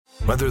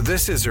Whether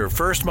this is her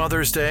first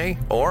Mother's Day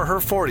or her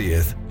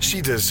 40th, she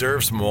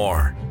deserves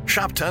more.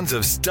 Shop tons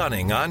of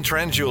stunning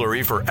on-trend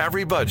jewelry for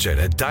every budget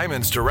at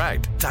Diamonds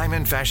Direct.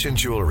 Diamond fashion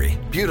jewelry,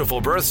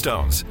 beautiful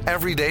birthstones,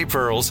 everyday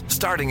pearls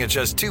starting at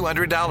just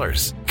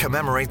 $200.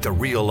 Commemorate the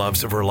real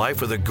loves of her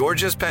life with a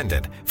gorgeous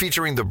pendant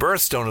featuring the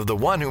birthstone of the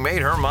one who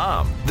made her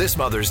mom. This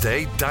Mother's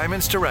Day,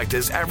 Diamonds Direct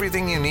is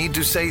everything you need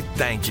to say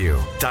thank you.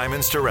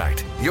 Diamonds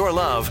Direct. Your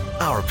love,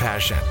 our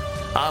passion.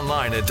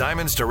 Online at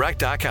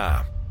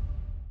diamondsdirect.com.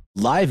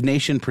 Live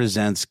Nation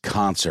presents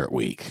Concert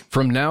Week.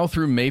 From now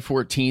through May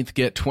 14th,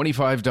 get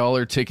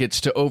 $25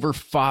 tickets to over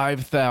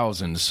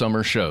 5,000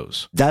 summer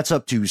shows. That's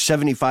up to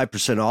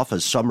 75% off a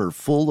summer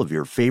full of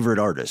your favorite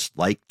artists,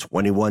 like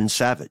 21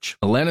 Savage,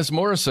 Alanis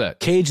Morissette,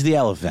 Cage the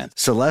Elephant,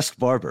 Celeste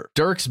Barber,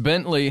 Dierks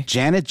Bentley,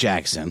 Janet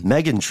Jackson,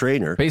 Meghan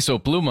Trainor, Peso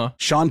Pluma,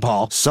 Sean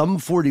Paul, Sum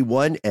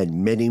 41,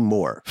 and many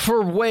more.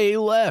 for way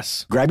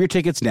less. Grab your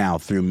tickets now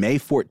through May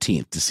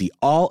 14th to see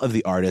all of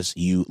the artists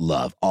you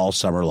love all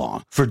summer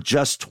long. For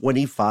just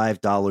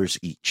 $25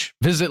 each.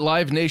 Visit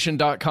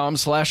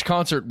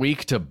livenation.com/Concert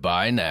Week to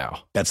buy now.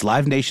 That's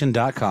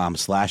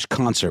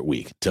livenation.com/Concert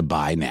Week to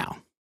buy now.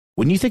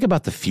 When you think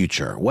about the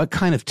future, what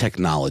kind of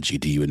technology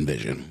do you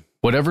envision?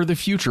 Whatever the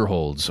future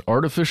holds,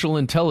 artificial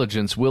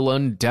intelligence will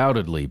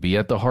undoubtedly be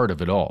at the heart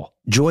of it all.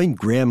 Join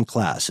Graham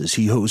Class as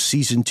he hosts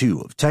Season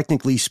 2 of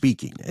Technically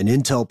Speaking, an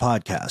Intel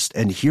podcast,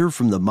 and hear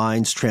from the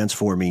minds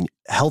transforming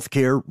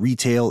healthcare,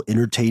 retail,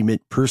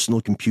 entertainment, personal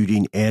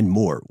computing, and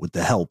more with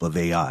the help of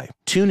AI.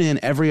 Tune in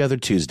every other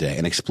Tuesday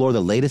and explore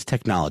the latest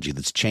technology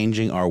that's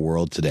changing our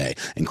world today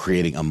and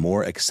creating a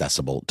more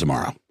accessible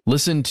tomorrow.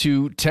 Listen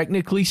to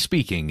Technically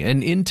Speaking,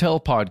 an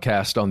Intel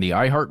podcast on the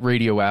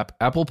iHeartRadio app,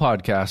 Apple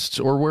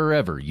Podcasts, or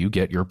wherever you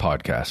get your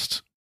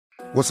podcasts.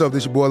 What's up,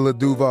 this your boy Lil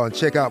Duval, and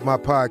check out my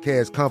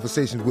podcast,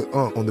 Conversations with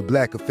Unc, on the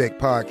Black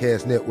Effect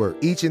Podcast Network.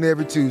 Each and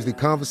every Tuesday,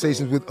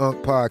 Conversations with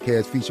Unc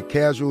podcast feature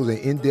casuals and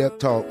in-depth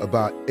talk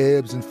about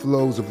ebbs and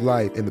flows of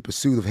life and the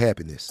pursuit of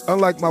happiness.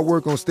 Unlike my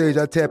work on stage,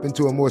 I tap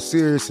into a more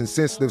serious and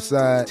sensitive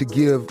side to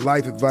give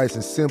life advice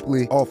and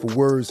simply offer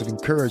words of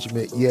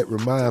encouragement, yet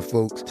remind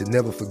folks to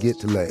never forget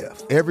to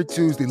laugh. Every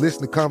Tuesday,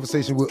 listen to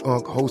Conversation with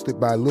Unc, hosted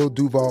by Lil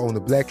Duval on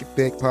the Black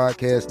Effect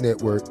Podcast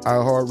Network,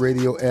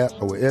 iHeartRadio app,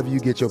 or wherever you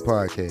get your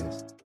podcasts.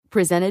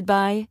 Presented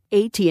by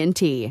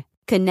AT&T.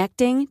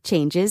 Connecting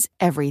changes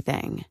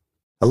everything.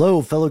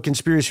 Hello, fellow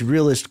conspiracy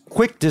realists.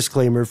 Quick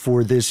disclaimer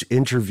for this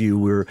interview.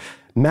 We're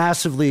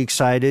massively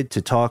excited to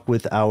talk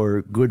with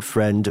our good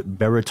friend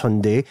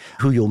Baratunde,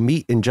 who you'll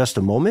meet in just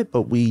a moment.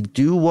 But we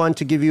do want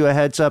to give you a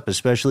heads up,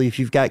 especially if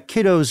you've got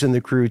kiddos in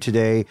the crew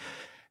today.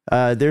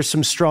 There's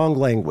some strong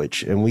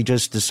language, and we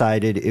just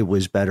decided it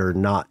was better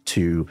not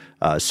to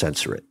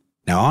censor it.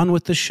 Now on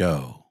with the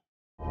show.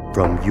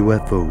 From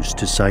UFOs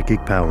to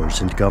psychic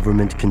powers and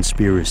government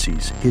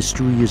conspiracies,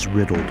 history is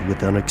riddled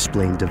with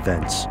unexplained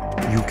events.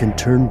 You can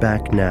turn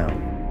back now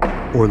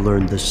or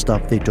learn the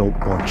stuff they don't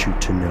want you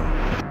to know.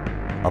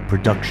 A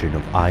production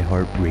of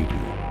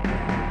iHeartRadio.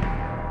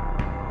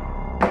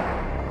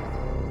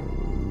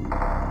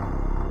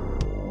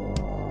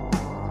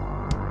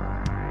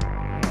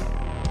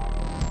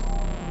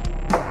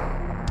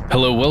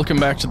 Hello, welcome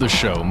back to the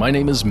show. My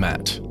name is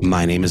Matt.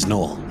 My name is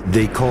Noel.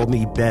 They call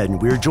me Ben.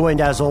 We're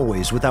joined, as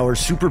always, with our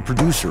super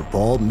producer,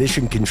 Paul,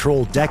 Mission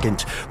Control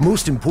Decant.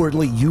 Most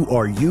importantly, you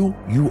are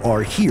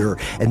here,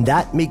 and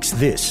that makes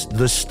this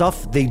the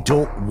stuff they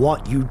don't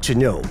want you to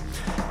know.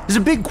 There's a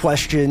big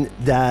question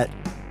that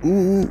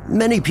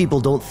many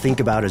people don't think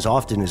about as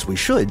often as we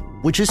should,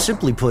 which is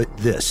simply put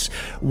this.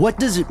 What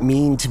does it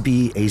mean to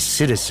be a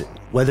citizen?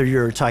 Whether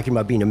you're talking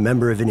about being a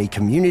member of any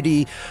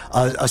community,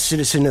 a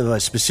citizen of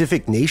a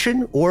specific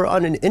nation, or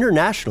on an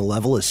international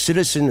level, a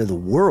citizen of the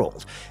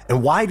world.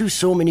 And why do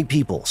so many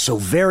people so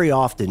very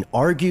often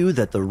argue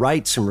that the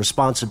rights and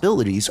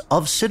responsibilities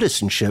of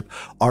citizenship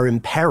are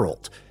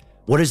imperiled?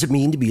 What does it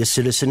mean to be a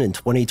citizen in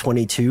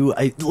 2022?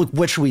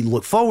 What should we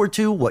look forward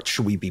to? What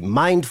should we be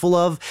mindful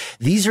of?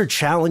 These are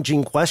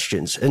challenging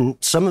questions, and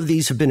some of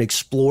these have been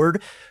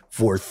explored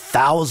for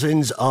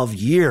thousands of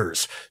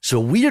years. So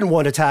we didn't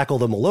want to tackle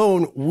them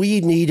alone. We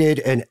needed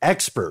an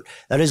expert.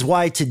 That is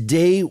why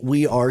today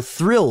we are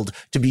thrilled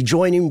to be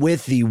joining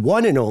with the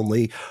one and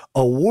only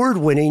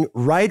award-winning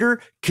writer,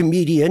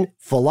 comedian,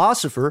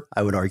 philosopher,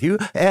 I would argue,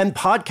 and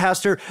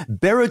podcaster,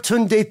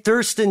 Baratunde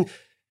Thurston.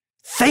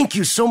 Thank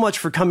you so much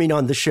for coming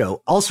on the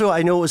show. Also,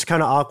 I know it was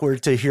kind of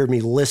awkward to hear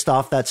me list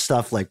off that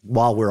stuff like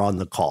while we're on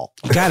the call.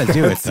 You got to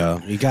do it,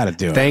 though. You got to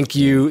do it. Thank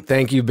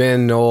you,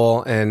 Ben,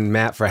 Noel, and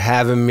Matt for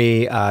having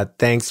me.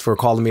 Thanks for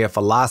calling me a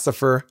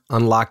philosopher,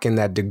 unlocking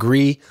that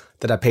degree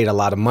that I paid a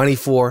lot of money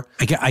for.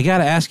 I got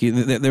to ask you,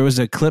 there was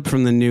a clip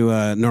from the new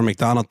Norm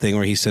Macdonald thing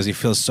where he says he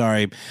feels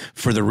sorry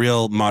for the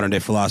real modern day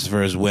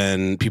philosophers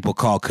when people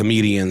call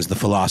comedians the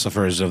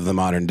philosophers of the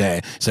modern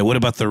day. So what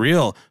about the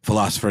real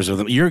philosophers of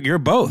them? You're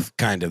both,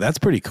 kind of. That's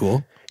pretty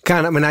cool.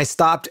 Kind of. I mean, I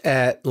stopped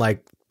at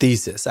like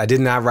thesis. I did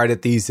not write a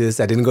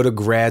thesis. I didn't go to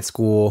grad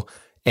school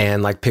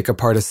and like pick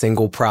apart a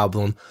single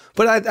problem.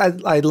 But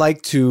I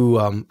like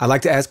to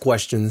ask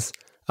questions.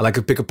 I like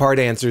to pick apart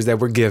answers that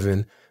were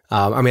given.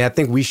 I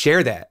think we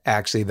share that,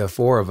 actually, the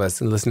four of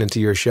us, and listening to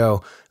your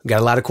show. We got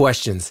a lot of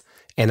questions,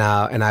 and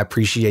I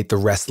appreciate the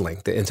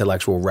wrestling, the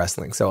intellectual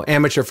wrestling. So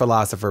amateur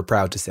philosopher,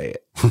 proud to say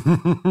it.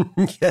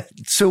 Yeah.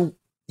 So,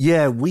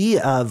 yeah, we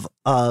have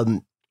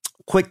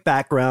quick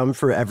background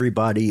for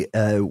everybody.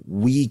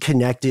 We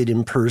connected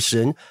in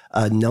person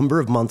a number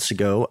of months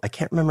ago. I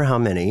can't remember how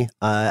many,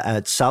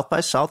 at South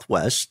by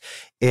Southwest.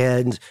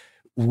 And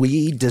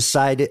we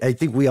decided, I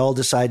think we all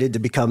decided to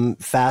become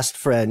fast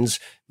friends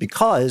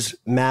because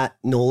Matt,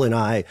 Noel, and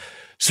I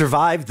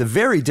survived the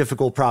very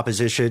difficult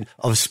proposition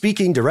of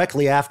speaking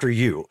directly after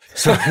you.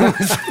 So,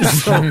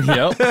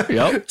 Yep.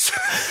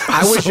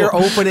 I was your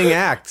opening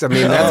act. I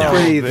mean,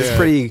 that's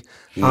pretty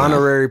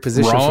honorary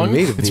position Wrong? for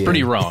me to be It's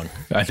pretty in. wrong,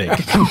 I think.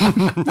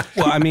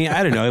 Well, I mean,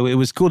 I don't know. It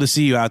was cool to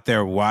see you out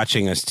there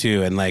watching us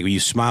too, and like you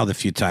smiled a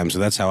few times, so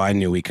that's how I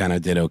knew we kind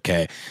of did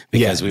okay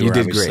because Yeah, we you were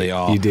did obviously great.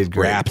 all You did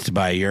great. wrapped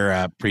by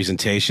your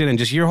presentation and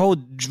just your whole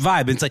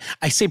vibe. It's like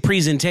I say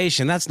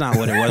presentation, that's not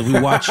what it was. We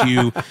watch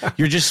you.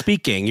 You're just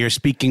speaking. You're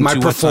speaking My to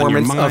what's on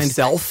your performance of mind.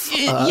 self.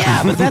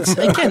 Yeah, but that's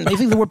again. I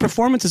think the word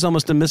performance is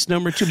almost a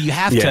misnomer too. You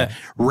have Yeah. to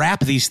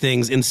wrap these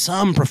things in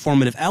some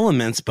performative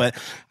elements, but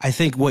I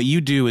think what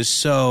you do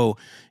is so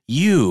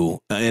you,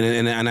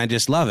 and I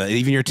just love it.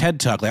 Even your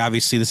TED Talk, like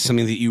obviously this is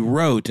something that you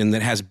wrote and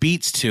that has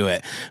beats to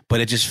it, but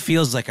it just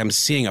feels like I'm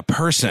seeing a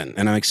person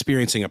and I'm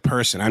experiencing a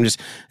person. This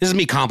is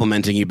me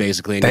complimenting you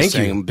basically and Thank just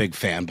saying you. I'm a big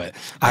fan, but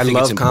I think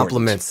it's love important.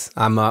 compliments.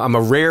 I'm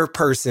a rare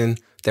person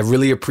that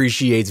really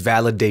appreciates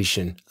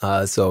validation.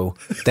 So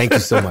thank you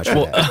so much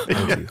for that.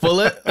 Thank you.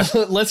 Well,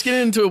 let's get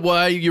into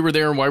why you were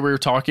there and why we were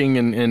talking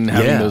and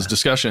having Yeah. those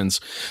discussions.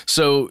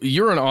 So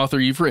you're an author.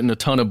 You've written a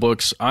ton of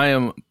books. I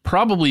am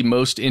probably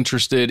most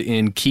interested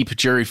in Keep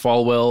Jerry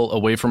Falwell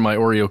Away from My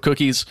Oreo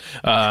Cookies.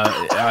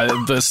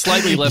 The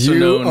slightly lesser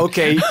known.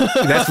 Okay,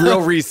 that's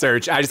real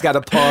research. I just got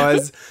to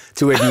pause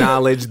to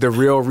acknowledge the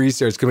real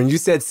research. Because when you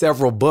said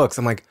several books,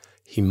 I'm like,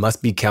 he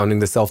must be counting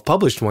the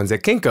self-published ones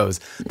at Kinko's.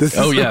 This is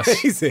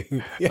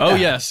amazing. Yeah. Oh,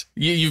 yes.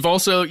 You've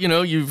also,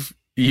 you've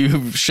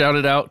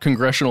shouted out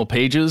congressional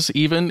pages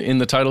even in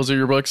the titles of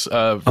your books.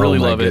 Really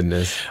my love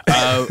goodness.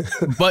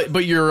 it.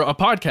 But you're a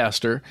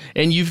podcaster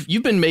and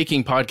you've been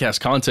making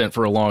podcast content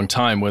for a long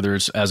time, whether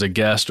it's as a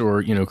guest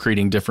or,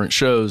 creating different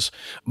shows.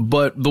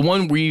 But the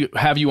one we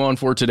have you on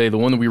for today, the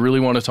one that we really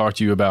want to talk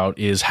to you about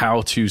is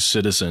How to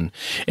Citizen.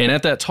 And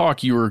at that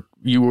talk, you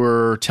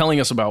were telling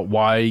us about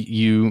why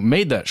you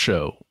made that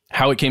show,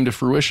 how it came to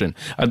fruition.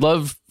 I'd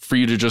love for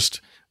you to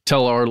just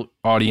tell our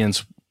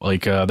audience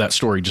that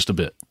story just a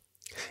bit.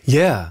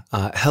 Yeah.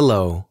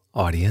 Hello,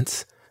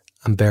 audience.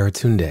 I'm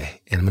Baratunde,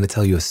 and I'm going to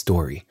tell you a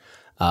story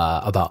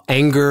about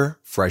anger,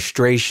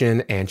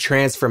 frustration, and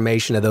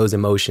transformation of those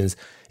emotions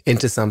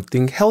into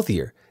something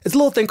healthier. It's a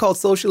little thing called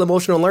social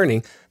emotional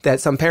learning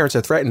that some parents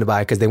are threatened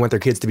by because they want their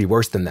kids to be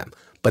worse than them.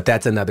 But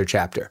that's another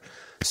chapter.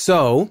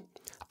 So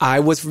I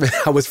was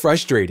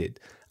frustrated.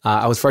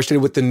 I was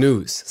frustrated with the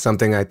news,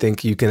 something I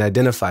think you can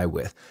identify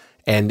with.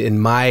 And in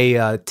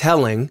my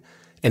telling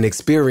and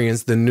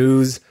experience, the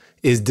news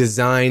is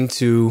designed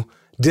to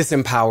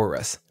disempower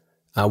us.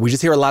 We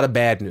just hear a lot of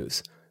bad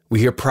news. We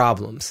hear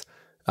problems.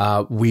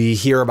 We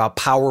hear about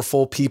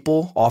powerful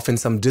people off in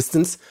some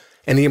distance.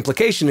 And the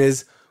implication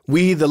is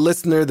we, the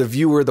listener, the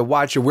viewer, the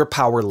watcher, we're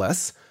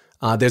powerless.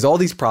 There's all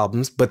these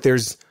problems, but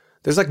there's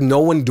like no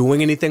one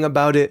doing anything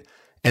about it.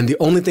 And the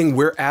only thing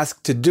we're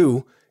asked to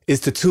do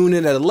is to tune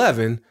in at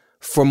 11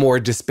 for more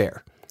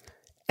despair.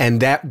 And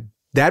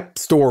that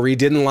story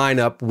didn't line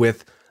up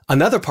with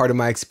another part of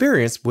my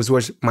experience,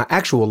 was my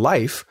actual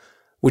life,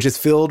 which is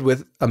filled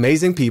with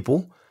amazing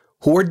people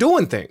who are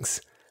doing things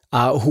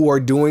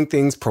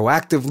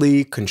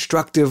proactively,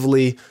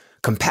 constructively,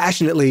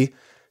 compassionately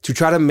to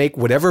try to make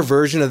whatever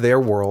version of their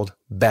world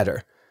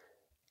better.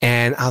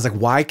 And I was like,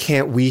 why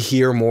can't we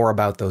hear more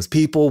about those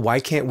people? Why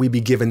can't we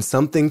be given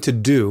something to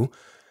do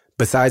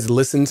besides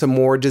listen to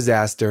more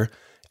disaster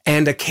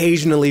and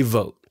occasionally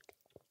vote,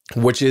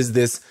 which is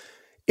this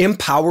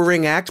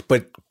empowering act,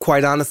 but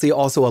quite honestly,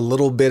 also a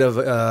little bit of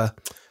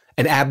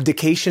an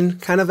abdication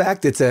kind of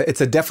act. It's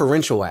a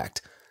deferential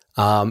act.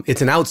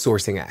 It's an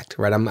outsourcing act,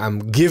 right? I'm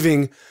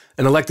giving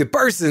an elected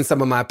person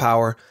some of my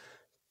power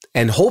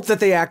and hope that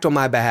they act on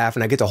my behalf,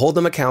 and I get to hold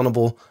them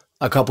accountable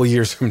a couple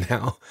years from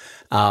now.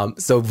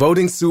 So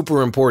voting's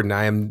super important.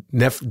 I am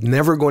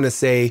never going to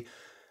say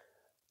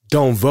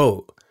don't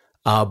vote,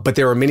 but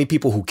there are many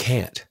people who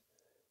can't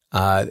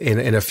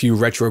in a few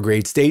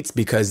retrograde states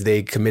because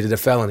they committed a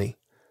felony.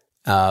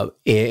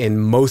 In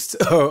most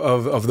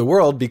of the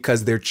world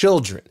because they're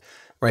children,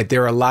 right?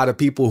 There are a lot of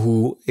people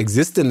who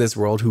exist in this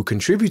world, who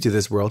contribute to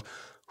this world,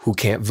 who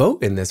can't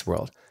vote in this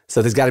world.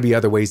 So there's got to be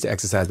other ways to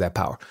exercise that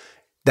power.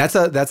 That's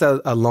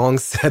a long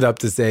setup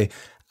to say,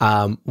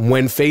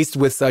 when faced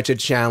with such a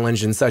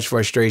challenge and such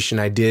frustration,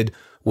 I did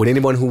what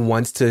anyone who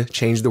wants to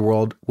change the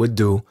world would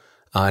do.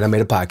 And I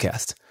made a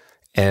podcast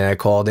and I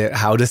called it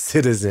How to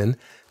Citizen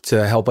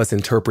to help us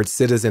interpret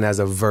citizen as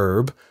a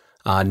verb.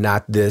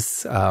 not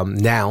this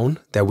noun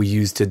that we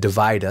use to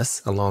divide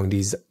us along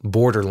these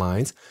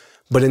borderlines,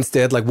 but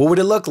instead, like, what would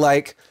it look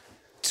like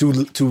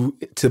to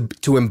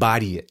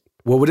embody it?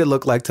 What would it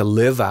look like to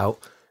live out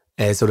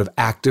a sort of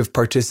active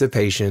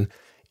participation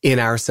in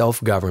our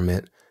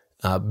self-government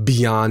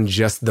beyond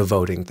just the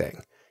voting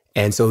thing?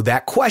 And so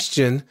that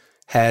question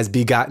has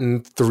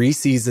begotten 3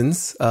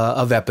 seasons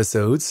of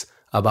episodes,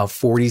 about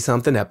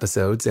 40-something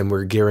episodes, and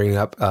we're gearing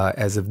up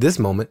as of this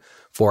moment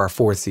for our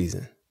 4th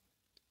season.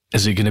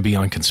 Is it going to be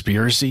on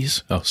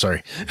conspiracies? Oh,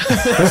 sorry.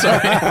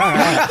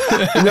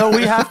 No,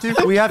 we have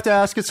to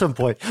ask at some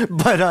point.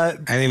 But I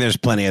think there's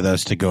plenty of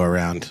those to go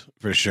around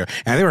for sure.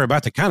 And I think we're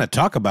about to kind of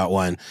talk about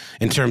one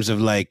in terms of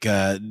like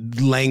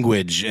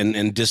language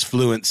and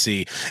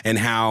disfluency and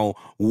how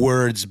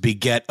words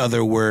beget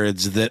other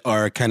words that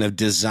are kind of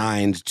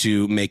designed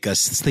to make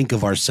us think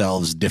of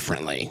ourselves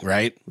differently,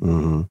 right?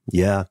 Mm-hmm.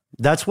 Yeah,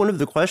 that's one of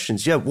the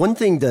questions. Yeah, one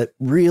thing that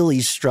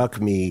really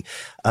struck me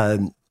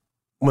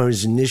when I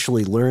was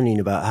initially learning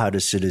about How to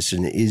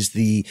Citizen is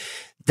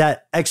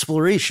that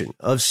exploration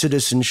of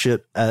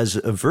citizenship as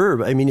a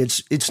verb. I mean,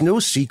 it's no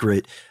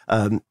secret,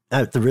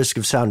 at the risk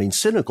of sounding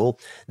cynical,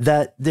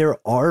 that there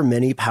are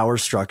many power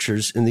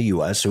structures in the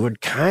U.S. who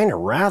would kind of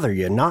rather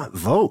you not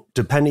vote,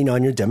 depending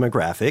on your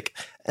demographic,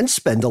 and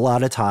spend a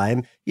lot of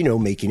time,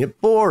 making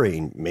it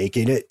boring,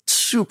 making it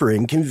super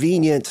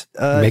inconvenient,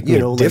 making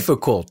it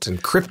difficult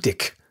and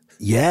cryptic.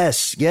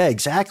 Yes, yeah,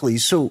 exactly.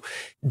 So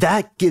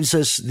that gives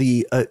us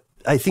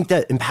I think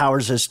that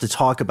empowers us to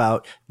talk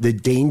about the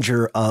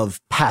danger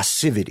of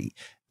passivity.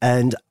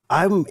 And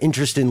I'm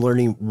interested in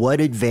learning what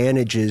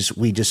advantages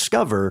we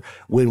discover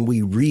when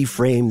we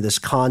reframe this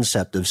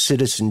concept of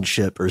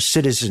citizenship, or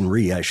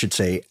citizenry, I should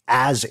say,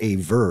 as a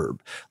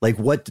verb. Like,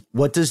 what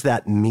does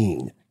that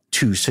mean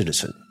to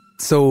citizen?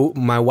 So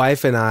my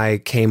wife and I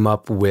came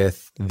up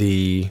with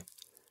the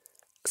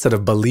sort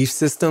of belief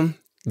system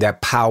that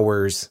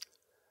powers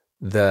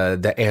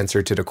the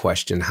answer to the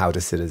question, how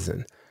to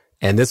citizen.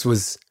 And this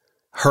was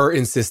her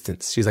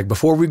insistence. She's like,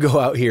 before we go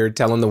out here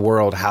telling the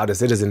world how to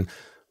citizen,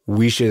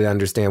 we should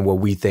understand what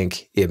we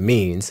think it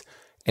means.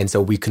 And so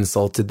we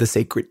consulted the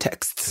sacred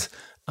texts.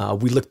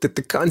 We looked at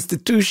the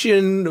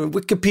Constitution,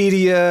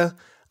 Wikipedia,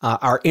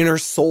 our inner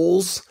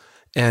souls,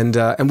 and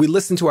we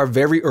listened to our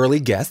very early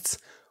guests,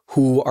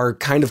 who are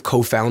kind of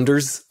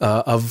co-founders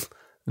of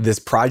this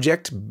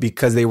project,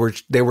 because they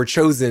were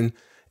chosen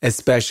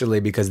especially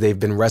because they've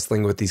been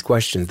wrestling with these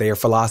questions. They are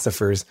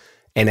philosophers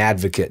and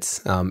advocates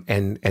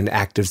and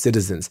active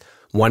citizens.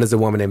 One is a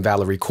woman named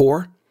Valerie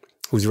Kaur,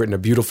 who's written a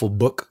beautiful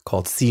book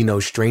called See No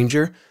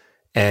Stranger,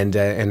 and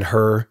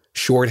her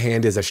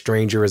shorthand is, a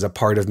stranger is a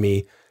part of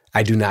me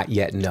I do not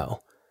yet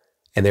know.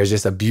 And there's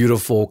just a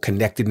beautiful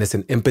connectedness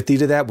and empathy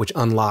to that, which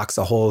unlocks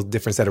a whole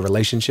different set of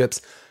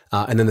relationships.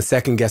 And then the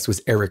second guest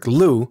was Eric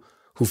Liu,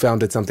 who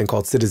founded something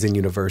called Citizen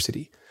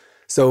University.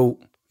 So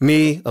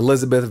me,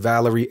 Elizabeth,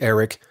 Valerie,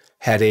 Eric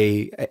had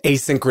a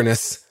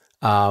asynchronous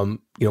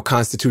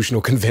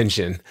constitutional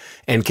convention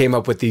and came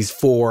up with these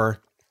 4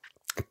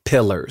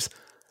 pillars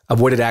of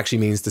what it actually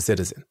means to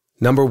citizen.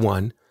 Number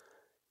 1,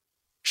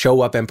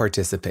 show up and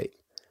participate.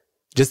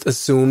 Just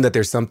assume that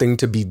there's something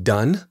to be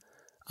done,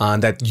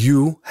 that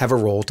you have a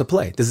role to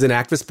play. This is an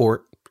active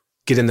sport.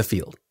 Get in the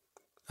field.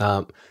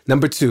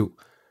 Number 2,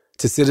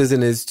 to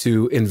citizen is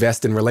to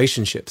invest in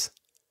relationships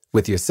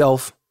with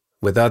yourself,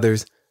 with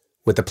others,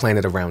 with the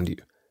planet around you.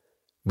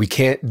 We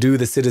can't do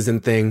the citizen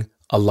thing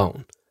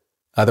alone.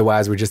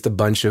 Otherwise, we're just a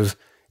bunch of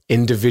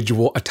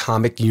individual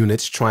atomic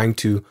units trying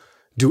to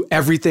do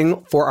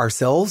everything for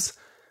ourselves,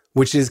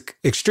 which is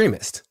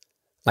extremist.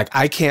 Like,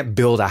 I can't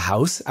build a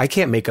house. I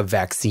can't make a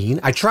vaccine.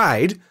 I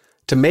tried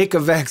to make a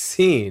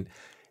vaccine.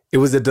 It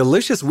was a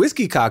delicious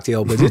whiskey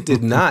cocktail, but it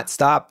did not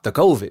stop the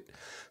COVID.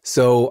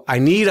 So I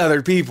need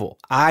other people.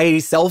 I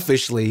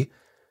selfishly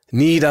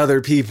need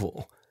other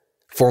people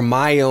for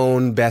my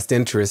own best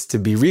interest to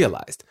be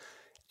realized.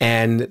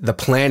 And the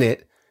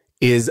planet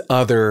is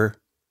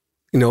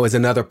is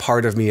another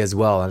part of me as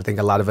well. I think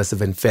a lot of us have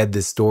been fed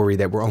this story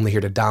that we're only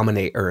here to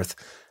dominate Earth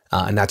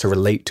and not to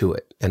relate to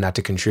it and not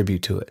to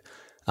contribute to it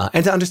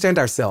and to understand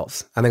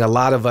ourselves. I think a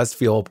lot of us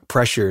feel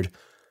pressured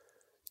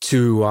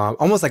to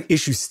almost like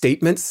issue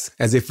statements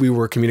as if we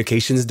were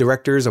communications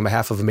directors on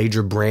behalf of a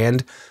major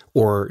brand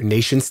or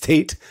nation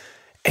state.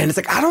 And it's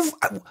like,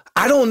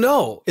 I don't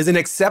know is an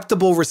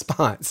acceptable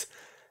response.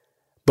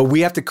 But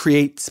we have to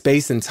create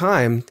space and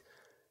time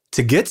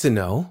to get to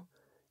know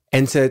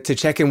and to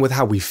check in with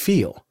how we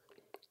feel.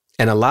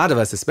 And a lot of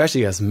us,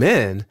 especially as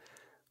men,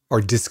 are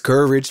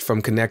discouraged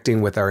from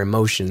connecting with our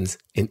emotions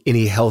in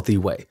any healthy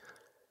way.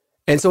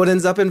 And so it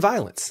ends up in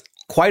violence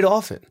quite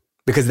often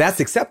because that's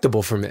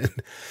acceptable for men.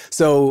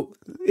 So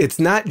it's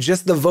not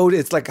just the vote,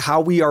 it's like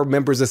how we are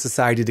members of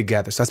society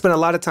together. So I spent a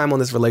lot of time on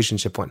this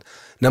relationship one.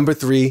 Number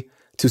 3,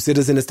 to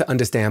citizen is to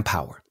understand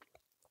power.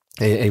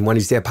 And when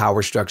you say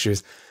power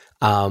structures,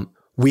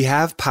 we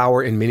have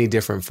power in many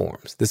different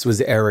forms. This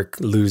was Eric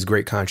Liu's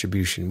great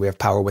contribution. We have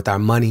power with our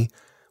money,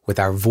 with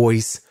our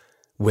voice,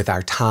 with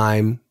our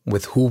time,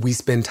 with who we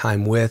spend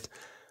time with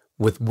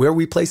with where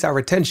we place our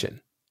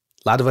attention.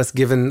 A lot of us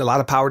giving a lot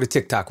of power to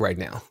TikTok right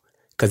now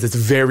because it's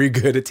very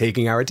good at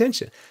taking our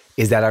attention.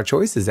 Is that our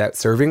choice? Is that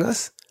serving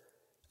us?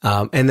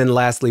 And then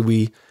lastly,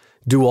 we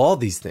do all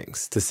these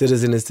things. To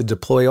citizen is to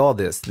deploy all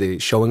this, the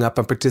showing up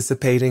and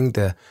participating,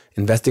 the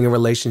investing in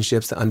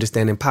relationships, the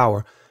understanding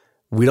power.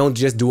 We don't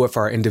just do it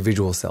for our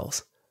individual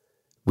selves.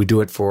 We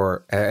do it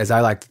for, as I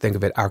like to think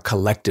of it, our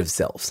collective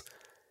selves.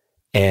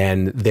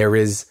 And there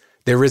is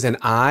an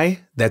I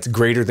that's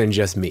greater than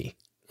just me,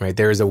 right?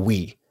 There is a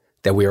we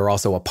that we are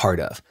also a part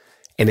of.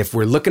 And if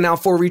we're looking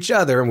out for each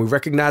other and we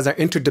recognize our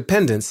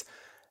interdependence,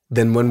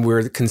 then when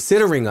we're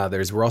considering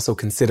others, we're also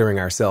considering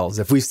ourselves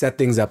if we've set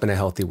things up in a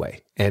healthy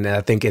way. And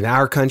I think in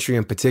our country,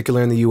 in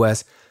particular in the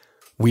U.S.,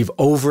 we've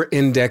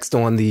over-indexed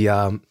on the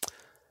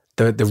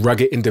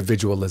rugged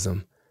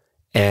individualism.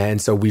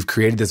 And so we've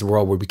created this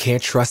world where we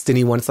can't trust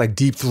anyone. It's like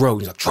Deep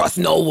Throat. You know, trust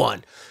no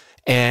one.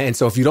 And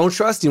so if you don't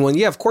trust anyone,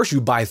 yeah, of course you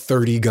buy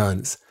 30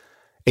 guns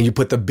and you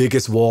put the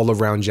biggest wall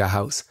around your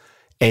house.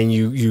 And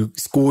you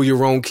school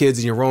your own kids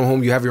in your own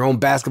home. You have your own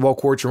basketball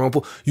court, your own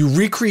pool. You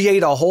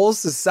recreate a whole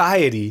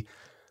society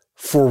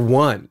for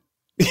one.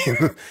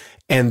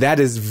 And that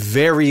is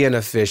very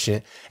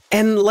inefficient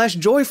and less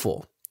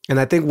joyful. And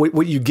I think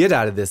what you get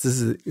out of this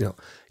is,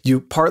 you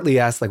partly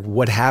ask like,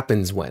 what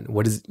happens when?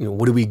 What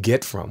do we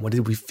get from? What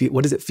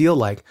does it feel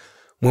like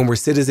when we're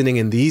citizening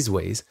in these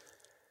ways?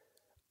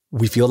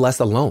 We feel less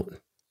alone.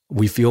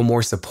 We feel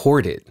more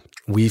supported.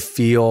 We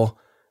feel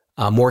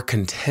more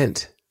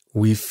content.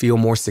 We feel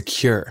more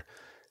secure.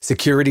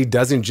 Security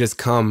doesn't just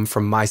come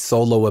from my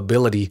solo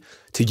ability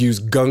to use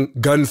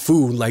gun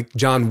fu like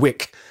John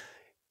Wick.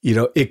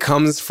 It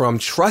comes from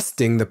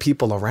trusting the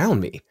people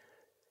around me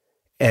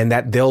and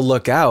that they'll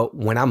look out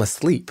when I'm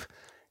asleep.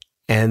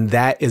 And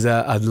that is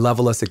a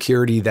level of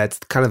security that's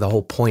kind of the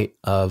whole point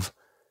of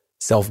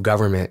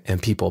self-government and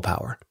people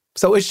power.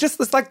 So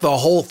it's like the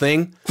whole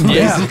thing.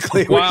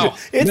 Basically. Wow.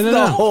 It's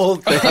the whole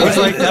thing. I was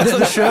like, that's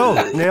the show.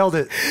 Nailed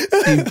it.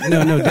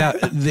 No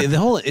doubt. The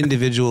whole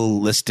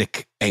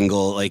individualistic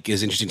angle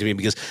is interesting to me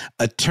because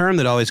a term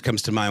that always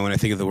comes to mind when I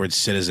think of the word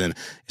citizen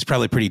is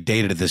probably pretty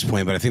dated at this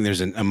point, but I think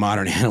there's a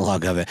modern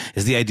analog of it,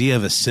 is the idea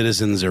of a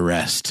citizen's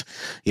arrest.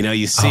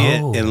 You see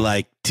it in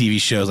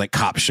TV shows, like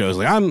cop shows,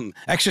 like I'm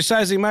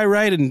exercising my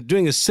right and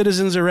doing a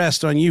citizen's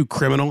arrest on you,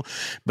 criminal.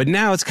 But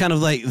now it's kind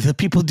of like the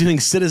people doing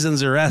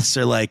citizen's arrests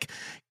are like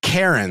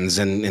Karens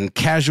and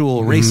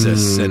casual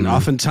racists. And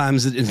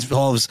oftentimes it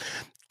involves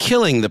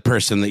killing the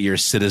person that you're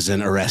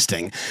citizen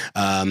arresting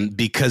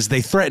because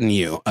they threaten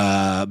you,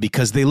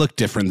 because they look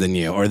different than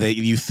you, or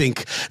you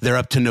think they're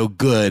up to no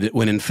good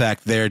when in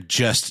fact they're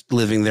just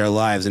living their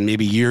lives. And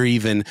maybe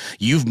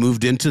you've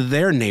moved into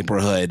their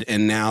neighborhood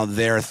and now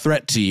they're a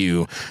threat to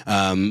you,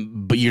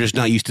 but you're just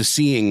not used to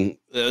seeing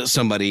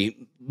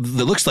somebody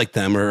that looks like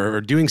them or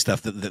doing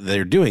stuff that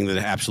they're doing that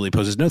absolutely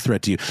poses no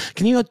threat to you.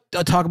 Can you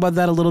talk about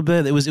that a little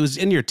bit? It was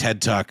in your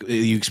TED Talk.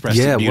 You expressed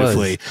it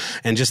beautifully.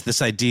 And just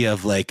this idea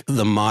of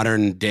the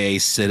modern day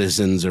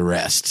citizen's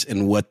arrest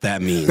and what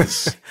that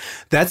means.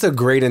 That's a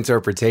great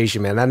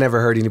interpretation, man. I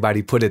never heard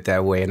anybody put it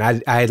that way. And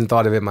I hadn't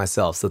thought of it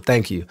myself. So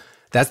thank you.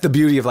 That's the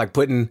beauty of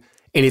putting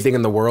anything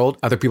in the world.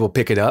 Other people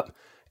pick it up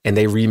and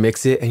they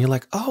remix it. And you're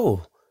like,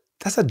 oh,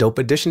 that's a dope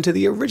addition to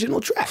the original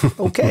track.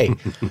 Okay.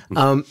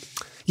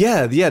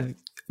 Yeah.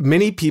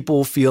 Many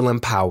people feel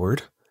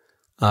empowered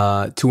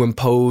to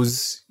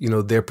impose,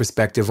 their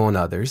perspective on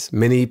others.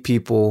 Many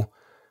people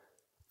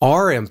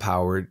are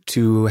empowered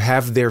to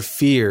have their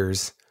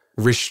fears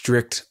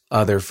restrict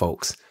other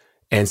folks.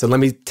 And so let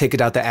me take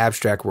it out the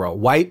abstract world.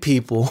 White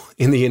people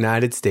in the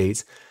United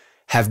States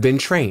have been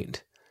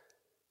trained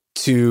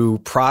to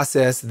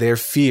process their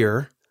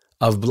fear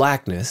of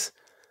blackness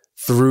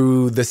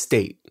through the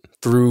state,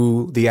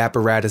 through the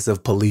apparatus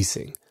of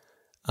policing.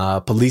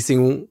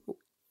 Policing,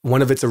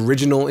 one of its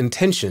original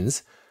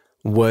intentions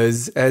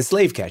was as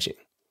slave catching.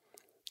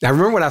 I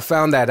remember when I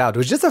found that out, it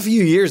was just a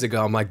few years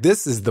ago. I'm like,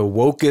 this is the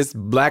wokest,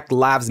 Black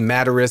Lives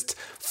Matterist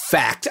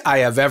fact I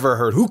have ever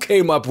heard. Who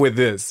came up with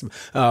this?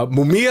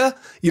 Mumia?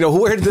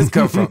 Where did this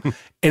come from?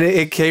 And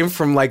it came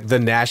from the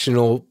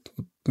National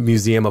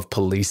Museum of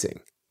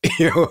Policing,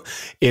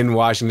 in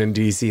Washington,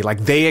 D.C.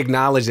 They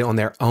acknowledged it on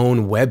their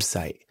own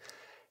website.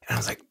 And I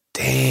was like,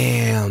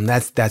 damn,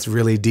 that's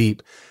really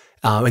deep.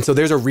 And so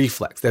there's a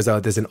reflex. There's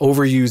an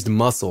overused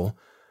muscle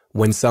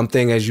when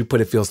something, as you put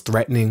it, feels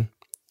threatening,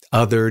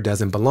 other,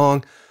 doesn't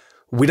belong.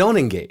 We don't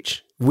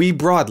engage. We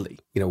broadly,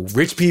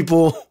 rich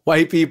people,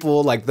 white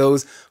people,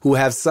 those who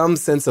have some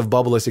sense of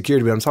bubble of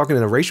security. But I'm talking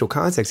in a racial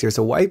context here.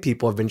 So white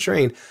people have been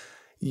trained.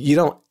 You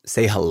don't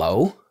say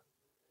hello.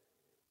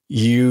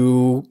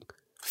 You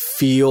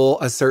feel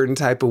a certain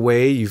type of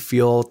way. You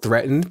feel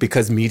threatened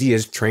because media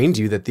has trained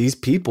you that these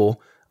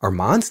people are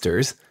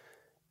monsters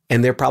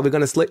and they're probably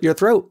going to slit your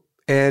throat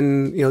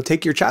and,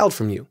 take your child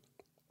from you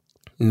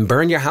and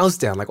burn your house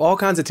down. All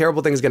kinds of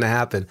terrible things going to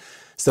happen.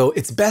 So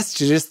it's best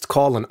to just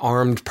call an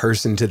armed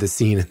person to the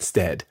scene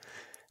instead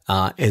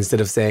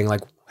of saying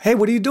hey,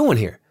 what are you doing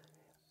here?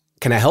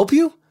 Can I help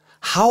you?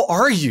 how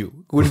are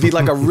you? Would be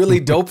like a really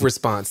dope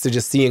response to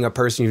just seeing a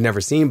person you've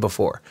never seen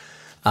before.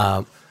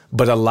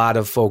 But a lot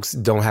of folks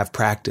don't have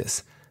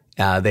practice.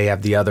 They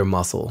have the other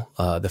muscle,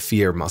 the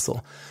fear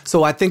muscle.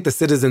 So I think the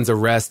citizen's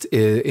arrest,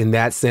 in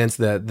that sense,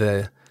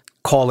 the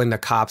calling the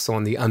cops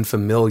on the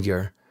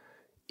unfamiliar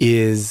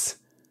is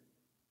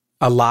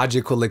a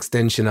logical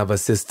extension of a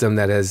system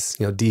that has,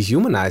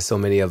 dehumanized so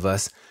many of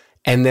us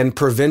and then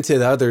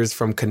prevented others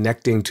from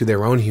connecting to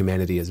their own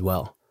humanity as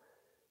well.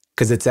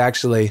 Because it's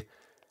actually,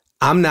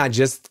 I'm not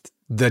just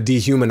the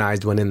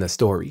dehumanized one in the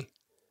story.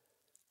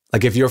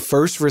 Like if your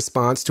first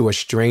response to a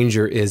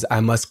stranger is,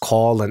 I must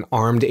call an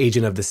armed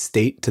agent of the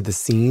state to the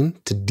scene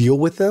to deal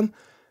with them,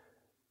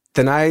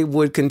 then I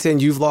would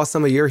contend you've lost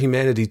some of your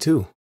humanity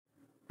too.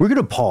 We're going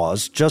to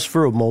pause just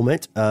for a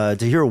moment to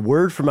hear a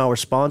word from our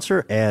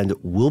sponsor, and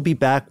we'll be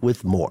back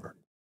with more.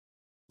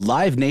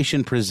 Live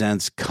Nation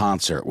presents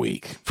Concert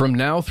Week. From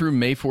now through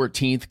May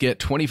 14th, get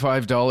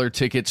 $25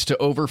 tickets to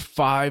over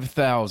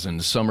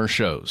 5,000 summer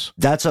shows.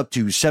 That's up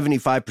to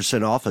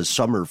 75% off a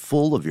summer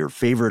full of your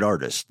favorite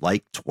artists,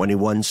 like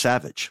 21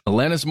 Savage,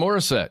 Alanis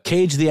Morissette,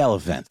 Cage the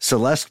Elephant,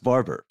 Celeste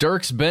Barber,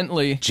 Dierks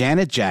Bentley,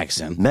 Janet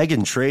Jackson,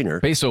 Meghan Trainor,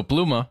 Peso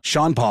Pluma,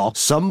 Sean Paul,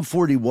 Sum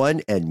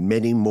 41, and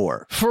many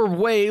more. for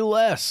way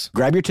less.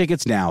 Grab your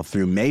tickets now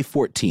through May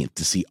 14th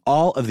to see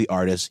all of the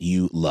artists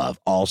you love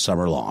all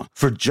summer long.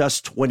 For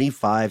just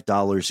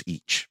 $25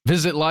 each.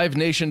 Visit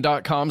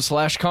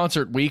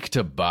livenation.com/concert week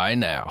to buy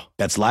now.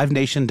 That's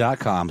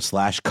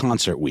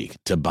livenation.com/concert week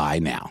to buy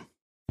now.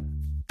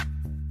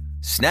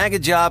 Snag a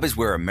Job is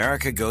where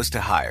America goes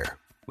to hire,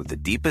 with the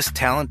deepest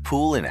talent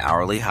pool in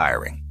hourly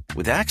hiring.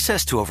 With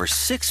access to over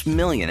 6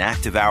 million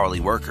active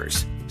hourly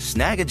workers,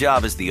 Snag a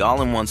Job is the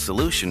all-in-one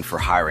solution for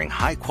hiring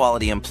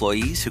high-quality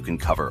employees who can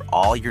cover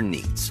all your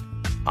needs.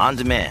 On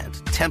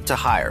demand, temp to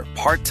hire,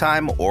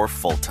 part-time or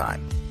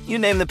full-time. You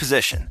name the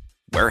position.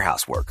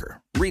 Warehouse worker,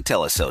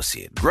 retail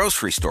associate,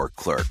 grocery store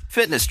clerk,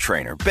 fitness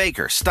trainer,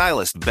 baker,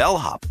 stylist,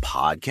 bellhop,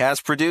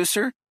 podcast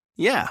producer.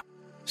 Yeah,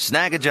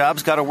 Snag a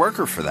Job's got a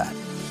worker for that.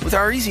 With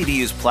our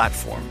easy-to-use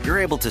platform, you're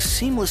able to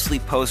seamlessly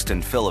post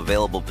and fill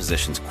available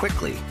positions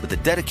quickly with a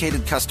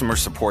dedicated customer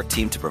support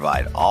team to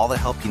provide all the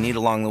help you need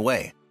along the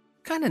way.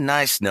 Kind of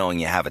nice knowing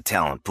you have a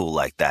talent pool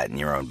like that in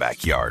your own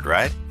backyard,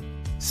 right?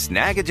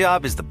 Snag a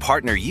Job is the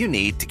partner you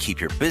need to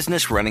keep your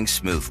business running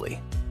smoothly.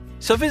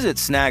 So visit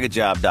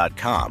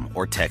snagajob.com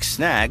or text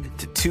snag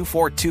to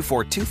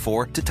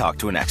 242424 to talk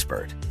to an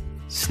expert.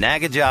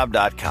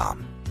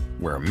 Snagajob.com,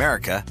 where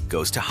America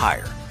goes to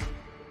hire.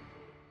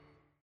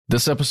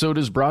 This episode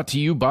is brought to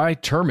you by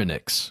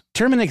Terminix.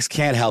 Terminix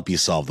can't help you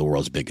solve the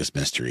world's biggest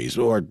mysteries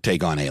or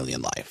take on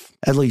alien life.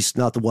 At least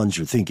not the ones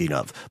you're thinking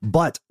of.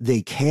 But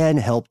they can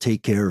help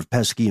take care of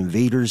pesky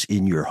invaders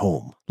in your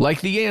home.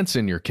 Like the ants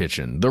in your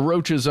kitchen, the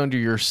roaches under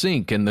your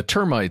sink, and the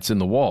termites in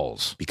the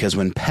walls. Because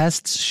when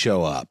pests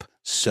show up,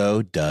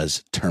 so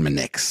does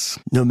Terminix.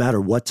 No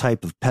matter what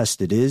type of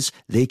pest it is,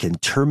 they can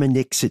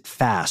Terminix it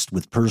fast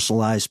with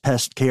personalized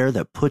pest care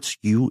that puts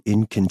you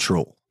in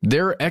control.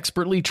 Their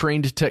expertly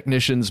trained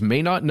technicians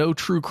may not know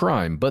true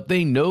crime, but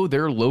they know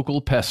their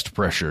local pest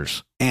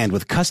pressures. And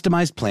with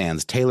customized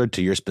plans tailored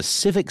to your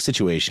specific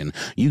situation,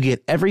 you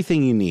get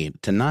everything you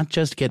need to not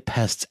just get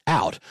pests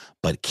out,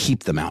 but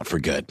keep them out for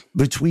good.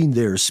 Between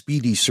their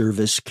speedy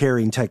service,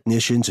 caring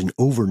technicians, and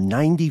over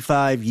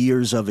 95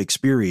 years of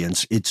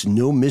experience, it's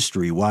no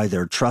mystery why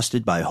they're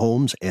trusted by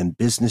homes and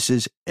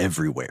businesses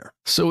everywhere.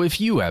 So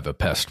if you have a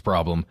pest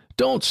problem,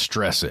 don't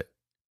stress it.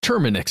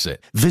 Terminix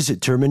it. Visit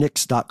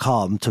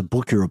Terminix.com to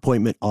book your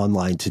appointment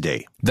online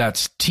today.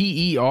 That's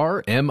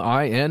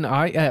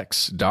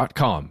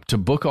TERMINIX.com to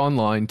book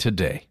online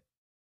today.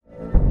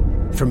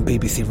 From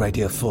BBC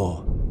Radio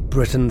 4,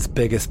 Britain's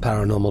biggest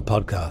paranormal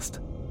podcast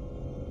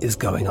is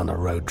going on a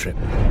road trip.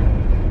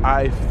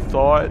 I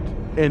thought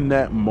in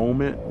that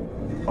moment,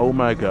 oh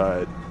my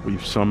God,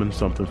 we've summoned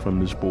something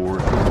from this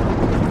board.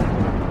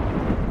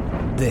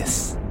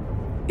 This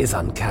is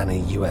Uncanny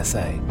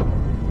USA.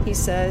 He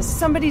says,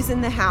 somebody's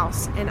in the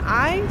house, and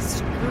I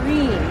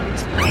screamed.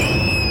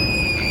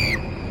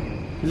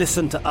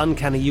 Listen to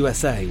Uncanny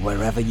USA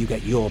wherever you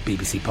get your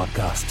BBC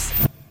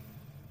podcasts,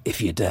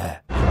 if you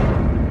dare.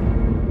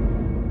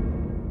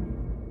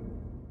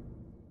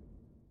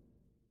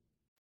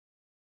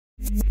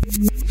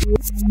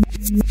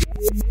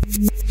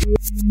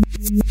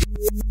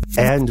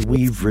 And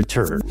we've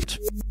returned.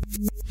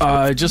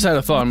 I just had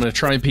a thought. I'm going to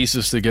try and piece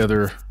this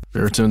together.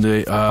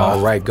 Baratunde.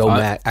 All right, go,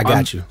 Matt. I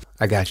got you.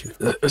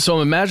 So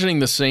I'm imagining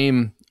the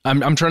same.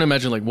 I'm trying to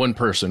imagine like one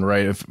person,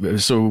 right?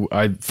 So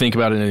I think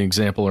about it in an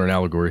example or an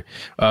allegory.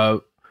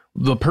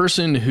 The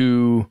person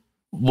who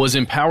was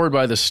empowered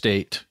by the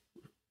state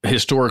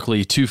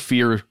historically to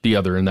fear the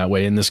other in that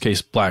way, in this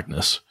case,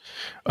 blackness.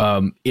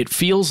 It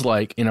feels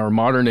like in our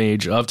modern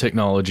age of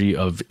technology,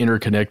 of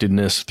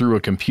interconnectedness through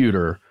a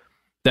computer,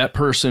 that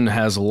person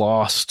has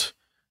lost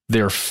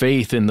their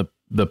faith in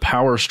the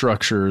power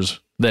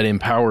structures that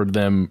empowered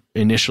them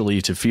initially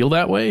to feel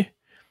that way.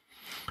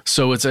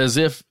 So it's as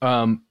if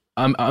I'm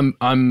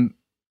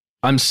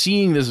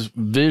seeing this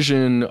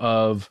vision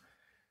of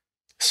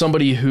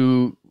somebody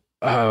who,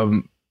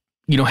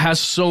 has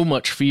so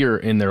much fear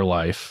in their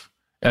life,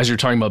 as you're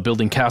talking about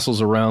building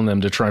castles around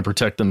them to try and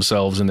protect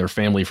themselves and their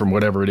family from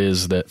whatever it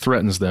is that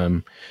threatens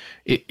them,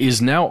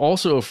 is now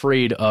also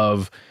afraid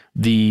of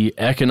the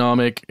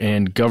economic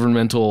and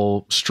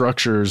governmental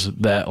structures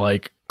that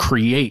like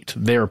create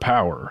their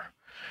power.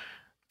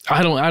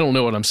 I don't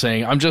know what I'm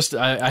saying. I'm just,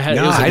 I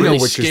know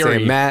what you're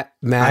saying, Matt.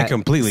 I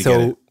completely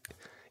get it.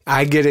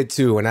 I get it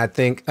too. And I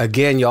think,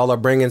 again, y'all are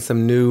bringing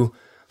some new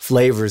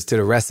flavors to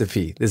the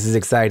recipe. This is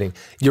exciting.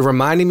 You're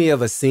reminding me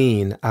of a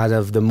scene out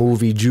of the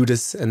movie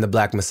Judas and the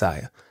Black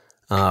Messiah,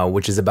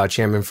 which is about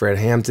Chairman Fred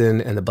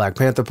Hampton and the Black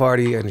Panther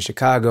Party in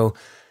Chicago.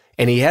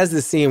 And he has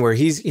this scene where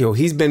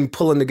he's been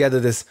pulling together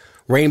this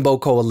rainbow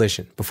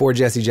coalition before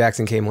Jesse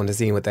Jackson came on the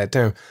scene with that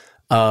term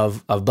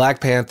of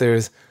Black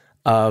Panthers,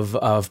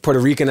 of Puerto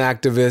Rican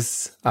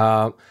activists,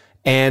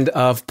 and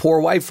of poor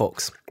white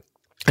folks.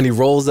 And he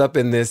rolls up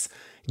in this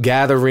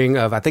gathering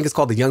of, I think it's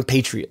called the Young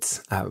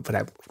Patriots,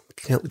 but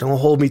don't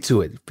hold me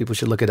to it. People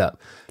should look it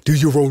up. Do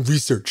your own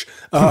research.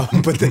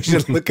 But they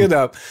should look it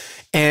up.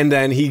 And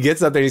then he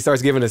gets up there and he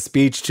starts giving a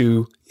speech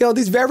to,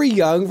 these very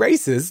young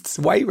racists,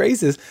 white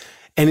racists.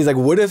 And he's like,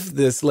 what if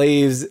the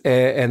slaves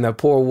and the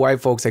poor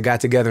white folks had got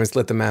together and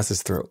slit the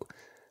master's throat?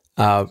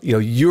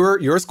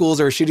 Your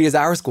schools are as shitty as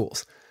our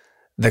schools.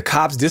 The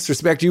cops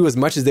disrespect you as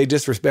much as they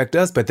disrespect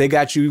us, but they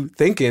got you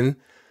thinking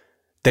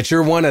that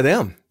you're one of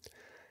them.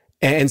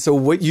 And so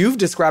what you've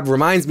described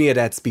reminds me of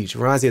that speech,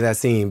 reminds me of that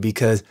scene,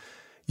 because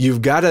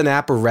you've got an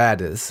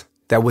apparatus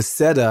that was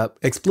set up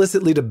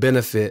explicitly to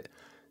benefit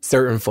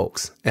certain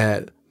folks.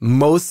 At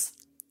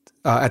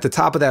the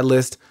top of that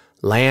list,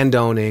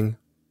 landowning,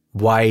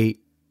 white,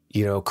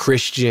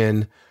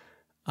 Christian,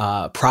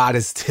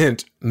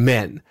 Protestant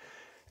men.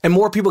 And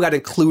more people got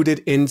included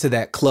into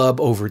that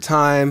club over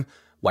time.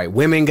 White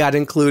women got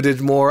included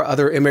more.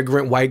 Other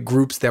immigrant white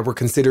groups that were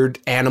considered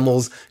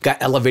animals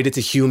got elevated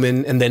to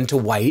human and then to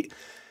white.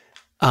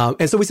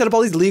 And so we set up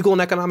all these legal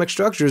and economic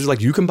structures like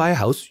you can buy a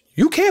house,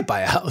 you can't buy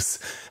a house.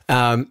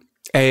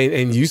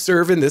 And you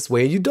serve in this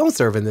way and you don't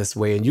serve in this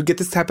way. And you get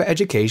this type of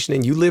education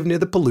and you live near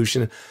the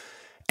pollution.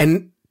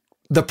 And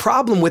the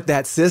problem with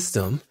that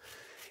system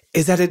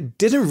is that it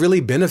didn't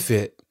really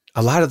benefit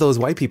a lot of those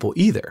white people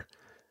either.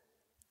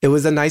 It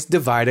was a nice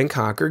divide and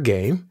conquer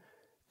game.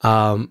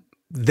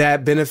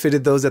 That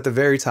benefited those at the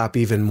very top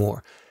even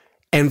more.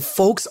 And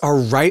folks are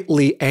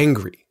rightly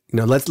angry.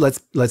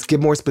 Let's get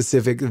more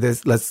specific.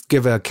 Let's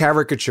give a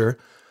caricature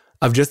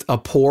of just a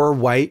poor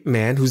white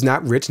man who's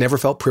not rich, never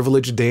felt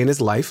privileged a day in his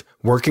life,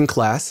 working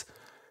class.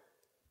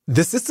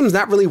 The system's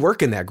not really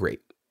working that great.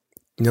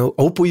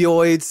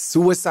 Opioids,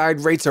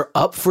 suicide rates are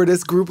up for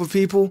this group of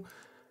people.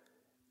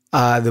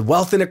 The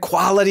wealth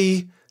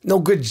inequality, no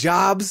good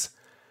jobs.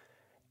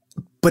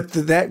 But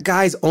that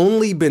guy's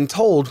only been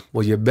told,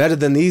 well, you're better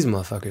than these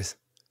motherfuckers.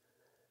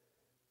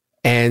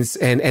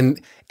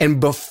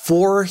 And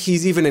before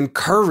he's even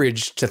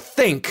encouraged to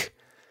think,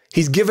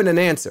 he's given an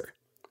answer.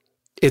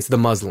 It's the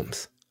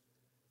Muslims.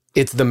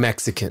 It's the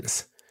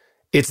Mexicans.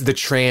 It's the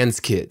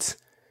trans kids.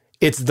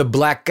 It's the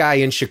black guy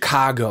in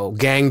Chicago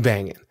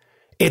gangbanging.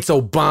 It's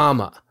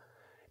Obama.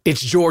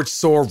 It's George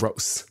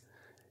Soros.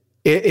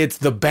 It's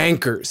the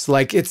bankers.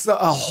 Like, it's a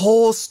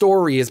whole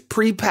story is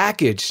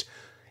prepackaged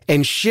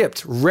and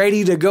shipped,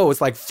 ready to go.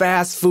 It's like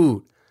fast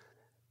food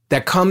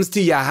that comes to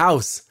your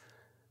house,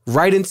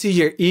 right into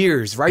your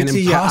ears, right to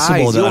your eyes.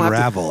 Impossible to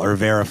unravel or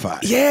verify.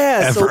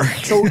 Yeah.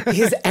 So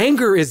his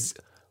anger is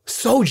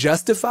so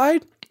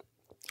justified.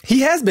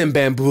 He has been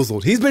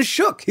bamboozled. He's been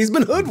shook. He's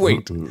been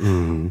hoodwinked.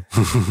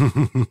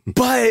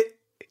 But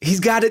he's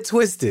got it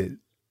twisted,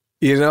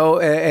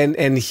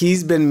 and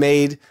he's been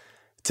made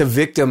to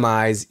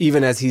victimize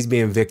even as he's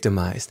being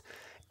victimized.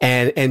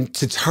 And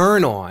to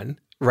turn on,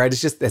 right?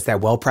 It's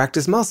that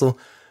well-practiced muscle.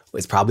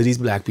 It's probably these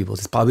black people.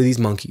 It's probably these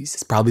monkeys.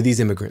 It's probably these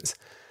immigrants.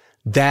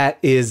 That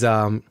is,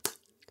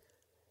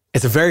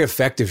 it's a very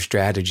effective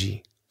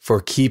strategy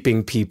for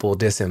keeping people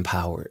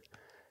disempowered.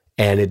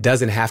 And it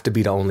doesn't have to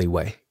be the only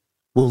way.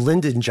 Well,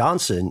 Lyndon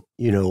Johnson,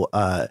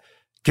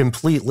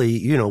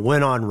 completely,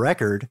 went on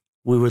record,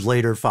 we would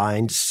later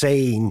find,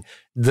 saying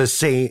the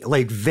same,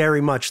 like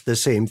very much the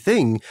same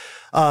thing,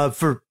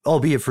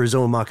 albeit for his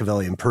own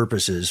Machiavellian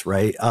purposes,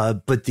 right?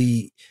 But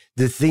the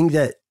thing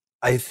that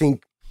I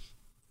think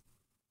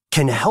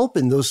can help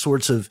in those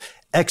sorts of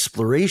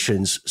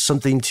explorations,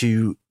 something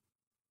to,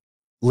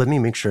 let me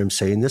make sure I'm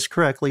saying this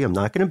correctly. I'm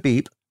not going to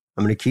beep.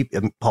 I'm going to keep,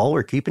 Paul,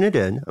 we're keeping it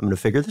in. I'm going to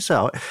figure this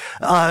out.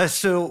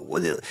 So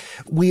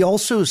we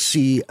also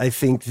see, I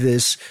think,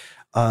 this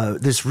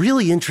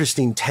really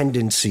interesting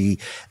tendency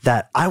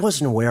that I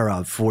wasn't aware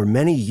of for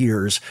many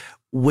years,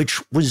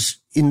 which was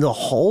in the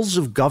halls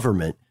of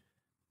government,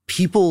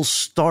 people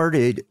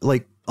started,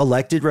 like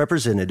elected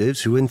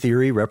representatives who in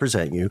theory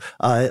represent you,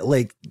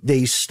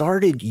 they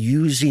started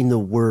using the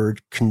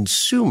word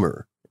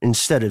consumer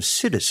instead of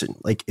citizen,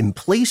 like in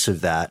place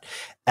of that.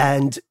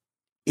 And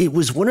it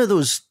was one of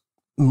those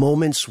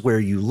moments where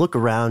you look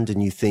around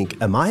and you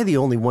think, am I the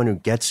only one who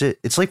gets it?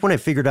 It's like when I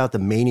figured out the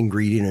main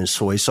ingredient in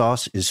soy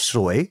sauce is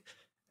soy.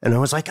 And I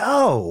was like,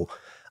 oh,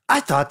 I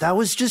thought that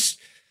was just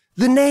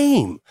the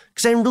name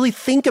because I didn't really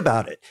think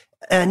about it.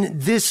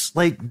 And this,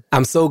 like,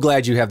 I'm so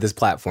glad you have this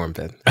platform,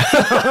 Ben.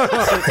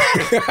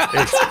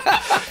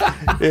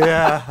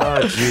 Yeah.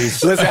 Oh,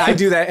 geez. Listen, I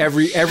do that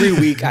every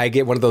week. I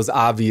get one of those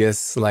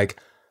obvious, like,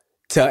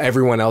 to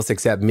everyone else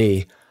except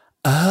me.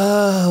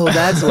 Oh,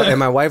 that's what. And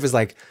my wife is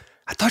like,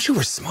 I thought you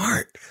were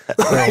smart.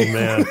 Oh,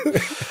 man.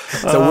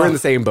 So we're in the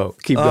same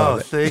boat. Keep going. Oh,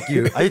 thank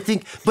you. I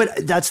think,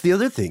 but that's the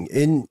other thing.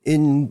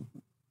 In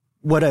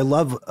what I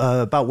love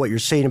about what you're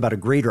saying about a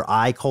greater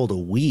I called a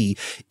we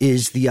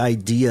is the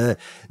idea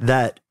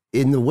that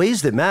in the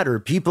ways that matter,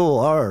 people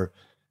are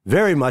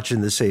very much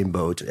in the same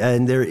boat.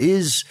 And there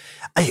is,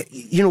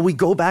 we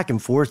go back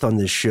and forth on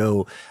this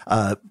show,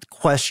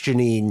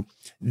 questioning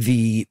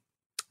the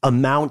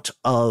amount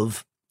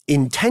of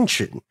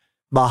intention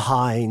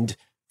behind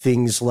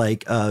things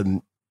like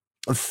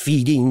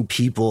feeding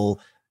people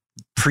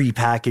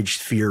prepackaged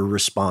fear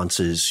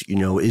responses.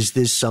 Is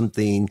this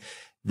something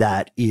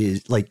that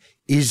is like,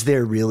 is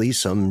there really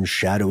some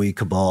shadowy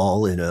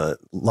cabal in a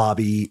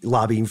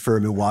lobbying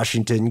firm in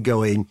Washington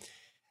going,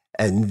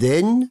 and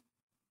then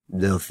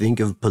they'll think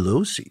of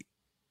Pelosi?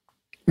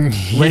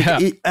 Yeah.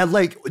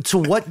 To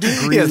what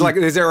degree? Yeah, it's like,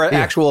 is there an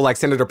actual like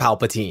Senator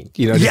Palpatine?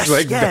 Yes,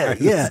 like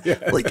yeah.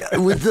 Like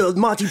with the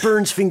Monty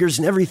Burns fingers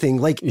and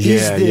everything. Like,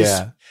 is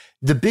this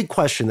the big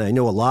question that I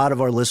know a lot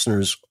of our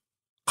listeners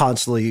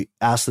constantly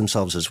ask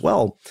themselves as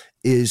well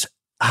is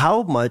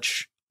how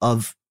much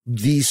of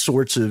these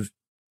sorts of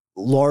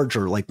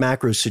larger, like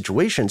macro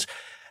situations,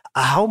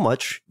 how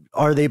much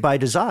are they by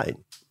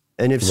design?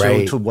 And if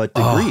so, to what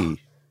degree?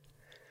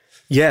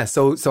 Yeah,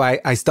 so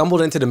I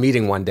stumbled into the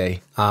meeting one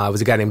day. It was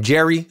a guy named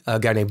Jerry, a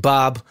guy named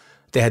Bob.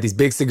 They had these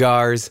big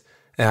cigars.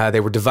 They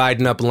were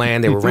dividing up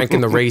land. They were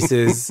ranking the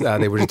races.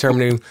 They were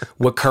determining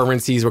what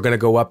currencies were going to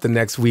go up the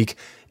next week.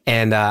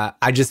 And I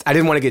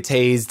didn't want to get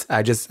tased.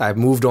 I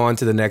moved on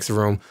to the next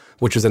room,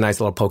 which was a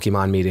nice little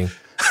Pokemon meeting.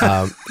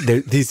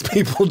 These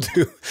people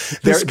do.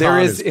 There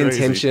is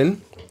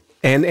intention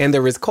and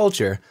there is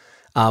culture.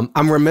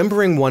 I'm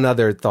remembering one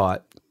other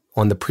thought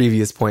on the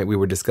previous point we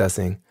were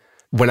discussing.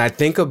 When I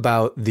think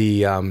about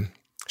the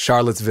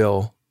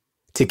Charlottesville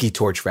Tiki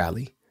Torch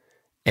rally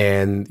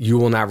and you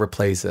will not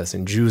replace us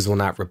and Jews will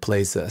not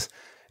replace us.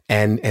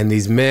 And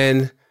these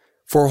men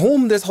for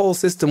whom this whole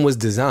system was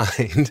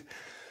designed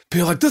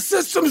be like, the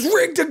system's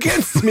rigged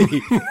against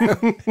me.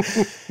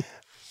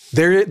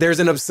 There's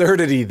an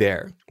absurdity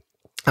there.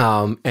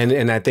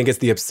 And I think it's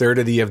the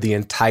absurdity of the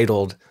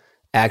entitled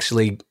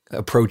actually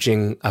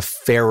approaching a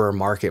fairer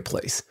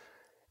marketplace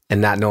and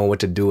not knowing what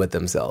to do with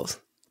themselves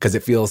because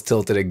it feels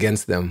tilted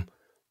against them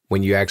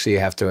when you actually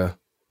have to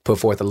put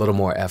forth a little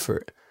more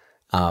effort.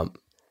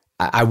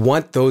 I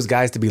want those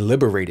guys to be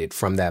liberated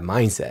from that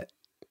mindset.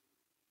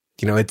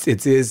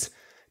 It is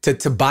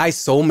to buy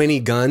so many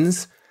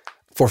guns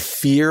for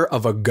fear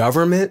of a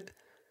government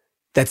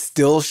that's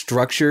still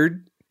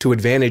structured to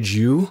advantage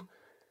you.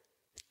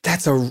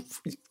 That's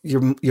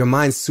your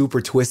mind's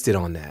super twisted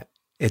on that.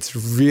 It's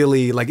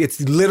really like, it's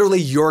literally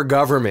your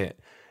government.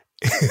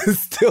 It's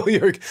still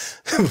your.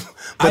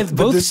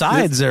 Both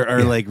sides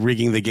are like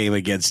rigging the game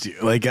against you.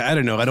 Like, I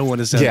don't know. I don't want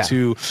to sound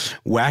too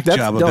whack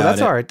job about it.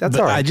 That's all right. That's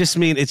all right. I just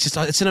mean it's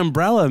an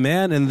umbrella,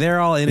 man, and they're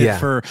all in it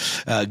for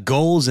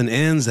goals and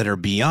ends that are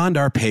beyond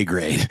our pay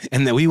grade,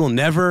 and that we will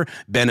never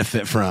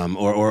benefit from,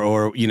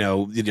 or be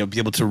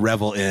able to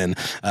revel in,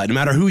 no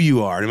matter who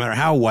you are, no matter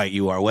how white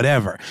you are,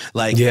 whatever.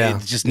 Like,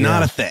 it's just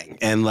not a thing.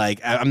 And like,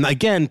 I'm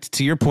again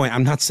to your point,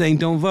 I'm not saying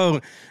don't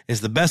vote.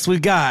 It's the best we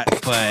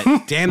got,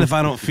 but damn if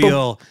I don't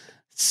feel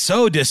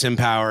so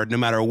disempowered no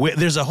matter what.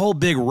 There's a whole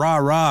big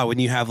rah-rah when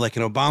you have like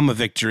an Obama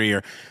victory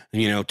or,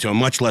 to a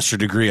much lesser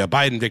degree, a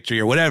Biden victory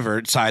or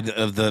whatever side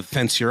of the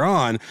fence you're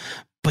on.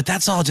 But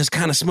that's all just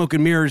kind of smoke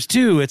and mirrors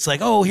too. It's like,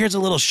 oh, here's a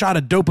little shot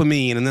of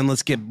dopamine and then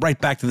let's get right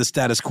back to the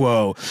status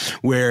quo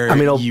where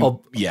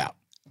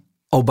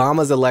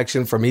Obama's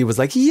election for me was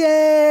like,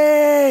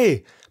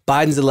 yay!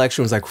 Biden's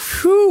election was like,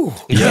 whew.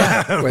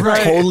 Yeah,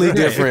 totally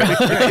different.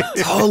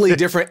 Totally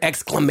different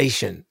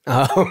exclamation.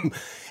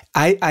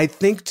 I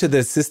think to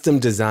the system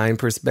design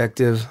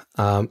perspective,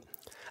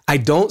 I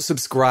don't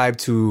subscribe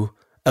to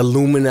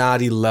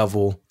Illuminati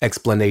level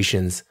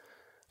explanations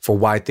for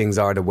why things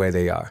are the way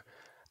they are.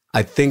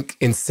 I think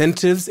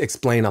incentives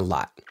explain a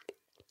lot.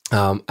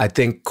 I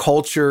think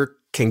culture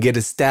can get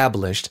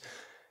established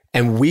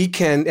and we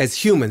can,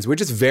 as humans, we're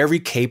just very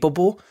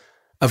capable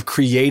of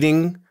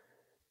creating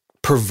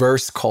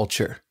perverse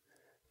culture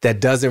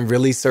that doesn't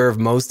really serve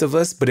most of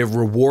us, but it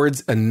rewards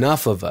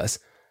enough of us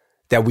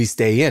that we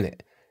stay in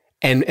it.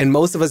 And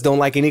most of us don't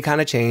like any kind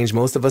of change.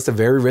 Most of us are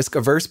very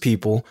risk-averse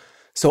people.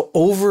 So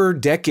over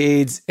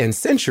decades and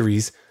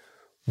centuries,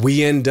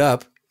 we end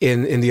up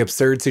in the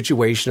absurd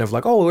situation of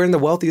like, oh, we're in the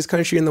wealthiest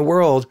country in the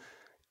world,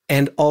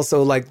 and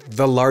also like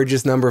the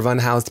largest number of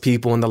unhoused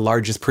people and the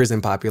largest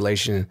prison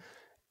population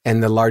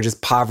and the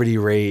largest poverty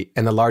rate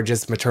and the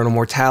largest maternal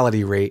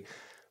mortality rate.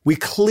 We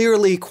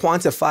clearly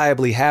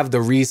quantifiably have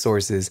the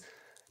resources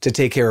to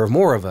take care of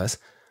more of us,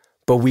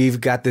 But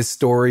we've got this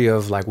story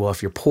of like, well,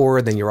 if you're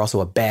poor, then you're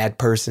also a bad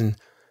person.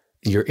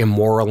 You're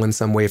immoral in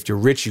some way. If you're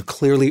rich, you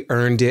clearly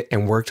earned it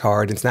and worked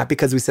hard. It's not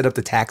because we set up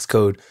the tax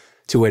code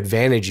to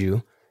advantage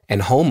you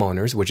and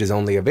homeowners, which is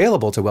only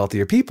available to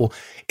wealthier people.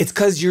 It's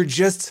because you're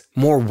just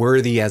more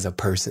worthy as a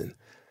person.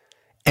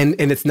 And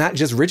it's not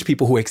just rich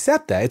people who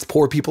accept that. It's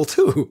poor people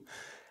too.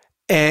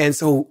 And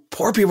so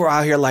poor people are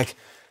out here like,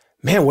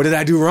 man, what did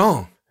I do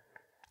wrong?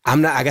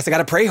 I guess I got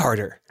to pray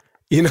harder,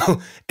 you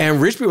know?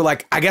 And rich people are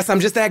like, I guess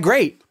I'm just that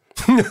great.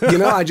 You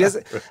know,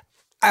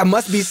 I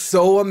must be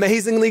so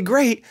amazingly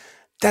great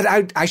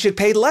that I should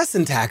pay less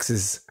in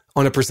taxes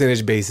on a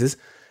percentage basis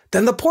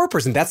than the poor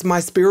person. That's my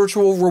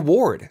spiritual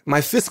reward,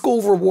 my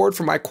fiscal reward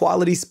for my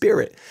quality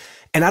spirit.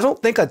 And I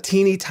don't think a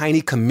teeny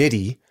tiny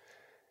committee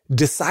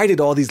decided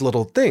all these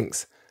little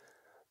things.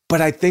 But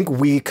I think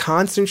we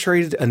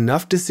concentrated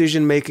enough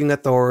decision-making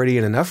authority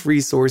and enough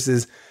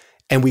resources,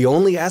 and we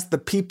only asked the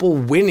people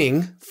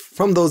winning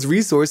from those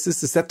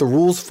resources to set the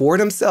rules for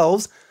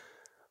themselves,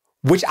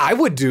 which I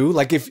would do.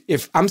 Like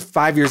if I'm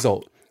 5 years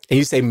old and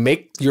you say,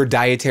 make your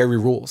dietary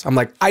rules. I'm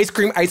like, ice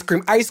cream, ice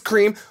cream, ice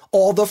cream,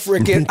 all the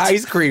freaking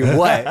ice cream.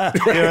 What?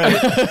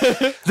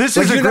 This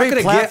is a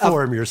great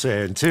platform, you're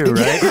saying too,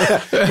 right?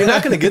 Yeah. You're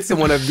not going to get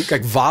someone to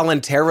like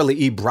voluntarily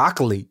eat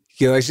broccoli.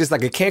 You know, it's just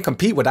like it can't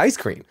compete with ice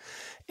cream.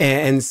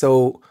 And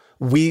so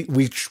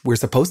we're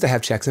supposed to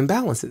have checks and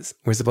balances.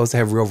 We're supposed to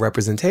have real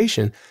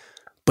representation.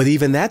 But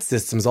even that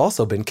system's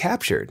also been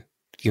captured,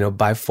 you know,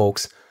 by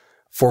folks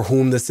for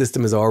whom the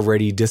system is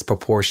already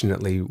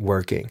disproportionately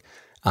working.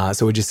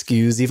 So it just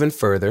skews even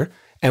further.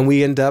 And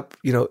we end up,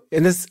 you know,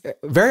 in this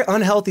very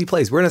unhealthy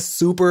place. We're in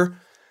it's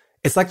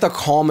like the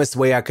calmest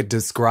way I could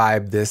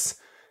describe this,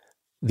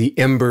 the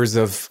embers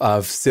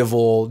of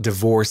civil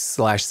divorce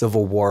 /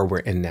 civil war we're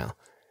in now.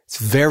 It's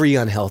very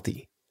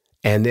unhealthy.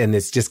 And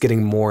it's just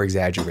getting more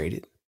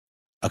exaggerated.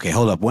 Okay,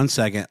 hold up 1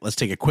 second. Let's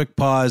take a quick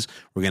pause.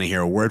 We're going to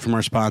hear a word from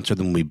our sponsor,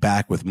 then we'll be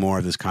back with more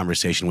of this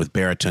conversation with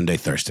Baratunde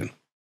Thurston.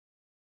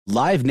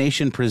 Live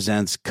Nation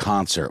presents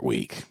Concert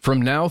Week.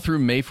 From now through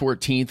May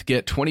 14th,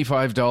 get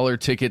 $25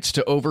 tickets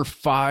to over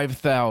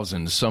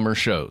 5,000 summer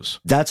shows.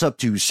 That's up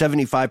to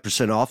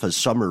 75% off a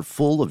summer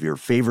full of your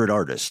favorite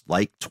artists,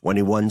 like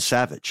 21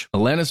 Savage,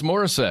 Alanis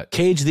Morissette,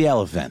 Cage the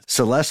Elephant,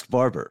 Celeste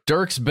Barber,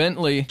 Dierks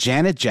Bentley,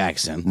 Janet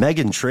Jackson,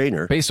 Meghan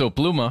Trainor, Peso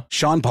Pluma,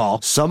 Sean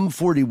Paul, Sum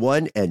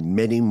 41, and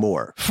many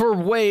more. For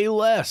way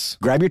less.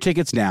 Grab your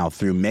tickets now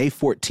through May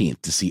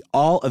 14th to see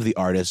all of the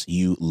artists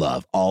you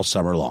love all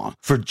summer long.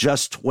 For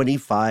just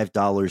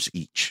 $25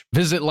 each.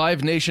 Visit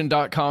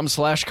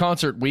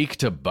livenation.com/concert week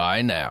to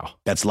buy now.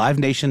 That's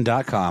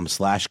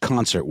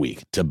livenation.com/concert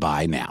week to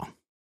buy now.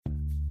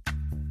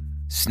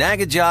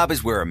 Snag a Job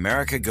is where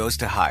America goes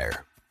to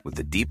hire, with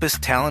the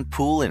deepest talent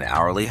pool in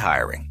hourly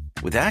hiring.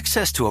 With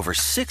access to over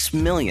 6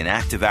 million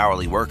active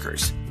hourly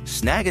workers,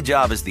 Snag a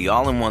Job is the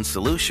all-in-one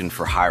solution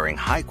for hiring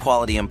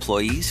high-quality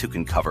employees who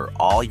can cover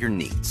all your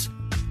needs.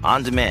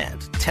 On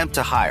demand, temp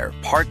to hire,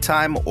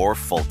 part-time or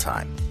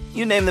full-time.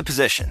 You name the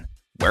position.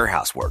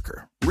 Warehouse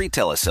worker,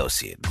 retail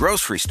associate,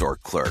 grocery store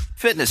clerk,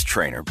 fitness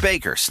trainer,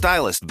 baker,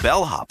 stylist,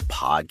 bellhop,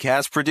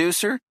 podcast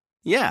producer.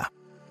 Yeah,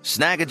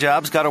 Snag a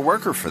Job's got a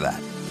worker for that.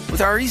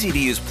 With our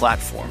easy-to-use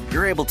platform,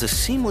 you're able to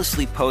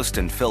seamlessly post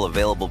and fill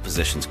available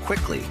positions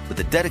quickly with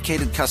a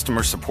dedicated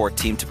customer support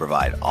team to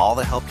provide all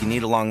the help you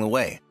need along the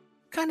way.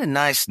 Kind of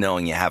nice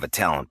knowing you have a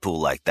talent pool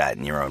like that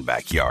in your own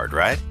backyard,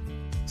 right?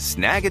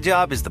 Snag a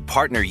Job is the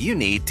partner you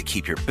need to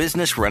keep your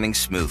business running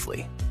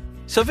smoothly.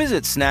 So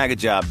visit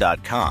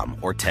snagajob.com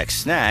or text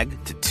snag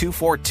to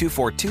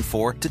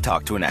 242424 to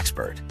talk to an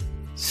expert.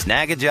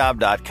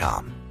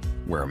 Snagajob.com,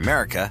 where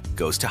America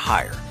goes to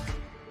hire.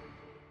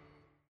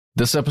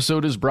 This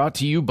episode is brought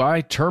to you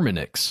by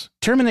Terminix.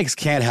 Terminix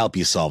can't help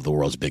you solve the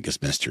world's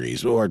biggest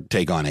mysteries or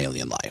take on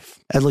alien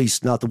life. At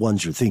least not the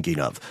ones you're thinking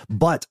of.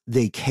 But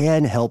they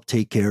can help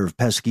take care of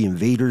pesky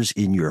invaders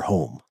in your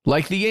home.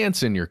 Like the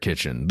ants in your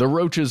kitchen, the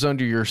roaches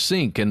under your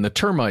sink, and the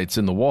termites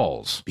in the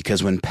walls.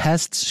 Because when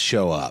pests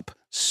show up,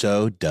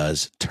 so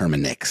does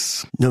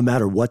Terminix. No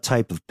matter what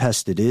type of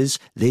pest it is,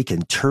 they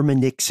can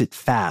Terminix it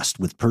fast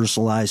with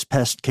personalized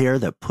pest care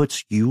that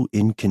puts you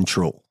in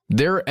control.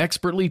 Their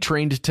expertly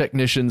trained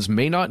technicians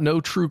may not know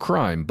true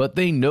crime, but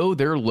they know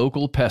their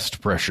local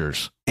pest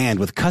pressures. And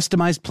with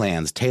customized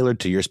plans tailored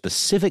to your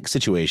specific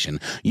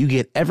situation, you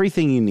get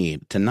everything you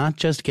need to not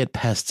just get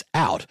pests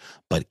out,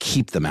 but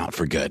keep them out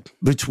for good.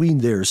 Between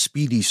their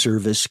speedy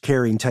service,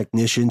 caring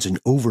technicians, and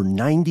over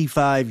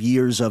 95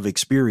 years of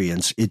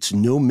experience, it's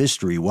no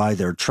mystery why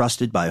they're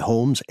trusted by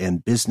homes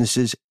and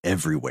businesses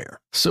everywhere.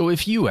 So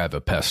if you have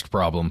a pest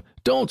problem,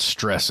 don't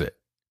stress it.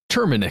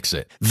 Terminix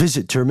it.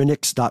 Visit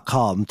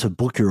Terminix.com to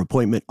book your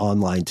appointment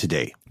online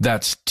today.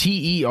 That's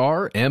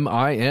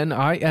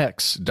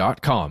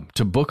TERMINIX.com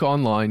to book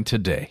online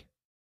today.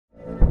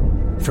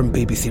 From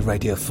BBC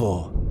Radio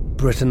 4,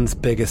 Britain's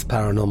biggest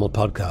paranormal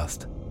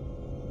podcast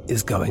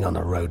is going on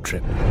a road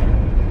trip.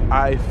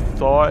 I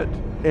thought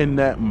in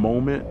that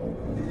moment,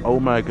 oh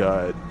my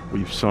God,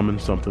 we've summoned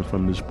something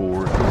from this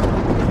board.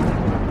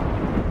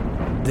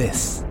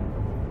 This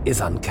is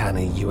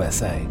Uncanny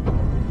USA.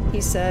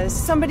 He says,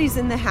 somebody's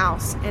in the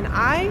house, and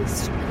I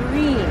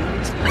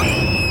screamed.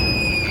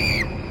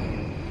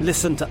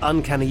 Listen to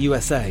Uncanny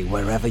USA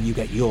wherever you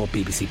get your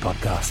BBC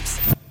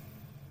podcasts,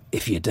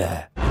 if you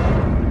dare.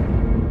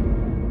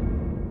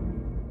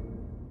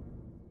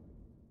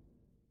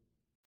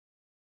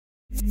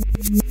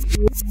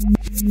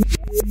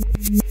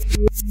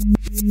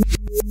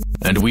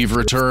 And we've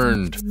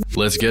returned.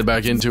 Let's get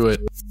back into it.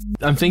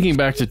 I'm thinking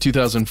back to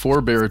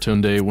 2004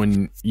 Baritone Day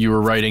when you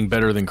were writing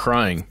Better Than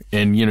Crying.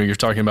 And, you know, you're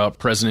talking about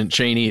President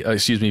Cheney,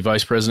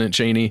 Vice President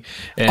Cheney.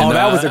 And,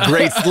 that was a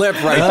great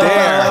slip right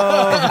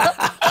there.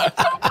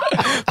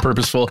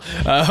 Purposeful.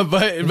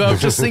 But I'm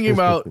just thinking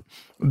about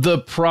the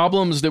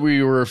problems that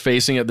we were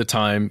facing at the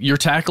time. You're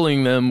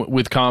tackling them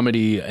with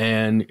comedy,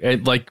 and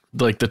like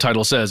the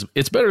title says,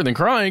 it's better than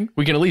crying.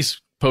 We can at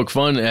least poke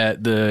fun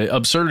at the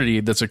absurdity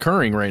that's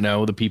occurring right now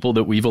with the people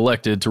that we've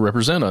elected to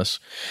represent us.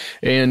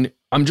 And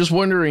I'm just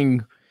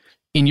wondering,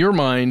 in your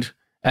mind,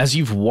 as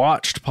you've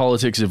watched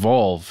politics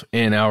evolve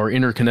and our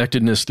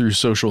interconnectedness through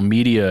social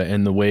media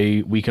and the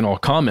way we can all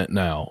comment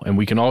now and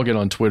we can all get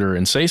on Twitter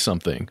and say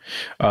something,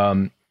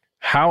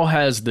 how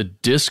has the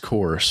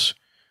discourse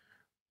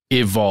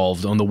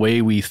evolved on the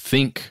way we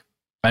think?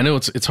 I know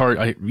it's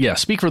hard.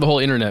 Speak for the whole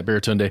internet,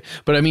 Baritone Day.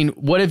 But I mean,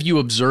 what have you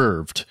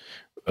observed?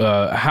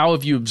 How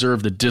have you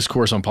observed the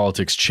discourse on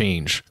politics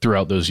change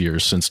throughout those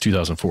years since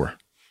 2004?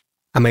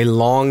 I'm a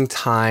long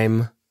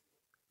time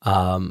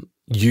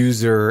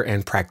user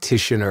and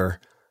practitioner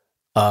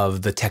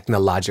of the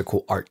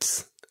technological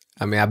arts.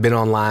 I mean, I've been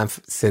online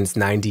since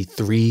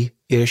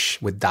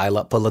 93-ish with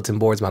dial-up bulletin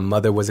boards. My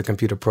mother was a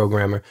computer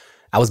programmer.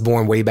 I was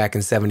born way back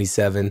in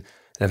 77, and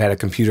I've had a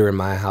computer in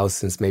my house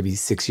since maybe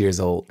 6 years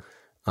old,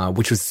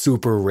 which was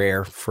super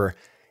rare for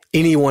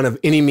anyone of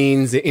any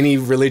means, any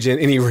religion,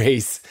 any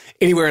race,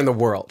 anywhere in the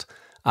world.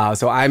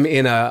 So I'm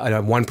in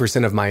a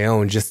 1% of my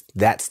own, just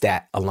that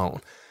stat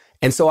alone.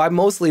 And so I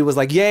mostly was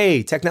like,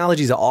 yay,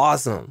 technology is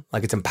awesome.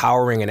 Like, it's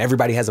empowering and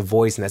everybody has a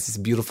voice and that's this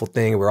beautiful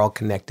thing. We're all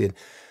connected.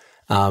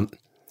 And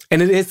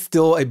it is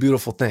still a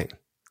beautiful thing.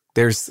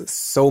 There's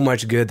so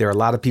much good. There are a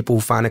lot of people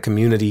who find a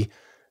community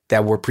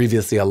that were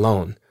previously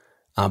alone.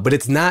 But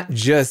it's not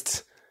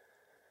just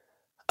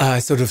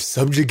sort of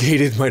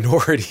subjugated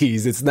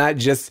minorities. It's not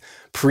just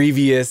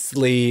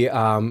previously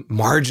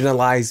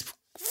marginalized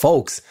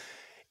folks.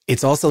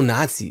 It's also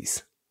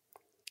Nazis.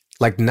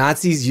 Like,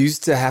 Nazis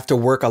used to have to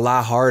work a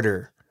lot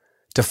harder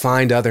to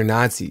find other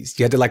Nazis.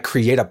 You had to like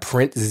create a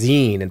print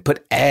zine and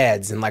put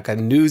ads in like a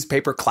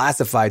newspaper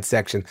classified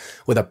section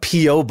with a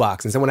P.O.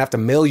 box, and someone have to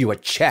mail you a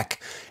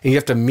check, and you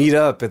have to meet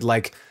up at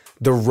like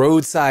the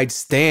roadside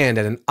stand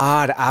at an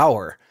odd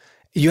hour.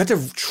 You have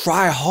to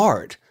try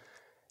hard.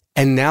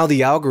 And now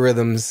the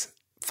algorithms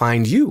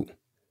find you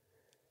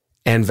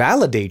and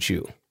validate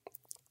you.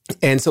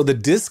 And so the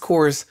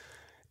discourse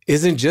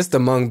isn't just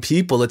among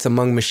people, it's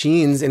among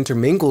machines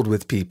intermingled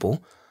with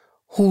people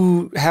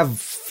who have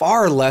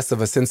far less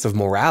of a sense of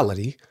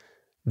morality.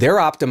 They're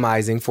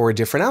optimizing for a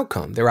different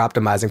outcome. They're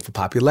optimizing for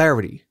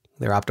popularity.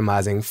 They're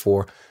optimizing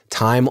for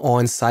time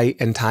on site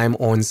and time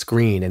on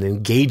screen and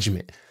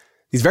engagement.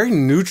 These very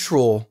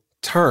neutral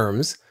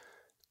terms,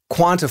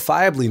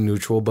 quantifiably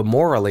neutral, but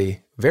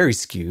morally very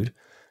skewed.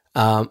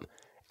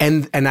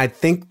 And I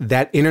think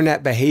that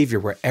internet behavior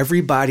where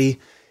everybody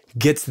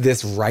gets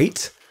this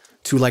right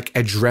to like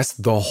address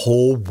the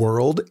whole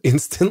world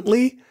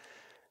instantly,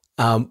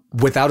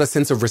 without a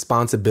sense of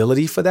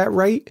responsibility for that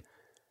right,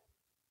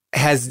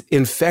 has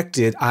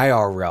infected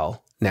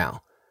IRL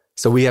now.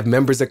 So we have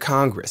members of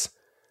Congress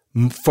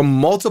from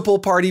multiple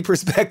party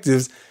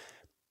perspectives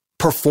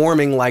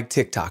performing like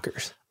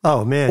TikTokers.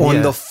 Oh, man.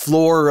 On the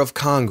floor of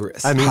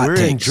Congress. I mean, Hot we're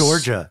takes. in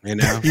Georgia. You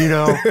know?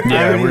 I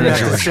don't even have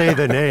to say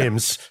the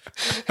names.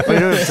 We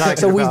know what I'm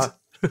talking about.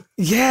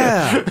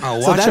 Yeah.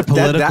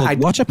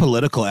 Watch a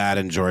political ad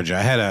in Georgia.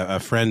 I had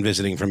a friend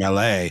visiting from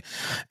LA,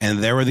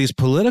 and there were these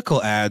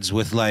political ads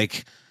with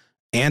like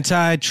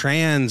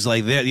anti-trans,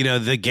 like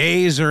the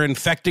gays are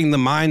infecting the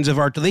minds of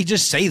our. They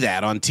just say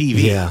that on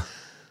TV.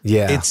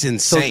 Yeah. It's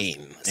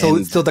insane.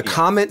 So the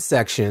comment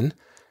section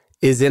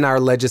is in our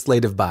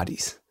legislative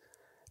bodies,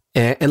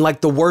 and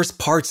like the worst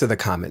parts of the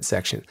comment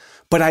section.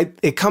 But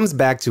it comes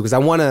back to,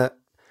 because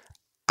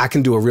I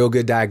can do a real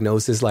good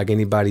diagnosis like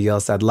anybody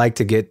else. I'd like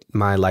to get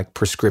my like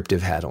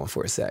prescriptive hat on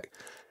for a sec.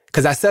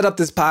 Because I set up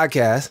this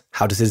podcast,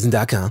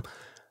 howtocitizen.com,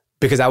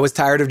 because I was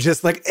tired of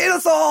just like,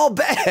 it's all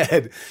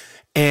bad.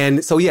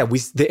 And so, yeah,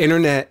 the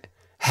internet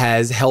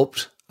has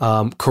helped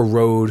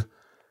corrode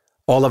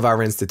all of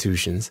our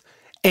institutions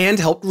and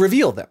helped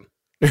reveal them,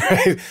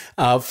 right?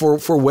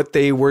 For what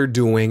they were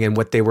doing and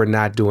what they were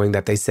not doing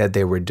that they said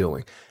they were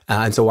doing.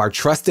 And so our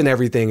trust in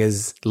everything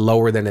is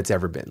lower than it's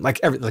ever been.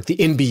 Like the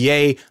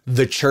NBA,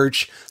 the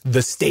church,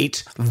 the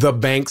state, the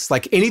banks,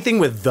 like anything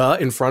with "the"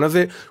 in front of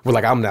it, we're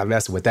like, I'm not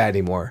messing with that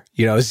anymore.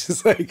 You know, it's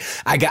just like,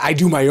 I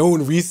do my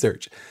own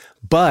research.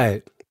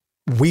 But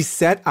we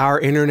set our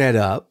internet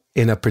up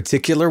in a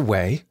particular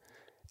way,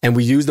 and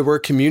we used the word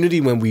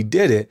community when we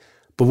did it.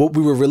 But what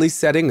we were really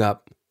setting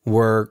up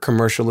were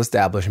commercial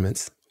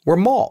establishments were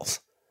malls.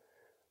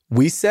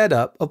 We set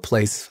up a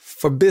place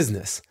for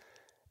business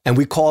and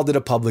we called it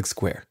a public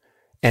square.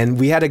 And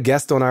we had a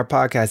guest on our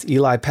podcast,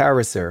 Eli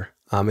Pariser,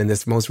 in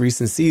this most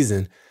recent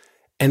season.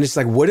 And it's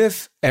like, what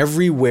if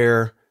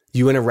everywhere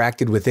you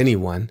interacted with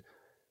anyone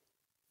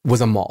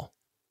was a mall?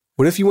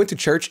 What if you went to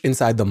church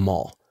inside the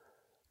mall?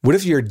 What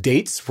if your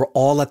dates were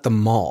all at the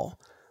mall?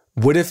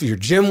 What if your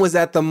gym was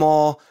at the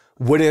mall?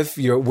 What if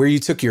where you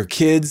took your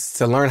kids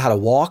to learn how to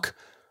walk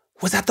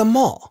was at the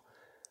mall?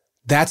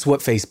 That's what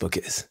Facebook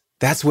is.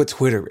 That's what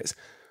Twitter is.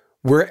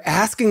 We're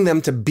asking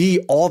them to be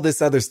all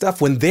this other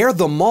stuff when they're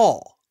the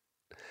mall.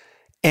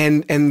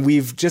 And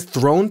we've just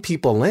thrown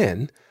people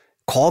in,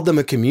 called them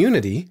a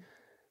community,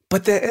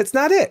 but it's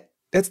not it.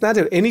 It's not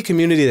it. Any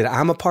community that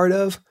I'm a part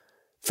of,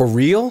 for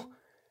real,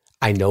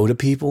 I know the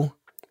people.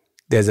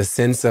 There's a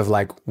sense of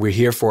like, we're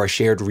here for a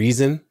shared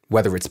reason,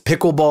 whether it's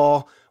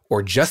pickleball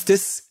or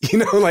justice,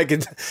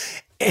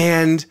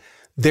 and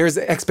there's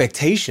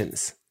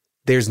expectations,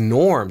 there's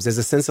norms, there's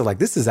a sense of like,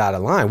 this is out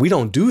of line. We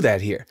don't do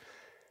that here.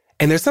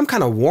 And there's some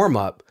kind of warm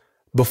up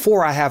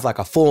before I have like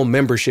a full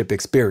membership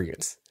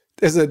experience.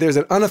 There's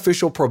an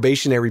unofficial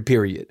probationary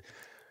period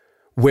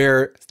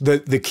where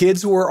the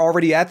kids who are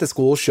already at the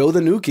school show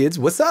the new kids,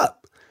 what's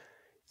up?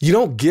 You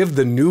don't give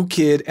the new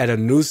kid at a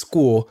new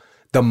school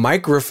the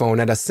microphone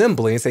at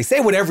assembly and say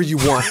whatever you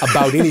want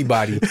about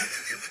anybody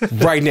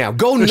right now.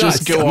 Go nuts.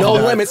 Just go no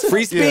on. limits.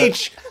 Free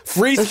speech. Yeah.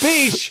 Free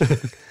speech.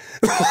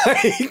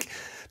 Like,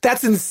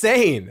 that's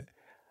insane.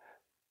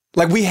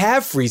 Like, we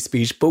have free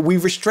speech, but we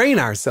restrain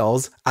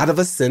ourselves out of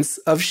a sense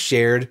of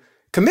shared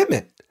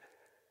commitment,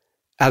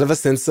 out of a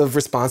sense of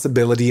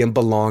responsibility and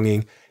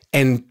belonging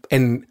and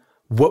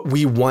what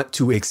we want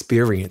to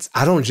experience.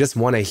 I don't just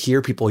want to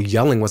hear people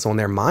yelling what's on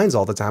their minds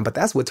all the time, but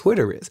that's what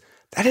Twitter is.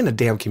 That ain't a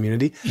damn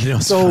community. You know,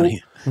 it's so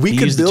funny. We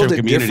could build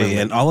it differently.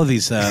 And all of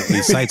these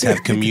sites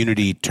have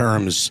community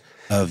terms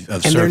of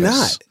and service. They're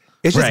not.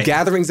 It's just Right.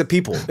 gatherings of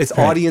people. It's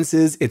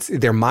audiences.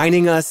 They're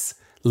mining us,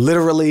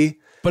 literally.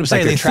 But I'm like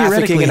saying they're they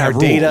trafficking in our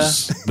data.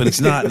 rules, but it's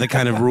not the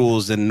kind of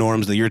rules and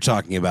norms that you're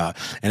talking about.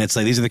 And it's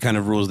like these are the kind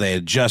of rules they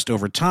adjust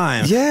over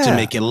time to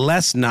make it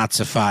less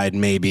Nazified,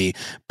 maybe,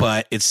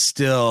 but it's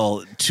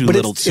still too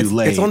little, too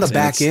late. It's on the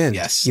back end.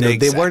 Yes, you know,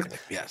 exactly. they weren't.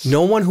 Yes.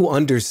 No one who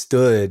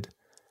understood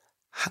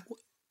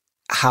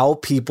how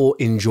people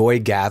enjoy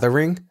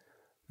gathering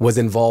was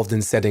involved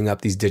in setting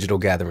up these digital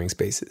gathering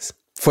spaces.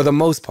 For the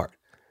most part,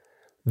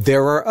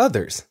 there are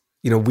others.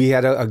 You know, we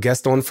had a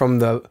guest on from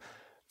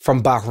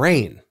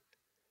Bahrain.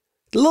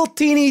 The little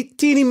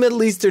teeny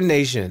Middle Eastern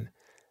nation.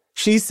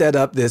 She set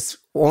up this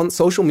on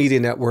social media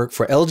network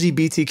for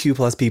LGBTQ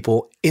plus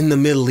people in the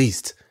Middle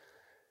East.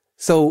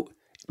 So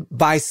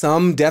by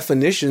some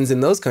definitions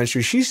in those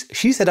countries,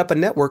 she set up a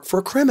network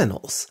for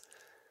criminals,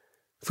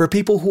 for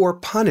people who are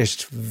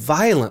punished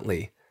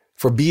violently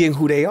for being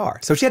who they are.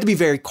 So she had to be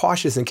very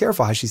cautious and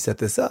careful how she set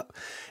this up.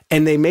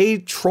 And they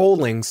made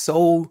trolling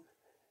so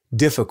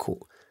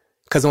difficult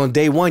because on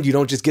day one, you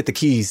don't just get the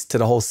keys to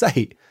the whole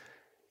site.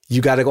 You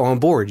got to go on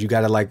board. You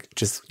got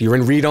to you're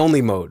in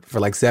read-only mode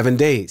for like 7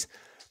 days.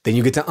 Then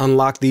you get to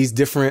unlock these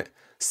different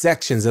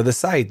sections of the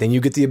site. Then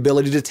you get the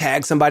ability to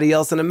tag somebody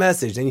else in a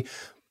message.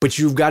 But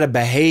you've got to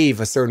behave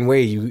a certain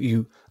way.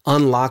 You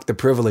unlock the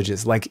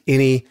privileges like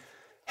any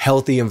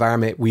healthy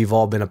environment we've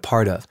all been a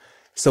part of.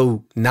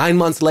 So 9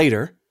 months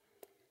later,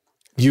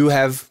 you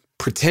have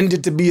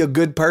pretended to be a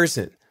good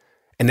person.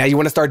 And now you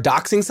want to start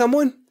doxing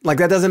someone? Like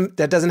that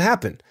doesn't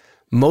happen.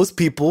 Most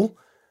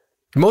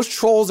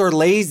trolls are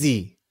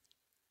lazy.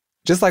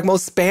 Just like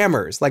most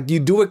spammers. Like you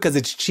do it because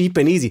it's cheap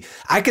and easy.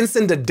 I can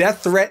send a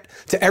death threat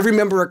to every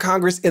member of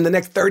Congress in the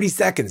next 30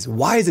 seconds.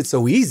 Why is it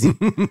so easy?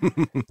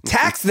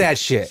 Tax that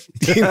shit.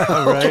 You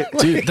know? Right?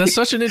 Dude, that's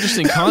such an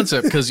interesting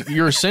concept because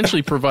you're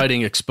essentially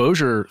providing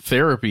exposure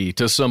therapy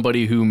to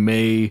somebody who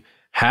may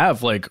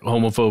have like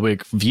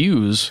homophobic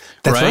views,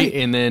 right?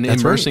 And then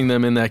immersing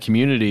them in that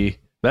community.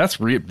 That's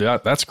great.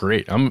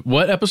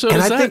 What episode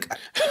is that? I think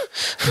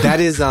that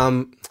is,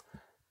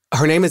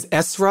 her name is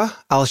Esra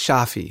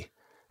Al-Shafi.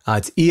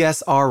 It's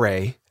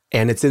ESRA,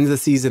 and it's in the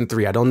season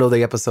 3. I don't know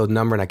the episode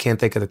number, and I can't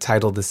think of the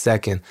title of the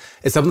second.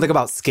 It's something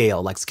about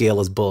scale, like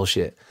scale is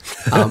bullshit.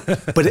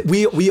 But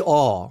we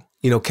all,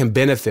 can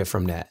benefit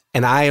from that.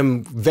 And I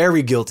am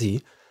very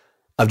guilty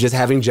of just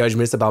having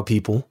judgments about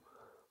people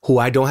who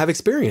I don't have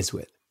experience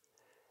with.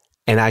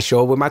 And I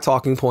show up with my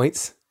talking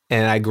points,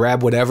 and I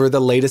grab whatever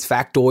the latest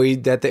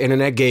factoid that the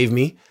internet gave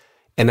me,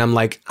 and I'm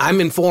like,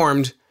 I'm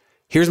informed.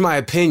 Here's my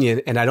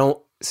opinion, and I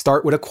don't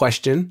start with a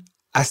question.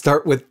 I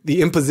start with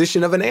the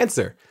imposition of an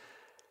answer.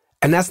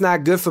 And that's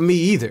not good for me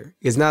either.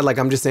 It's not like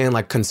I'm just saying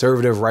like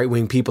conservative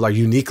right-wing people are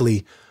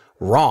uniquely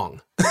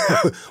wrong.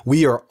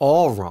 We are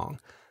all wrong.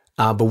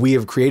 But we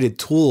have created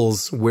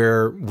tools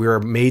where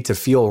we're made to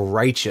feel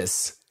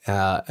righteous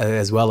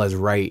as well as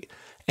right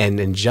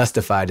and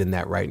justified in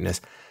that rightness.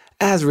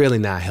 That's really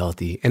not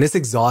healthy. And it's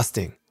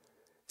exhausting.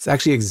 It's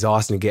actually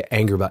exhausting to get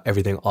angry about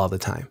everything all the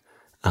time.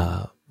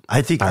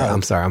 I think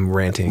I'm sorry, I'm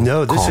ranting.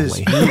 No, this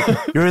calmly.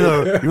 you're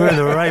in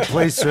the right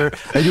place, sir.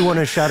 I do want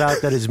to shout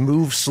out that is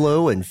Move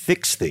Slow and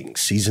Fix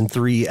Things, season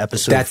 3,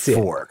 episode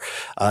 4.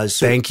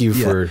 Thank you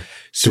for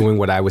doing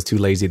what I was too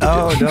lazy to do.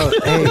 Oh no,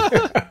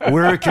 hey,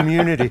 we're a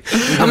community.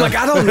 I'm like,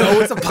 I don't know.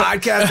 It's a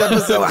podcast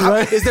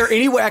episode. Is there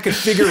any way I could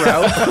figure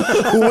out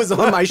who was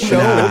on my show?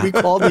 What we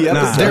called the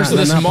episode? There's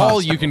this mall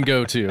you can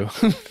go to.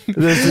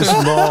 There's this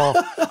mall.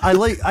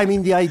 I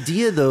mean, the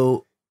idea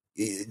though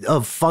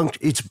of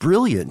it's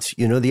brilliant.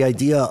 You know, the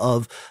idea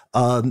of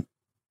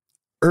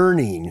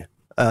earning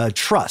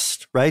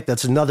trust, right?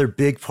 That's another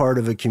big part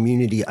of a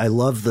community. I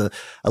love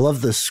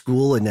the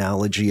school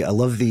analogy. I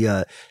love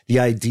the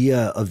idea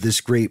of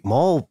this great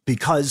mall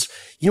because,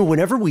 you know,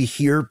 whenever we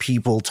hear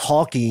people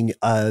talking,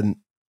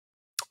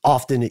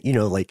 often, you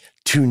know, like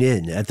tune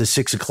in at the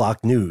 6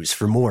 o'clock news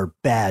for more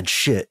bad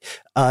shit.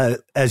 As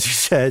you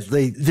said,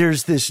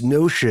 there's this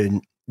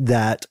notion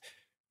that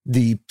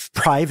the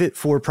private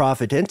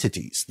for-profit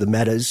entities, the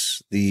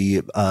Metas,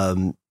 the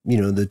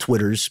the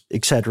Twitters,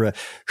 et cetera,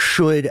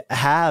 should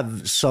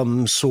have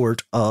some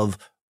sort of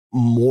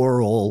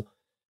moral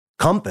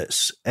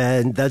compass.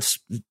 And that's,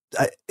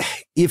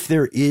 if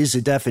there is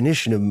a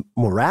definition of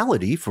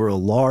morality for a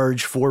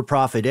large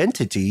for-profit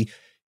entity,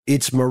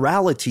 its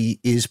morality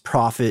is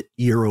profit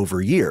year over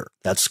year.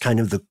 That's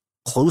kind of the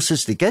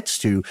closest it gets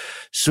to.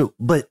 So,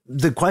 but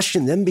the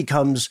question then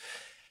becomes,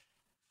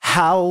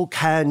 how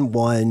can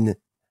one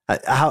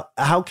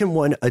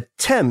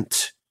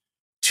attempt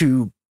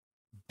to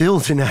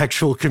build an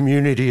actual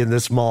community in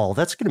this mall?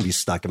 That's going to be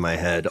stuck in my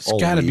head. It's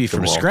got to be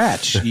from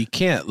scratch. You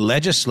can't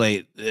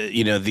legislate,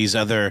 these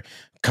other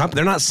companies.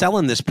 They're not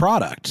selling this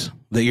product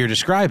that you're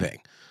describing.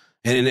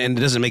 And it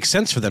doesn't make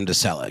sense for them to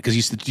sell it. Because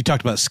you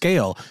talked about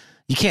scale.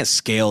 You can't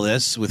scale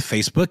this with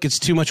Facebook. It's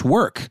too much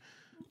work.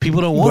 People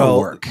don't want to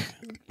work.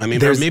 I mean,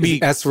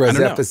 maybe Ezra's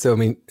episode. I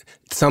mean,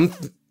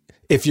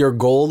 if your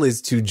goal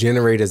is to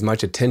generate as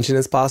much attention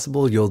as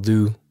possible, you'll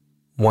do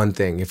one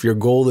thing. If your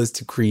goal is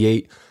to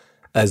create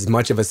as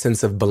much of a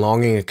sense of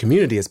belonging and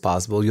community as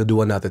possible, you'll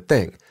do another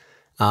thing.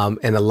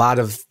 And a lot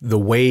of the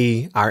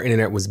way our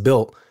internet was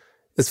built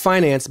is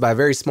financed by a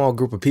very small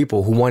group of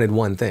people who wanted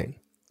one thing: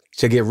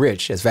 to get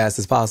rich as fast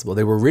as possible.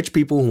 They were rich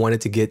people who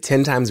wanted to get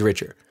 10 times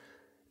richer.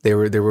 There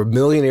were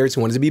millionaires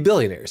who wanted to be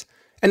billionaires.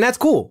 And that's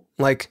cool.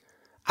 Like,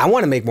 I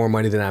want to make more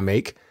money than I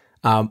make.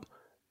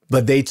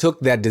 But they took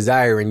that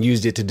desire and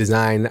used it to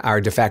design our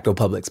de facto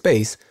public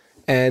space.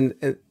 And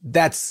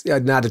that's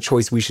not a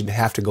choice we should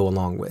have to go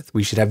along with.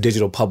 We should have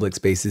digital public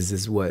spaces,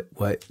 is what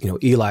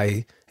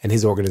Eli and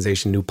his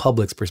organization, New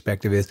Public's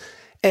perspective is.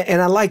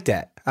 And I like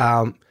that.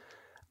 I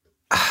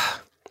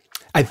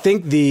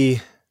think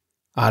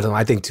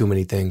I think too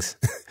many things.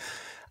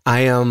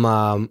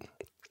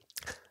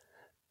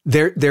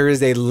 There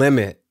is a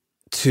limit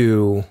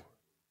to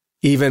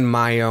even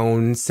my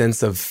own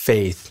sense of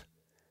faith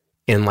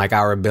in like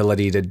our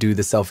ability to do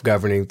the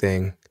self-governing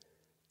thing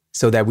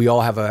so that we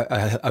all have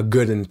a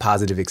good and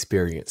positive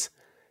experience.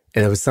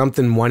 And it was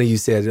something one of you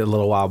said a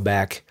little while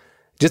back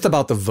just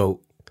about the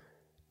vote.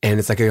 And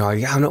it's like,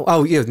 I don't know.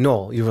 Oh, yeah,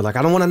 no. You were like,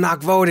 I don't want to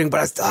knock voting,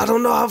 but I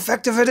don't know how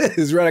effective it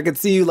is, right? I could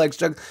see you like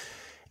struggling.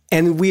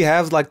 And we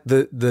have like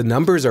the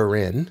numbers are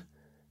in.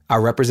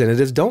 Our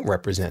representatives don't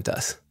represent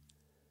us.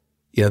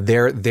 You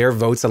know, their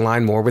votes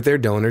align more with their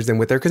donors than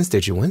with their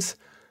constituents.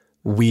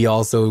 We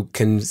also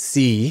can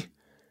see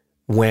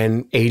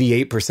when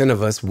 88%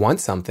 of us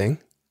want something,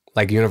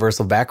 like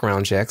universal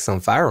background checks on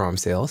firearm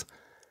sales,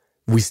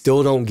 we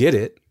still don't get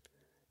it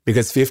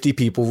because 50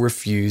 people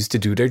refuse to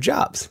do their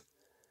jobs.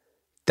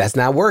 That's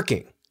not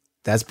working.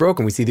 That's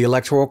broken. We see the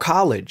Electoral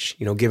College,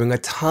 giving a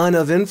ton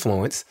of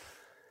influence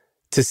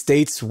to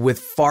states with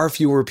far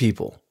fewer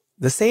people.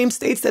 The same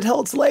states that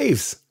held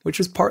slaves, which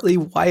was partly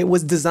why it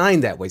was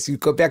designed that way. So you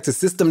go back to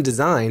system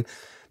design.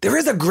 There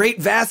is a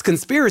great vast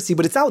conspiracy,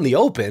 but it's out in the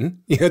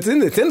open. It's in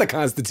the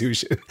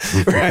Constitution,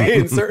 right?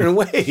 In certain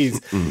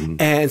ways.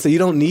 And so you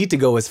don't need to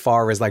go as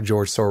far as like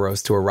George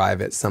Soros to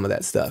arrive at some of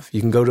that stuff.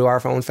 You can go to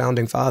our own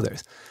founding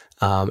fathers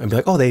and be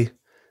like, oh, they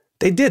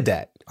did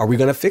that. Are we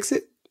going to fix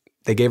it?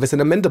 They gave us an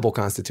amendable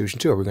Constitution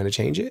too. Are we going to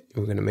change it?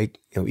 Are we going to make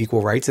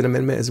equal rights an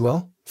amendment as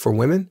well for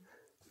women?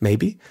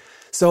 Maybe.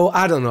 So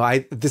I don't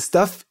know. This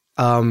stuff,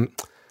 at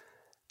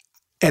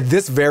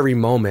this very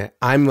moment,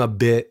 I'm a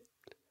bit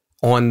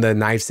on the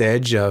knife's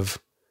edge of,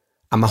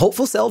 I'm a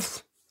hopeful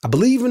self. I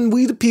believe in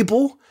we the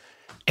people.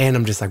 And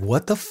I'm just like,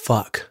 what the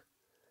fuck?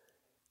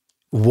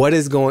 What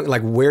is going,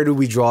 like, where do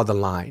we draw the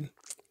line?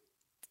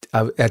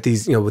 At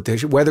these,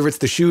 with whether it's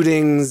the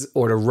shootings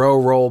or the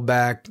Roe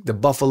rollback, the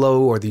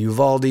Buffalo or the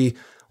Uvalde,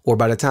 or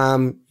by the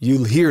time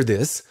you hear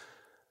this,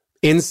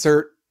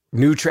 insert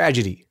new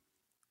tragedy.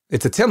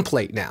 It's a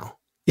template now,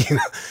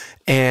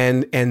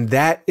 and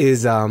that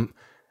is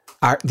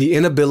the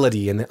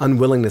inability and the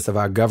unwillingness of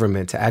our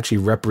government to actually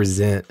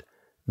represent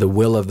the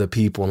will of the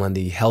people and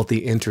the healthy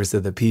interests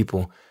of the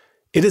people.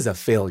 It is a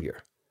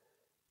failure,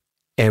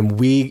 and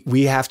we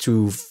have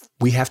to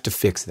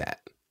fix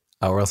that,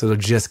 or else it'll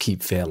just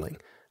keep failing.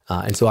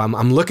 And so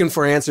I'm looking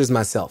for answers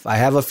myself. I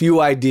have a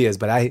few ideas,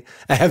 but I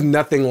have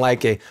nothing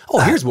like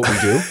here's what we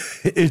do.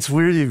 It's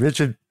weird you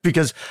mentioned,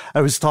 because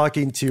I was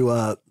talking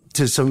to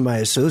some of my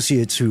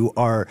associates who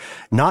are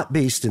not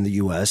based in the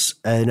U.S.,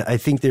 and I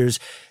think there's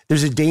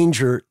a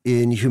danger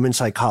in human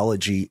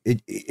psychology.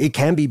 It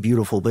can be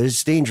beautiful, but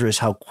it's dangerous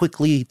how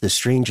quickly the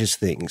strangest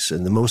things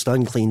and the most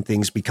unclean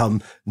things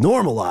become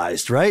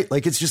normalized, right?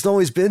 Like, it's just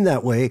always been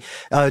that way.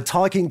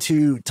 Talking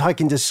to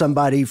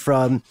somebody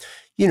from,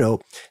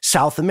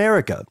 South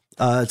America,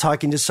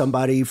 talking to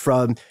somebody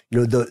from,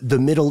 the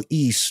Middle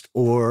East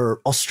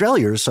or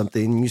Australia or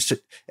something,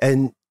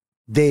 and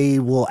they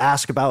will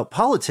ask about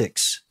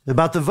politics,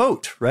 about the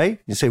vote, right?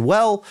 You say,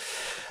 well,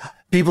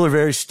 people are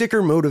very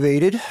sticker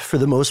motivated for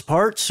the most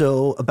part.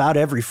 So about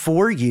every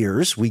 4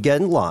 years, we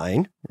get in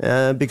line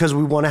because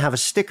we want to have a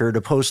sticker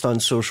to post on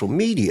social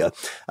media.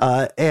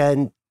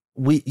 And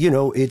we,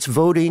 it's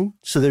voting.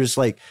 So there's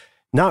like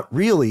not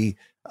really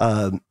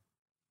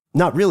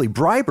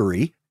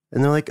bribery.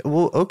 And they're like,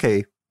 well,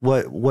 okay,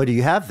 what do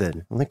you have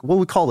then? I'm like, well,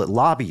 we call it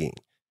lobbying.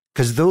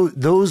 Because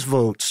those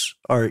votes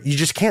are, you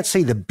just can't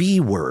say the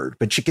B word,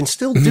 but you can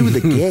still do the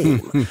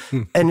game.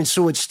 And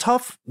so it's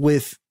tough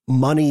with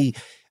money.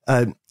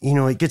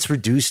 It gets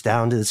reduced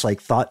down to this like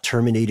thought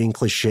terminating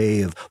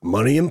cliche of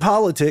money in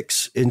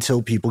politics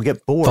until people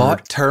get bored.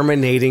 Thought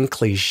terminating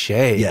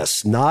cliche.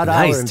 Yes, not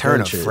nice our invention.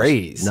 Turn of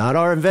phrase. Not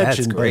our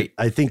invention. That's great.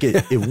 But I think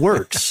it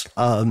works.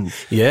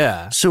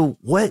 Yeah. So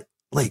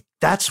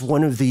that's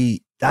one of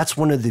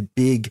the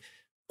big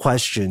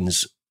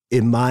questions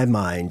in my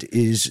mind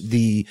is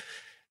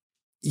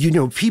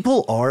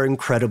people are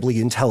incredibly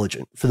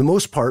intelligent. For the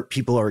most part,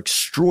 people are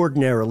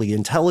extraordinarily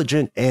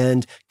intelligent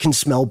and can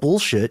smell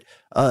bullshit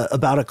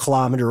about a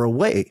kilometer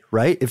away,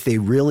 right? If they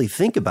really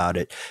think about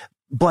it.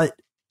 But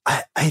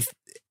I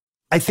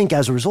think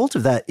as a result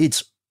of that,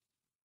 it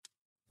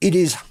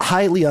is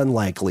highly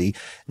unlikely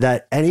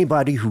that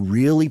anybody who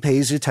really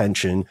pays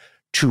attention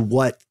to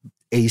what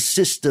a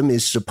system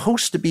is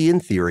supposed to be in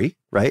theory,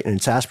 right, in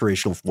its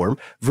aspirational form,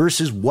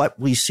 versus what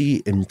we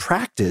see in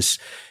practice.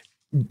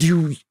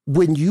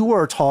 When you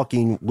are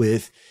talking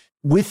with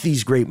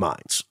these great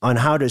minds on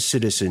how to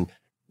citizen,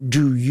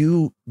 do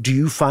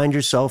you find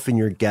yourself in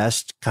your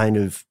guest kind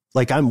of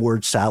like, I'm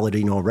word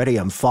salading already.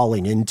 I'm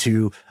falling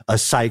into a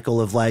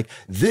cycle of like,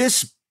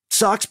 this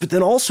sucks, but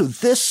then also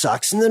this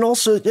sucks, and then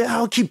also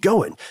I'll keep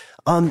going.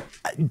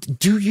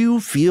 Do you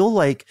feel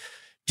like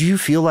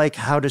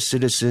how to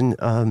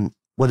citizen,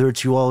 whether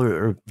it's you all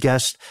or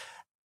guests,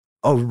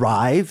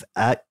 arrive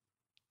at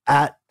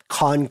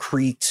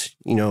concrete,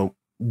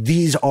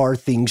 these are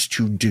things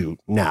to do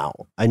now?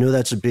 I know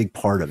that's a big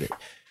part of it.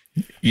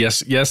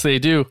 Yes, they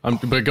do.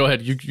 But go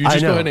ahead. You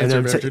just go ahead and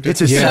answer.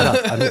 It's a setup.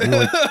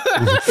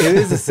 It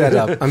is a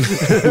setup.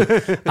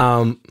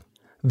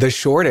 The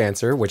short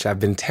answer, which I've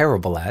been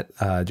terrible at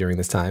during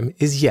this time,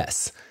 is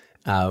yes.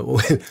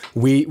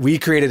 We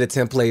created a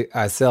template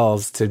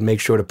ourselves to make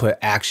sure to put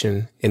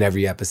action in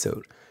every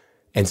episode.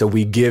 And so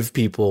we give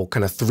people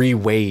kind of 3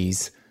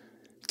 ways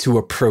to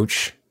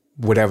approach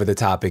whatever the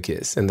topic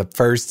is. And the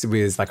first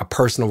is like a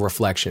personal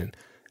reflection.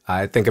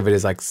 I think of it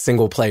as like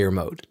single player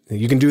mode.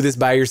 You can do this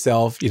by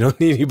yourself. You don't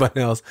need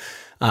anybody else.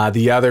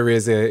 The other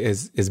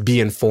is be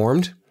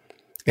informed.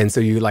 And so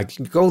you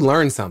go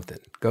learn something,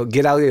 go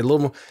get out there a little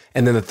more.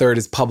 And then the third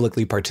is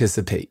publicly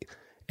participate.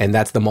 And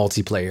that's the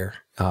multiplayer,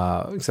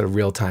 sort of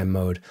real-time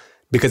mode,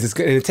 because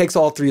it takes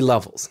all 3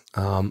 levels.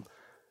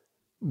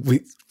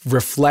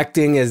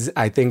 Reflecting is,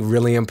 I think,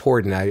 really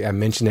important. I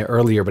mentioned it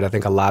earlier, but I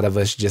think a lot of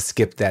us just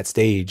skip that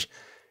stage.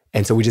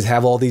 And so we just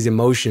have all these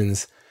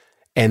emotions,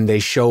 and they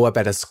show up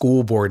at a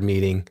school board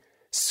meeting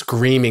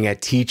screaming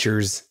at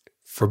teachers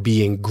for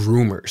being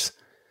groomers,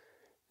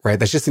 right?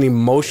 That's just an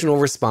emotional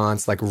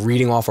response, like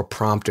reading off a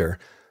prompter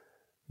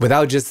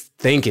without just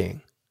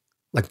thinking,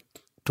 like,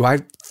 do I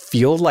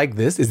feel like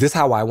this? Is this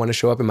how I want to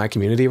show up in my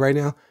community right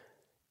now?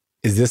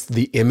 Is this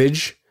the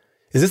image?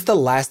 Is this the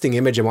lasting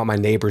image I want my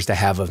neighbors to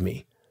have of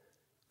me?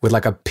 With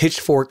like a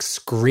pitchfork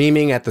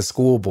screaming at the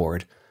school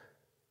board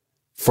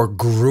for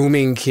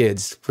grooming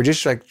kids, for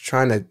just like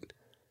trying to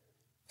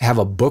have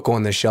a book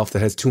on the shelf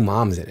that has 2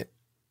 moms in it.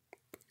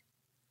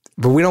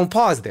 But we don't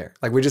pause there.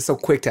 Like, we're just so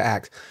quick to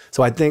act.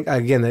 So I think,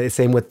 again, the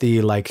same with the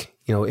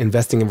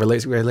investing in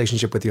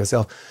relationship with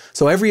yourself.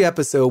 So every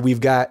episode, we've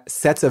got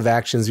sets of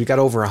actions. We've got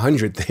over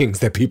 100 things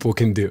that people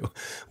can do.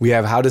 We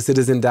have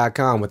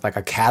howtocitizen.com with like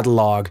a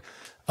catalog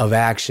of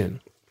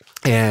action.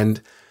 And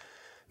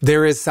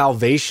there is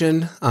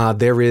salvation.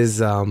 There is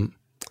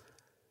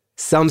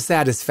some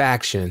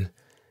satisfaction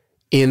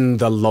in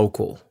the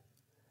local.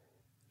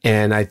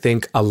 And I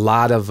think a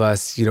lot of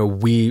us,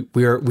 we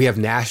have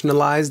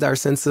nationalized our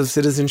sense of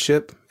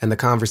citizenship, and the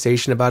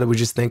conversation about it, we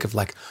just think of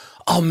like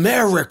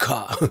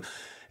America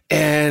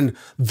and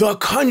the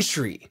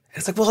country. And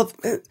it's like, well,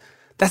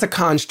 that's a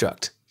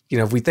construct.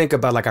 If we think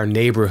about like our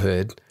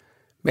neighborhood,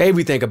 maybe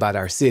we think about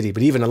our city,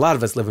 but even a lot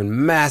of us live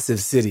in massive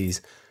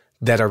cities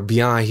that are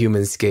beyond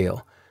human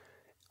scale.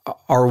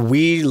 Are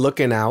we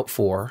looking out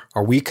for,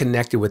 are we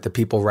connected with the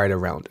people right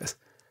around us?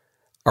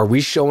 Are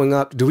we showing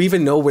up? Do we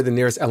even know where the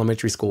nearest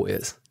elementary school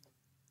is?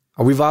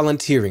 Are we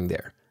volunteering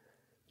there?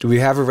 Do we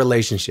have a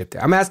relationship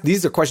there?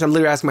 These are questions I'm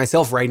literally asking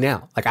myself right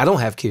now. Like, I don't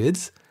have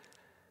kids,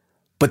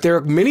 but there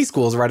are many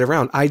schools right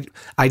around.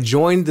 I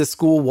joined the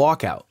school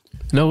walkout.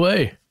 No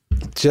way.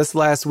 Just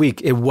last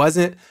week. It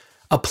wasn't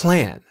a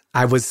plan.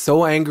 I was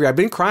so angry. I've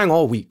been crying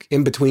all week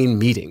in between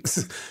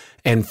meetings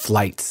and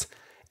flights.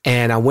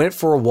 And I went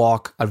for a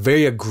walk, a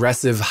very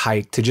aggressive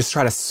hike to just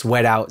try to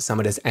sweat out some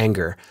of this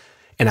anger.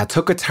 And I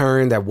took a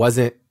turn that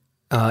wasn't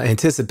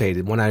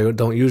anticipated, one I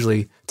don't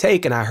usually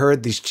take. And I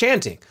heard these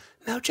chanting,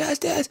 "No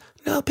justice,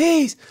 no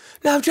peace.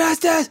 No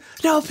justice,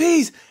 no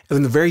peace." And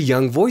in the very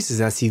young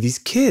voices, I see these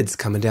kids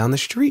coming down the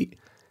street.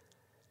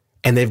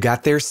 And they've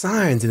got their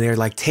signs and they're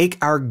like, "Take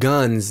our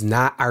guns,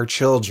 not our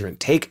children.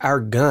 Take our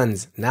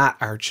guns, not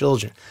our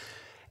children."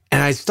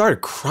 And I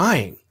started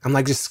crying. I'm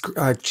like just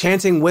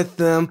chanting with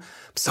them.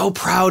 "I'm so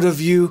proud of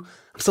you.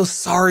 I'm so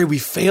sorry we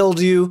failed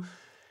you."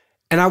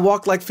 And I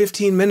walked like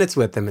 15 minutes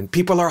with them and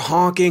people are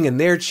honking and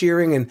they're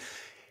cheering and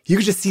you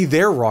could just see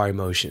their raw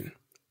emotion.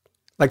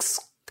 Like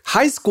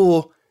high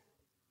school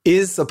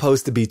is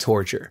supposed to be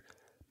torture,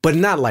 but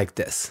not like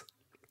this,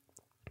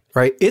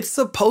 right? It's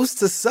supposed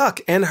to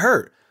suck and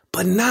hurt,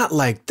 but not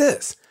like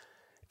this.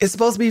 It's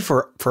supposed to be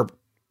for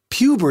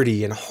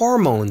puberty and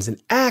hormones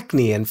and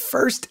acne and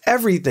first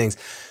everythings,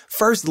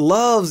 first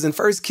loves and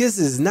first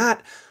kisses,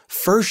 not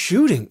first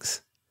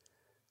shootings.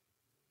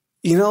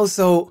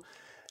 So,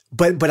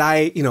 but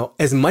I,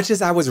 as much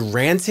as I was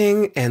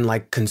ranting and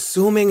like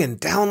consuming and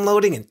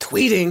downloading and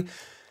tweeting,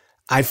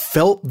 I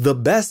felt the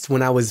best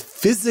when I was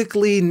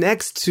physically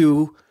next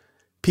to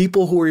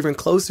people who were even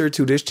closer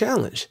to this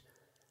challenge.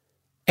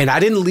 And I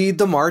didn't lead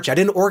the march. I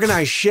didn't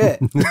organize shit.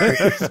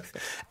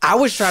 I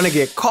was trying to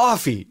get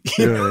coffee,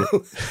 know?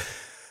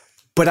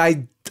 But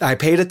I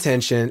paid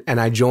attention and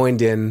I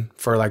joined in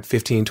for like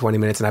 15, 20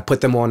 minutes and I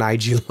put them on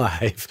IG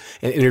Live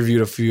and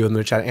interviewed a few of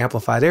them to try to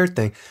amplify their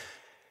thing.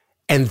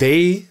 And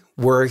they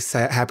were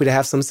happy to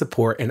have some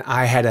support. And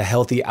I had a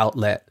healthy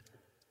outlet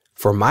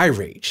for my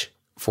rage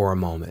for a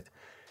moment.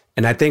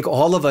 And I think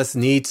all of us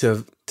need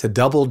to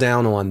double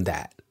down on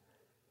that.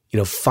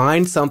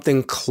 Find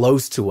something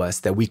close to us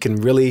that we can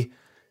really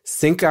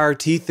sink our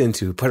teeth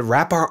into,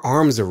 wrap our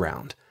arms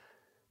around.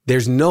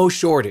 There's no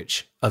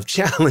shortage of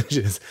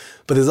challenges,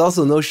 but there's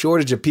also no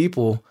shortage of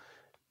people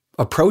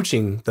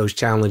approaching those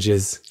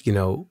challenges,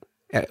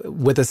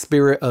 with a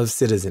spirit of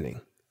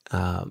citizening.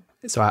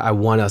 So I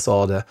want us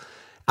all to,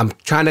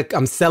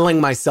 I'm selling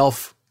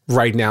myself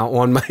right now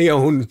on my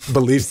own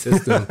belief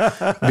system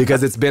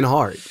because it's been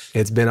hard.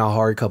 It's been a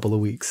hard couple of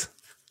weeks.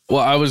 Well,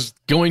 I was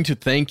going to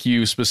thank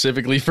you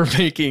specifically for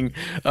making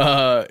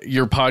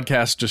your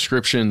podcast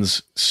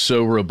descriptions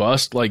so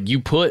robust. Like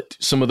you put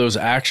some of those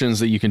actions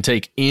that you can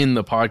take in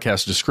the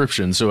podcast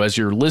description. So as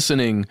you're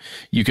listening,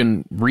 you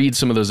can read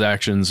some of those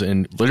actions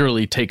and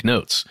literally take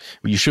notes.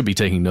 You should be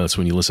taking notes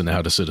when you listen to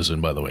How to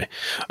Citizen, by the way.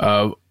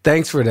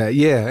 Thanks for that.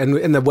 Yeah. And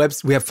in the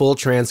webs, we have full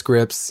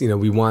transcripts.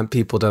 We want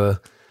people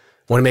to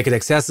want to make it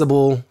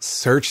accessible,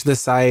 search the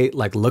site,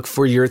 like look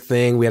for your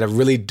thing. We had a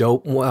really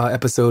dope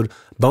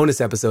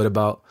bonus episode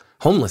about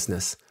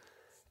homelessness.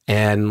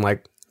 And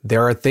like,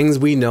 there are things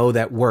we know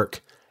that work.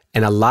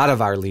 And a lot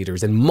of our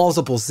leaders in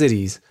multiple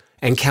cities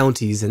and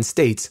counties and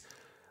states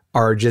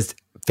are just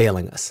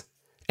failing us.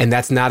 And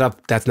that's not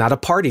a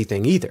party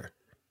thing either.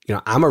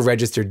 I'm a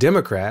registered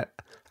Democrat.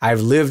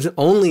 I've lived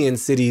only in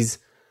cities.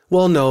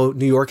 Well, no,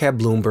 New York had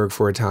Bloomberg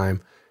for a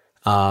time.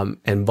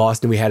 And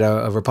Boston, we had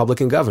a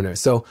Republican governor.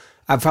 So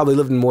I've probably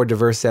lived in a more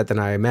diverse set than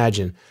I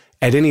imagine.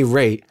 At any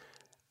rate,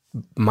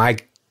 my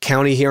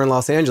county here in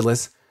Los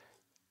Angeles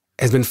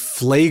has been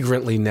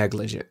flagrantly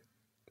negligent,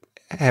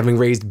 having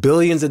raised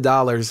billions of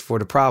dollars for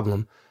the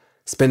problem,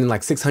 spending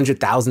like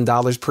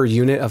 $600,000 per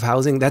unit of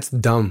housing. That's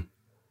dumb.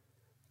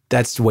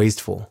 That's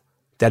wasteful.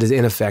 That is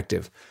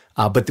ineffective.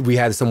 But we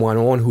had someone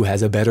on who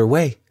has a better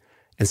way.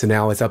 And so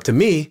now it's up to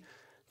me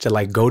to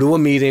like go to a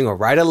meeting or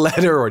write a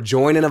letter or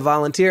join in a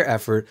volunteer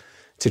effort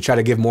to try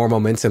to give more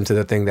momentum to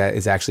the thing that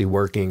is actually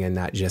working and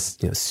not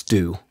just,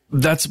 stew.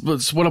 That's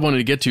what I wanted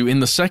to get to. In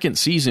the second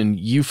season,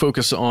 you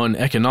focus on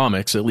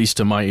economics, at least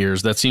to my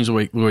ears. That seems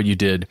what you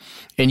did.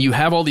 And you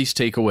have all these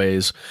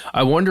takeaways.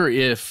 I wonder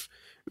if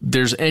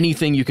there's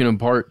anything you can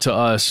impart to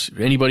us,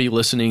 anybody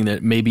listening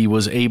that maybe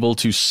was able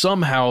to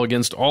somehow,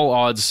 against all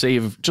odds,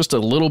 save just a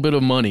little bit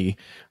of money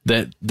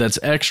that's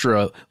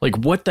extra. Like,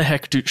 what the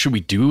heck should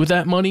we do with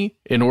that money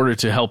in order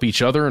to help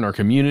each other in our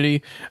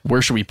community?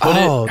 Where should we put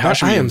it? How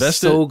should we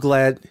invest it? I am so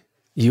glad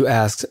you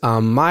asked.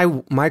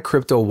 My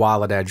crypto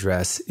wallet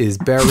address is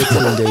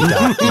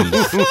Baratunde.eth.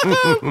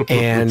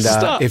 And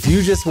if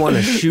you just want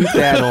to shoot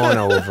that on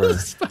over,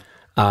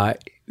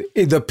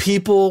 the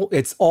people,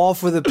 it's all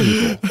for the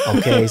people.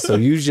 Okay, so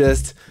you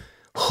just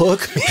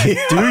hook me.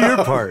 Do your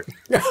part,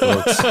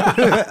 folks.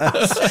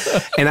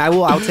 And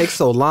I'll take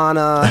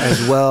Solana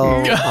as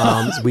well.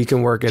 So we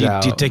can work it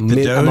out. Do you take the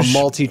Doge? I'm a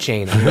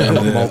multi-chainer.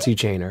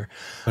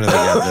 What do they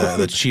got?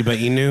 The Shiba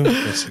Inu?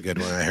 That's a good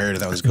one. I heard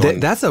that was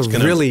going. That's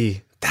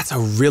a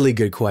really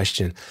good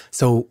question.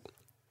 So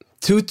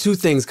two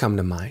things come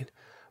to mind.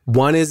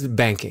 One is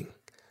banking.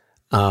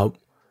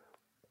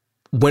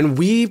 When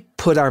we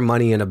put our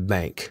money in a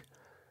bank,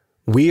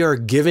 we are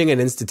giving an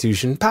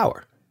institution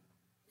power,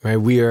 right?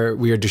 We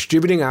are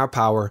distributing our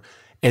power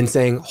and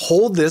saying,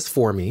 hold this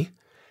for me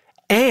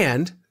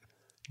and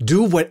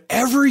do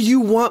whatever you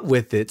want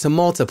with it to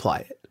multiply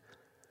it.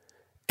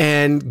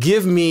 And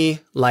give me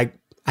like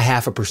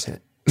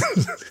 0.5%,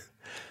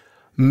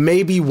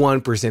 maybe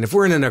 1%. If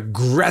we're in an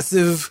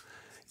aggressive,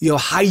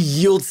 high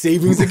yield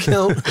savings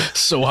account,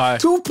 so high,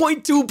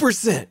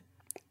 2.2%,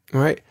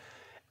 right?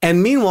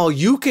 And meanwhile,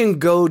 you can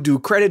go do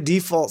credit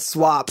default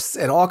swaps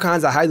and all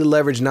kinds of highly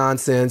leveraged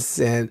nonsense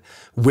and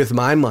with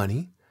my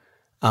money,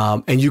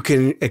 and you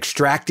can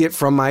extract it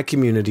from my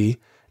community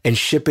and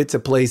ship it to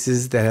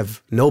places that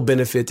have no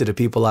benefit to the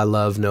people I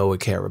love, know, or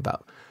care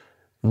about.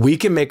 We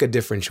can make a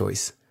different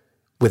choice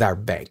with our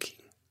banking.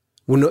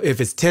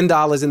 If it's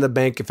 $10 in the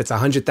bank, if it's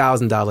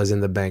 $100,000 in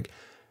the bank,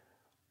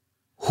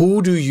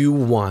 who do you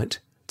want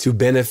to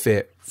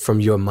benefit from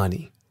your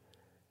money?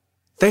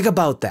 Think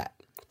about that.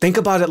 Think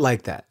about it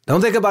like that.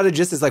 Don't think about it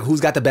just as like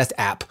who's got the best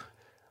app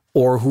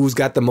or who's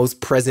got the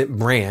most present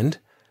brand.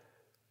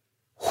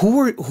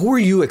 Who are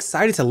you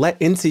excited to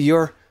let into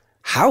your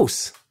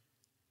house?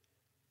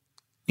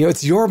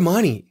 It's your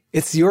money.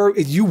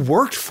 You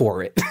worked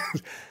for it.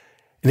 And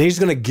then you're just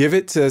going to give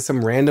it to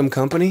some random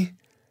company?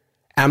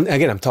 I'm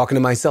talking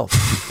to myself.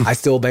 I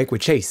still bank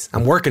with Chase.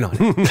 I'm working on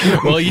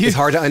it. Well, it's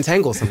hard to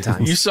untangle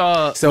sometimes. You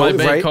saw my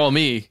bank call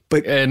me,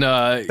 and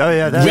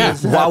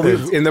while we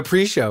were in the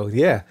pre-show,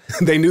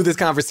 they knew this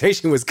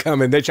conversation was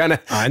coming. They're trying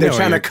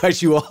to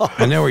cut you off.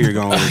 I know where you're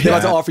going. They're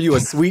about to offer you a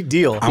sweet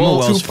deal. I'm a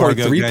Wells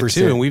Fargo guy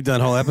too, and we've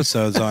done whole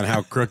episodes on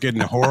how crooked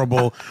and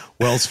horrible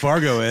Wells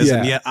Fargo is,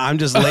 and yet I'm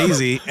just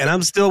lazy, and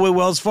I'm still with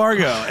Wells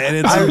Fargo, and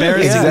it's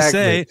embarrassing to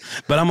say,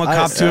 but I'm gonna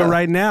cop to it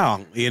right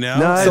now.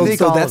 No, so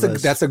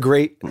that's a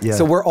great. Yeah.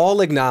 So we're all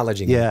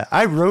acknowledging it. Yeah,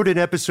 I wrote an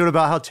episode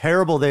about how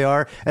terrible they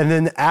are, and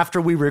then after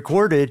we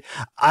recorded,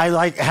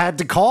 I had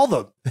to call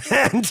them,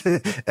 and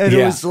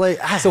it was like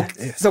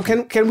so.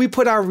 Can we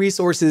put our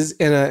resources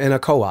in a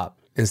co-op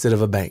instead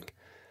of a bank?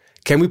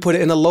 Can we put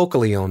it in a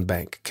locally owned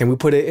bank? Can we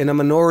put it in a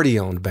minority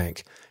owned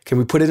bank? Can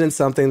we put it in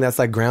something that's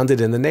like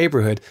grounded in the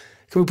neighborhood?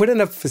 Can we put it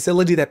in a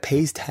facility that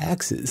pays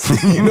taxes?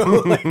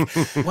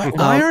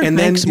 Why aren't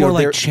banks more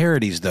like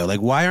charities, though?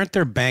 Like, why aren't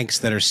there banks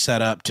that are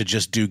set up to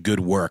just do good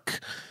work?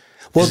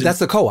 Well,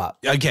 that's a co-op.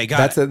 Okay,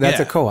 got it. That's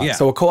a co-op. Yeah.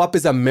 So a co-op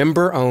is a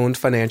member-owned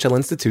financial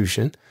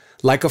institution,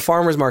 like a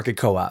farmer's market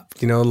co-op,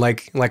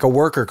 like a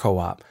worker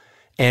co-op.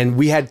 And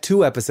we had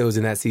 2 episodes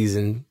in that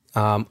season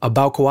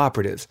about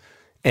cooperatives.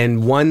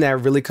 And one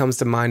that really comes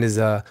to mind is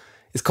the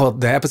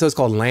episode's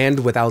called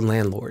Land Without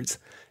Landlords.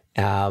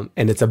 And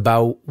it's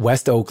about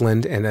West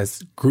Oakland and a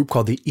group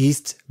called the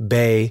East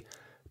Bay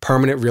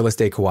Permanent Real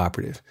Estate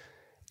Cooperative.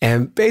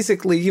 And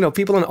basically,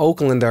 people in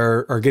Oakland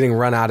are getting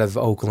run out of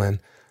Oakland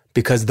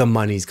because the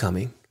money's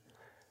coming.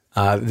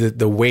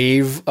 The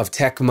wave of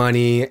tech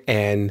money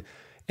and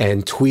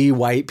twee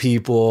white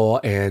people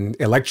and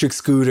electric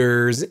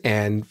scooters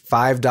and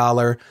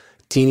 $5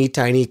 teeny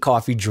tiny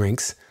coffee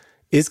drinks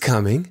is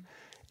coming.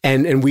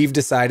 And we've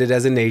decided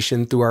as a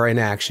nation through our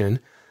inaction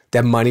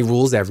that money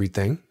rules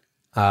everything.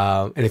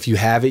 And if you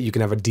have it, you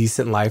can have a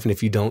decent life. And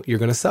if you don't, you're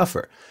going to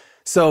suffer.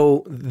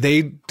 So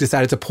they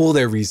decided to pool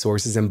their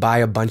resources and buy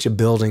a bunch of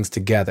buildings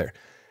together.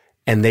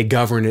 And they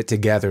govern it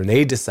together. And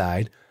they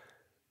decide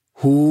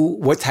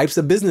what types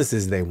of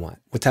businesses they want,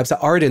 what types of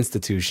art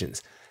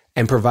institutions,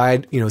 and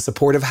provide,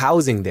 supportive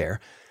housing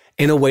there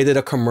in a way that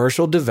a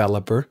commercial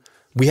developer,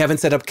 we haven't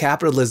set up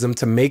capitalism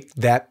to make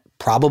that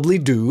probably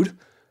dude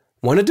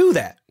want to do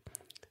that.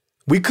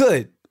 We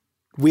could.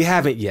 We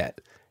haven't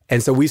yet.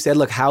 And so we've said,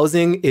 look,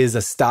 housing is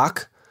a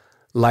stock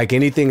like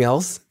anything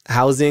else.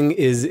 Housing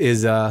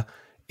is a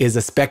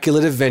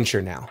speculative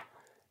venture now.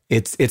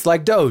 It's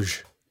like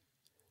Doge,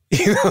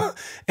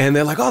 and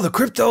they're like, oh, the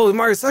crypto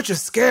market is such a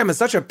scam. It's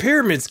such a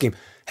pyramid scheme.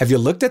 Have you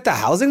looked at the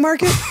housing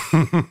market?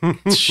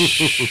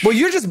 Well,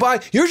 you're just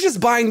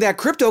buying that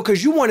crypto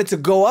because you want it to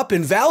go up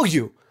in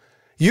value.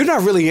 You're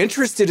not really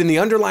interested in the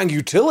underlying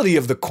utility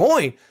of the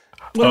coin.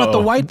 What about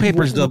the white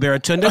papers, though,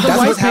 Baratunda? That's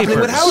what's happening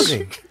with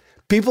housing.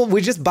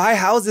 We just buy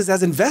houses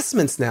as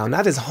investments now,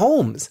 not as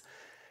homes.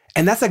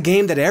 And that's a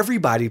game that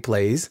everybody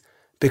plays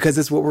because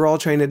it's what we're all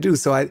trying to do.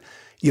 So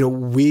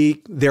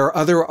there are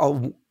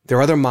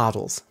other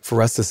models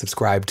for us to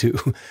subscribe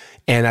to.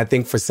 And I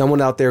think for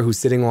someone out there who's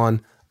sitting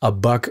on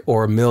 $1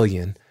 or $1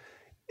 million,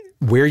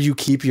 where you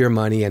keep your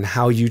money and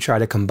how you try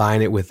to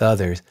combine it with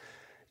others,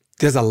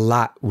 there's a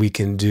lot we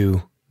can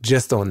do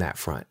just on that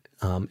front.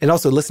 And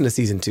also listen to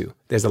season 2.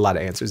 There's a lot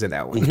of answers in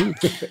that one.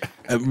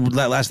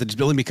 Last,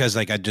 just only because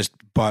I just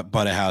bought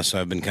a house, so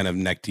I've been kind of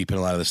neck deep in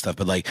a lot of this stuff.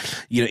 But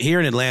here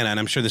in Atlanta, and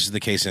I'm sure this is the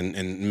case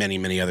in many,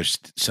 many other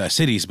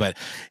cities, but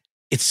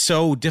it's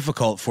so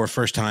difficult for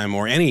first time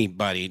or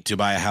anybody to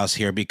buy a house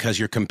here because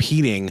you're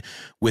competing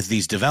with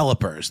these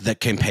developers that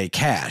can pay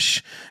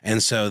cash.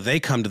 And so they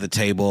come to the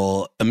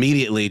table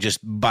immediately just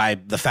by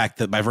the fact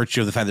that by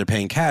virtue of the fact they're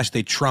paying cash,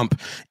 they trump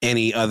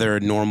any other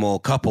normal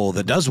couple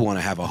that does want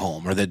to have a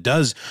home or that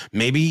does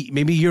maybe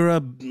you're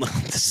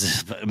this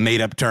is a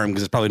made up term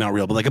because it's probably not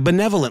real, but like a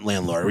benevolent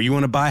landlord where you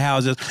want to buy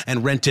houses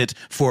and rent it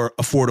for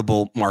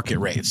affordable market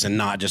rates and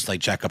not just like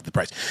jack up the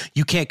price.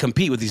 You can't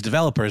compete with these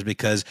developers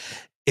because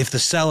if the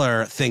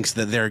seller thinks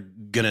that they're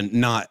going to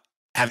not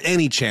have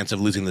any chance of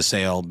losing the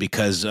sale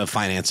because of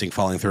financing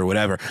falling through or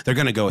whatever, they're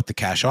going to go with the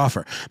cash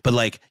offer. But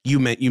like you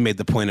made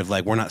the point of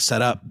like, we're not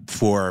set up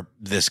for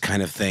this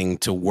kind of thing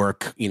to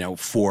work,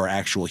 for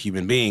actual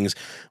human beings.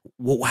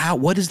 Well,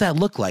 what does that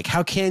look like?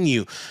 How can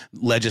you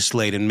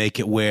legislate and make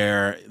it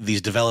where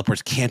these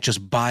developers can't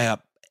just buy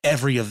up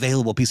every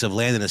available piece of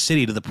land in a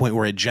city to the point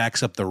where it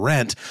jacks up the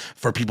rent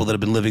for people that have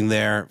been living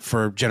there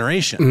for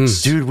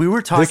generations? Dude, we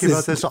were talking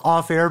about this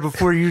off air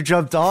before you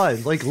jumped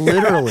on, like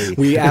literally.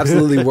 We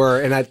absolutely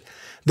were. And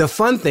the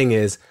fun thing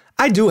is,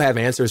 I do have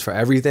answers for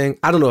everything.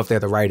 I don't know if they're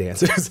the right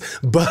answers,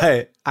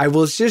 but I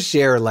will just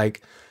share,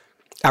 like,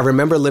 I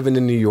remember living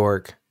in New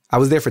York. I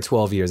was there for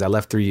 12 years. I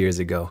left 3 years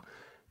ago.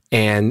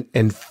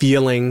 And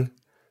feeling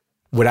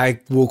what I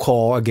will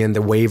call, again,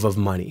 the wave of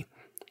money,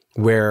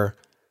 where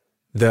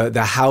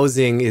the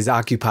housing is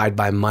occupied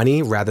by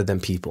money rather than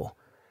people.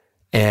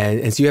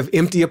 And so you have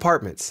empty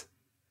apartments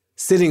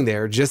sitting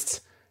there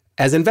just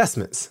as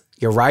investments.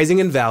 You're rising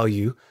in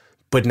value,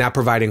 but not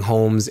providing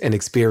homes and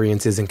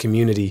experiences and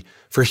community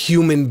for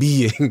human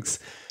beings.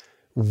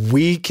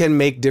 We can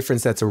make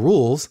different sets of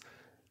rules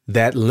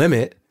that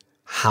limit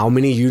how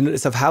many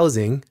units of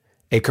housing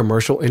a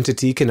commercial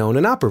entity can own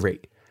and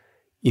operate.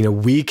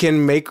 We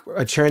can make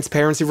a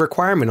transparency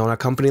requirement on a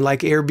company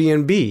like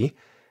Airbnb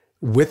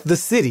with the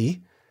city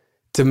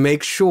to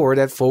make sure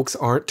that folks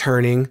aren't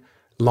turning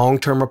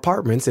long-term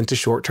apartments into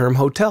short-term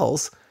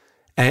hotels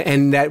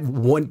and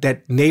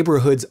that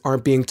neighborhoods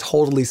aren't being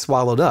totally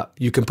swallowed up.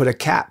 You can put a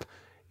cap.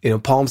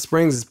 Palm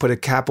Springs has put a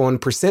cap on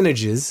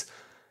percentages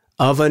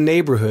of a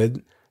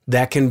neighborhood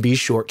that can be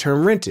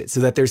short-term rented so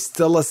that there's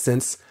still a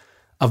sense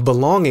of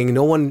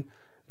belonging.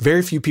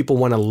 Very few people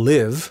want to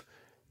live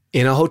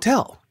in a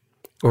hotel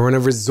or in a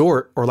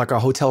resort or like a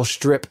hotel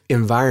strip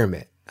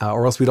environment,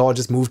 or else we'd all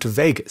just move to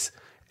Vegas.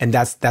 And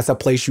that's a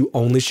place you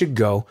only should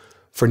go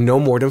for no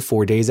more than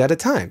 4 days at a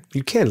time.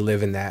 You can't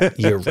live in that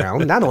year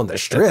round, not on the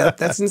strip.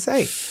 That's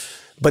insane.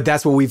 But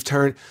that's what we've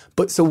turned.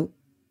 But so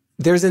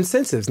there's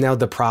incentives. Now,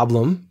 the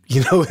problem,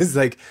 is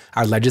like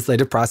our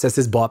legislative process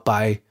is bought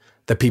by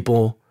the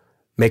people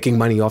making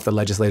money off the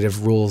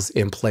legislative rules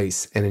in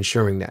place and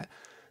ensuring that.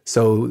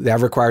 So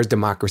that requires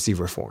democracy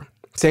reform.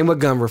 Same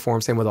with gun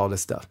reform, same with all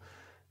this stuff.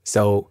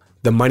 So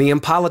the money in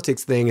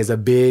politics thing is a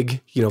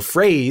big,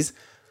 phrase,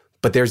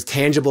 but there's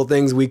tangible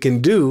things we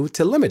can do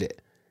to limit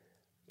it.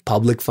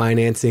 Public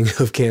financing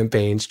of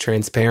campaigns,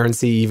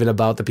 transparency even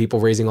about the people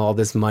raising all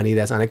this money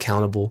that's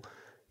unaccountable,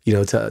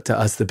 to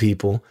us, the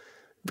people,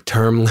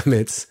 term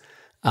limits,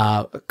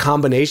 a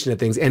combination of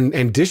things,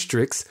 and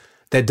districts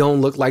that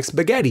don't look like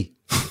spaghetti,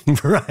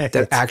 right?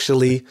 That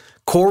actually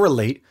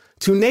correlate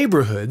to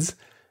neighborhoods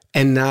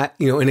and not,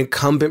 an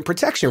incumbent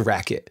protection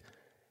racket.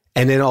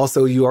 And then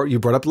also you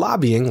brought up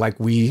lobbying, like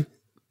we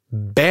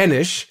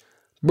banish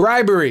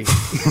bribery.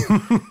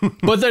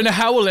 But then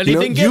how will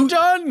anything get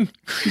done?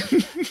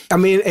 I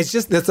mean,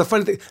 that's a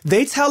funny thing.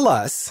 They tell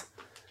us,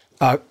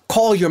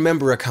 call your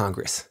member of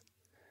Congress.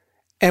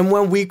 And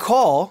when we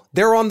call,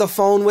 they're on the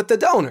phone with the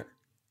donor.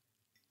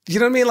 You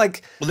know what I mean?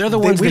 Like, well, they're the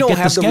ones that get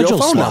the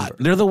schedule slot.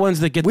 They're the ones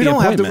that get the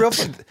appointment. We don't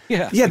have the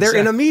real Yeah, they're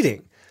in a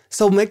meeting.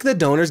 So make the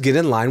donors get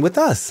in line with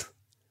us.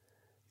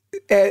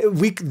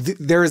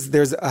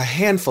 There's a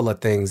handful of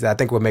things that I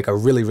think would make a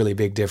really, really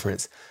big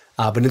difference.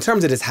 But in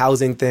terms of this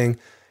housing thing,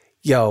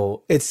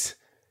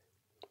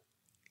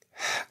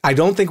 I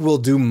don't think we'll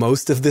do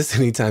most of this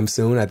anytime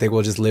soon. I think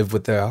we'll just live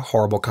with the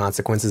horrible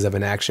consequences of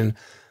inaction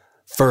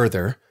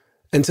further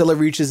until it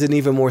reaches an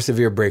even more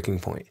severe breaking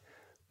point.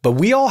 But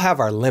we all have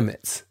our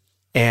limits.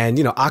 And,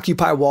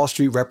 Occupy Wall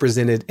Street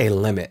represented a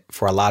limit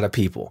for a lot of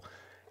people.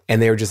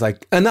 And they were just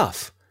like,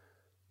 enough.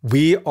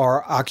 We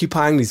are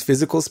occupying these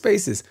physical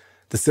spaces.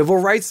 The civil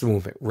rights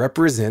movement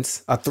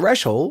represents a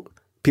threshold.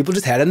 People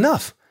just had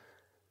enough.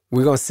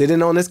 We're going to sit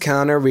in on this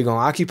counter. We're going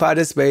to occupy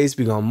this space.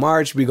 We're going to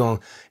march. We're going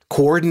to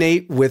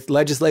coordinate with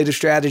legislative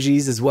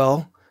strategies as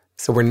well.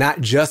 So we're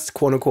not just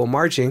quote unquote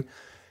marching.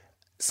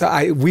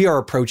 So we are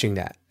approaching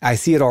that. I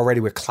see it already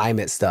with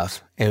climate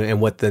stuff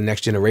and what the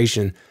next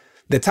generation,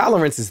 the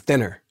tolerance is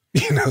thinner,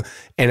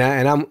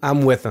 and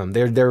I'm with them.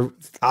 They're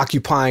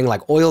occupying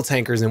like oil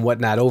tankers and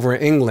whatnot over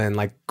in England,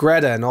 like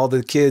Greta and all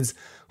the kids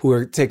who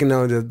are taking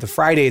on the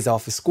Fridays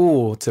off of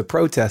school to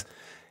protest.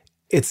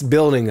 It's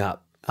building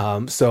up.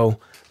 So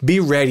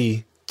be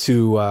ready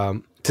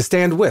to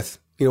stand with,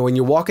 when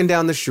you're walking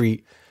down the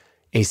street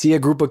and you see a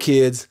group of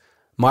kids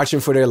marching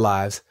for their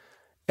lives,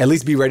 at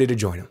least be ready to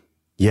join them.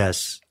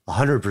 Yes,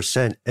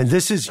 100%. And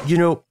this is,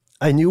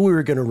 I knew we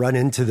were going to run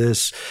into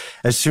this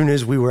as soon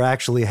as we were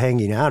actually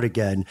hanging out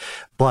again,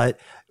 but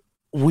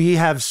we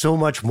have so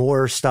much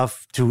more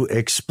stuff to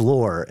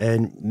explore.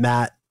 And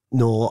Matt,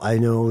 Noel, I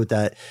know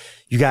that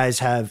you guys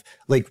have,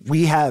 like,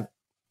 we have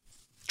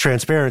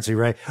transparency,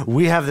 right?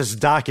 We have this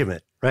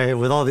document, right,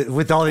 with all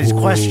these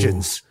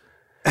questions,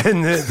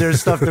 and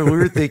there's stuff that we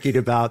were thinking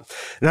about,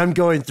 and I'm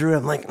going through it.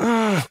 I'm like,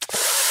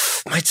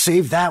 might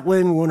save that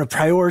one. We want to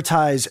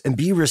prioritize and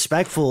be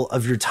respectful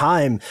of your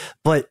time,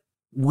 but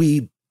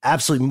we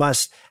absolutely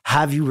must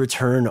have you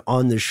return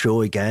on the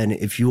show again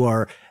if you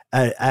are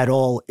at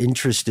all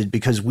interested,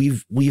 because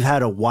we've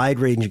had a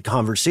wide-ranging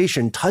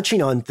conversation touching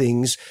on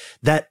things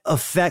that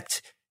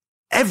affect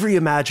every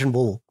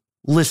imaginable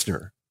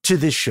listener to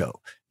this show,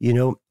 you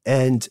know.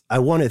 And I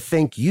want to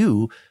thank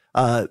you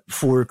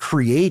for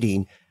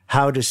creating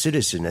How to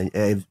Citizen.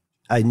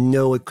 I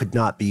know it could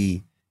not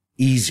be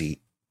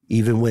easy,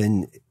 even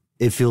when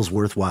it feels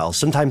worthwhile,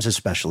 sometimes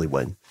especially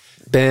when.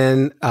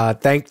 Ben,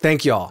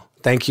 thank y'all.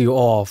 Thank you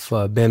all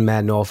for Ben,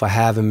 Matt, Noel, for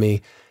having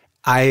me.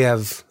 I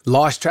have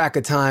lost track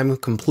of time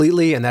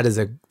completely, and that is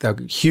a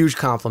huge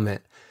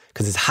compliment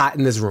because it's hot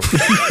in this room.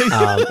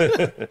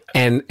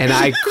 And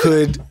I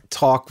could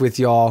talk with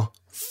y'all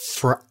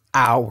for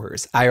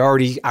hours. I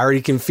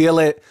already can feel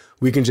it.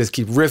 We can just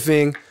keep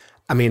riffing.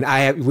 I mean, we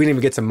didn't even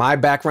get to my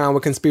background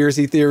with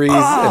conspiracy theories. And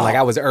like,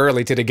 I was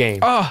early to the game.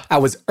 I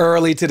was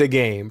early to the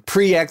game.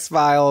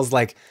 Pre-X-Files,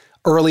 like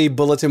early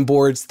bulletin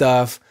board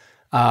stuff.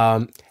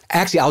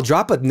 Actually, I'll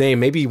drop a name.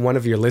 Maybe one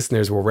of your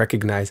listeners will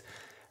recognize.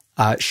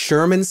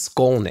 Sherman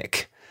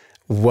Skolnick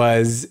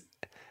was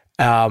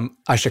a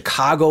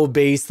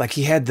Chicago-based, like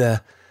he had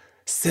the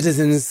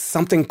Citizens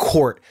something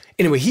court.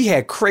 Anyway, he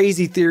had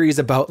crazy theories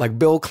about like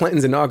Bill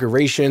Clinton's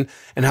inauguration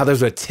and how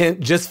there's a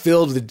tent just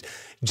filled with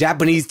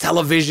Japanese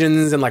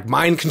televisions and like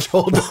mind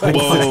control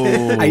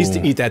devices. I used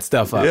to eat that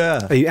stuff up.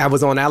 Yeah. I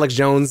was on Alex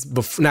Jones,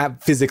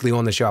 not physically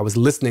on the show. I was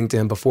listening to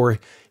him before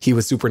he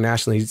was super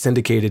nationally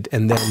syndicated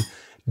and then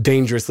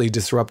dangerously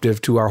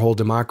disruptive to our whole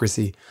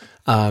democracy.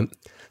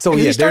 So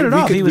he started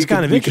off, he was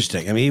kind of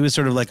interesting. I mean, he was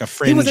sort of like a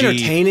fringy, he was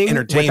entertaining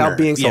without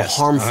being so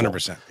harmful.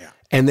 100%. Yeah.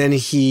 And then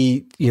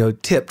he,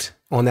 tipped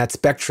on that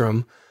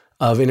spectrum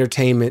of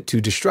entertainment to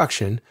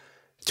destruction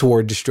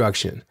toward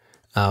destruction.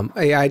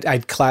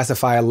 I'd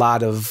classify a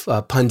lot of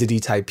pundity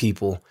type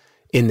people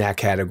in that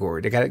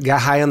category. They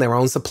got high on their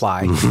own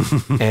supply,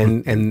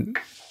 and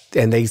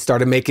they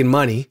started making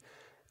money,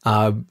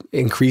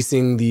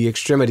 increasing the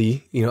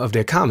extremity, of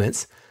their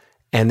comments.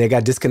 And they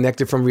got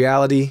disconnected from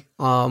reality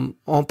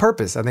on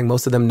purpose. I think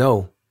most of them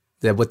know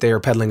that what they are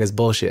peddling is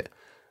bullshit,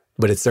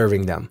 but it's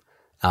serving them.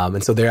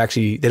 And so they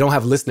don't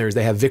have listeners,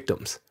 they have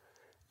victims.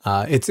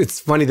 It's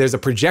funny, there's a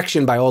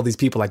projection by all these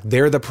people, like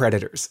they're the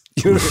predators.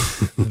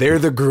 They're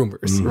the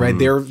groomers, right?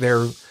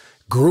 They're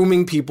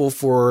grooming people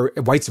for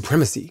white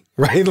supremacy,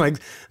 right? Like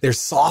they're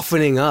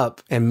softening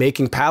up and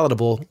making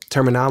palatable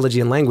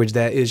terminology and language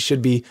that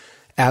should be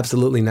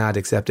absolutely not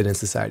accepted in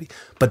society.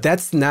 But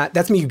that's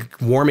me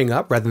warming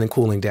up rather than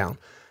cooling down.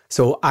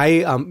 So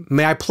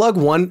may I plug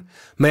one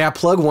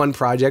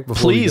project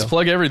before Please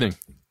plug everything.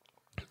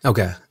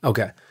 Okay.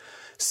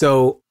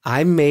 So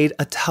I made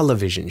a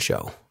television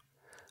show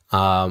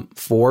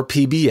for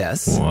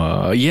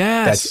PBS.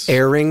 Yes. That's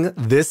airing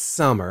this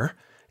summer.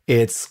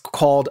 It's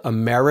called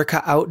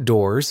America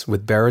Outdoors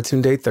with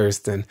Baratunde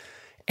Thurston.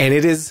 And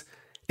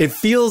it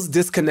feels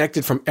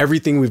disconnected from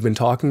everything we've been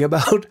talking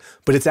about,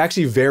 but it's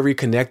actually very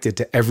connected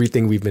to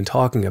everything we've been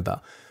talking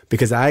about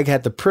because I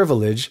had the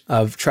privilege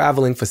of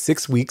traveling for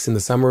 6 weeks in the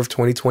summer of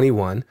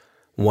 2021,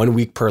 1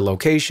 week per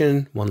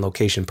location, 1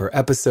 location per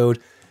episode,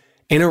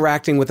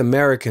 interacting with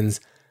Americans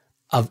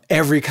of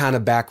every kind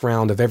of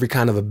background, of every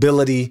kind of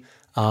ability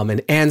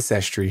and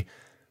ancestry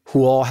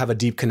who all have a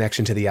deep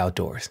connection to the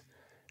outdoors.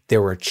 There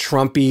were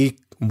Trumpy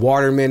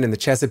watermen in the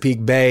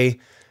Chesapeake Bay.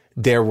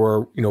 There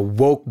were,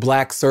 woke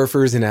black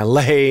surfers in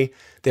LA.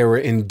 There were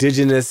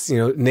indigenous,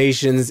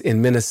 nations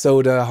in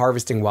Minnesota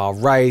harvesting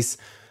wild rice.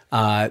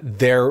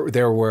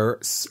 There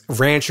were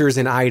ranchers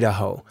in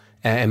Idaho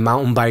and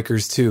mountain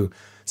bikers too.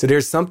 So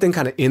there's something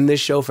kind of in this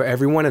show for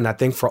everyone. And I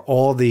think for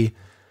all the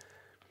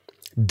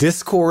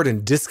discord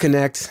and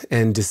disconnect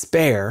and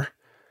despair,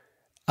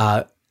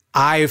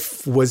 I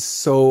was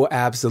so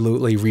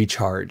absolutely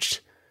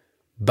recharged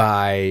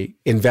by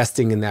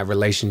investing in that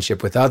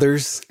relationship with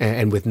others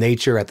and with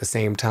nature at the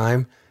same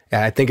time.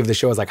 And I think of the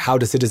show as like How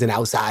to Citizen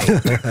Outside.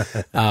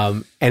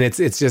 And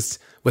it's just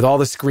with all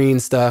the screen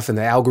stuff and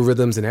the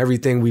algorithms and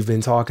everything we've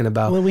been talking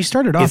about. Well, we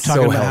started off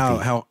talking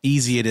about how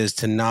easy it is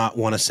to not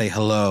want to say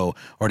hello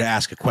or to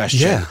ask a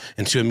question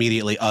and to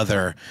immediately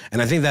other.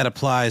 And I think that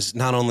applies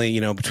not only,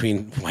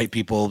 between white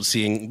people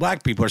seeing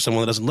black people or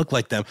someone that doesn't look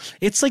like them.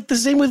 It's like the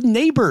same with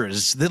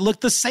neighbors that look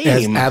the same.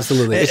 Yes,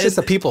 absolutely. It's just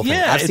a people thing.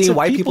 I've seen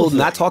white people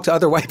not talk to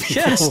other white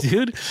people. Yes,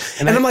 dude.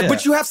 And I'm like,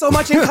 but you have so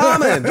much in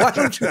common. Why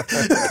don't you?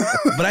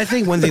 But I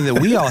think one thing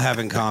that we all have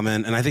in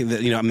common, and I think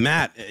that,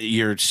 Matt,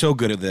 you're so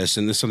good at this,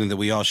 and this is something that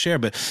we all share,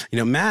 but,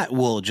 Matt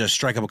will just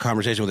strike up a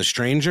conversation with a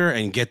stranger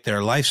and get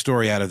their life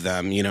story out of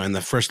them, in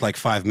the first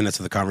 5 minutes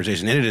of the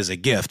conversation. And it is a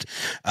gift.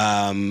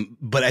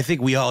 But I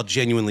think we all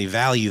genuinely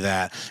value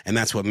that. And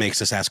that's what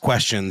makes us ask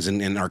questions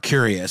and are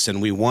curious.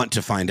 And we want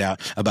to find out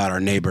about our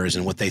neighbors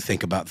and what they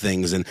think about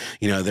things. And,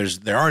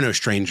 there are no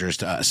strangers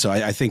to us. So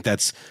I think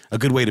that's a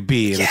good way to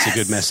be. And it's a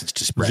good message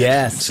to spread.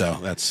 Yes. So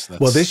that's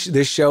well,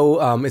 this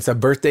show, it's a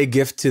birthday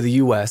gift to the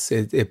U.S.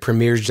 It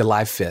premieres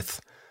July 5th.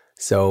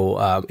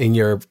 So in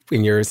your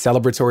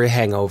celebratory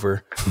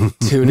hangover,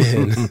 tune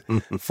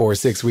in for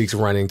 6 weeks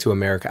running to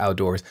America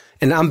Outdoors.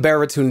 And I'm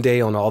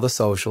Baratunde on all the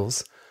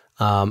socials.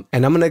 And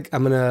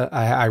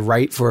I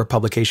write for a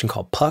publication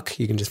called Puck.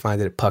 You can just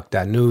find it at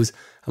puck.news.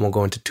 I won't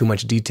go into too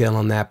much detail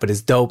on that, but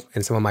it's dope.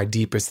 And some of my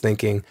deepest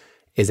thinking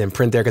is in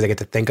print there because I get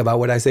to think about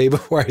what I say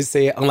before I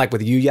say it, unlike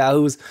with you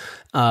yahoos.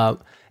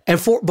 And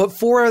for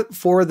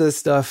the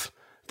stuff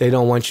they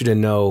don't want you to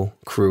know,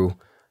 crew,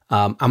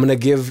 I'm gonna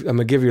give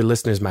your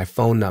listeners my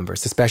phone number.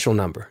 It's a special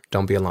number.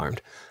 Don't be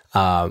alarmed.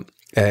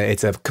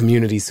 It's a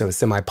community, so a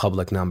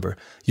semi-public number.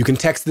 You can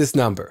text this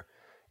number,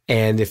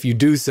 and if you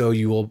do so,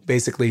 you will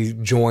basically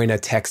join a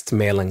text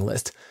mailing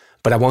list.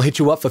 But I won't hit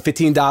you up for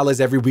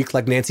 $15 every week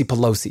like Nancy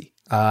Pelosi.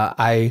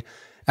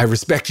 I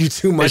respect you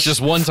too much. It's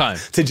just one time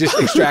to just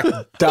extract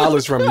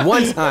dollars from you.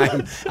 One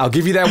time, I'll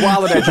give you that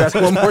wallet address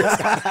one more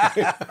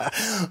time.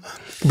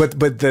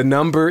 But the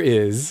number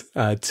is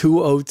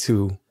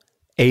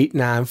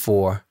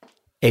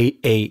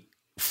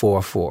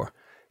 202-894-8844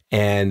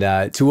 and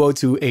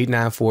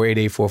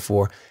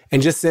 202-894-8844.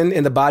 And just send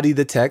in the body of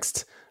the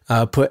text,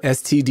 put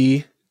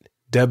STDWYTK.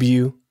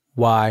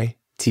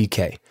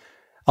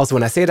 Also,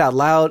 when I say it out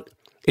loud,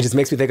 it just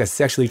makes me think of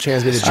sexually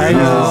transmitted disease. I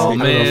know. Oh,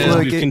 man.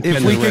 Look,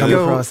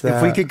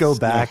 if we could go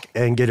back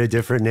and get a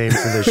different name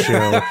for the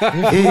show,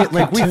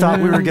 we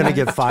thought we were going to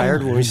get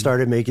fired when we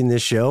started making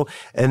this show.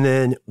 And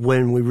then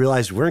when we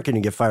realized we weren't going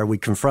to get fired, we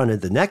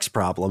confronted the next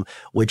problem,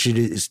 which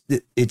it's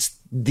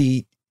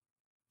the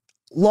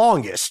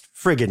longest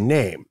friggin'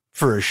 name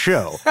for a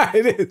show.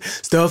 It is.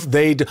 Stuff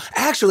they do.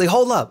 Actually,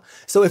 hold up.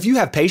 So if you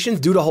have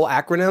patience, do the whole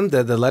acronym,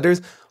 the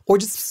letters, or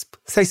just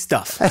say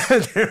stuff.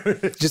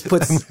 Just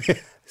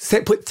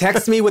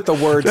text me with the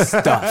word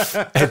stuff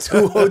at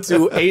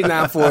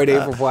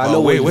 202-894-8844. I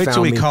know wait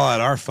till we call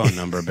out our phone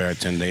number,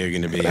 Baratunde. You're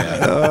going to be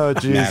oh,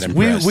 geez.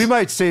 We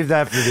might save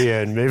that for the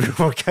end. Maybe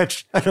we'll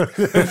catch. I don't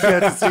know if you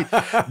have to see.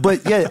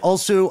 But yeah,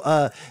 also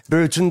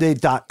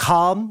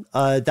baratunde.com.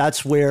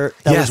 That's where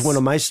that was one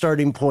of my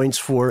starting points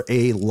for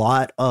a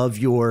lot of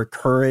your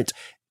current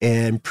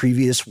and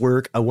previous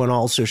work. I want to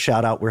also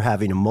shout out We're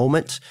Having a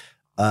Moment.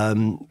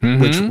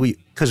 Which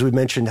because we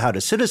mentioned How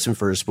to Citizen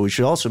first, but we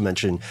should also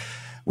mention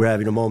We're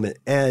Having a Moment.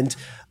 And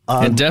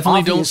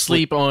definitely don't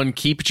sleep on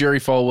Keep Jerry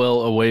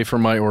Falwell Away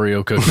from My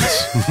Oreo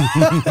Cookies.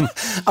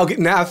 Okay,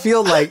 now I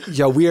feel like,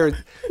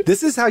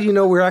 this is how you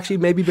know we're actually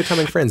maybe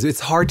becoming friends.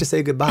 It's hard to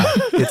say goodbye.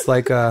 It's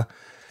like a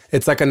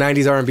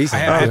 90s R&B song.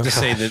 I have to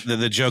say that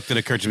the joke that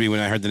occurred to me when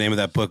I heard the name of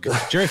that book,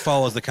 Jerry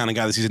Falwell is the kind of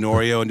guy that sees an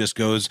Oreo and just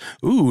goes,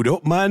 "Ooh,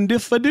 don't mind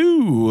if I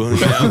do."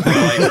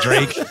 Like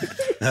Drake.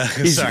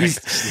 Sorry.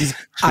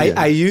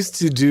 I used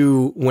to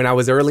do, when I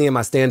was early in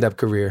my stand-up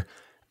career,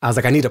 I was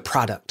like, I need a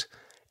product.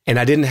 And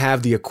I didn't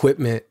have the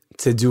equipment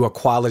to do a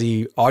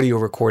quality audio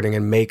recording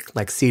and make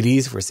like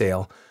CDs for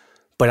sale.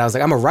 But I was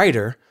like, I'm a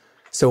writer.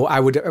 So I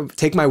would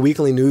take my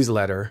weekly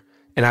newsletter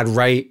and I'd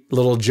write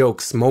little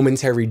jokes,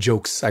 momentary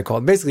jokes, I call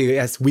it. Basically,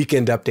 as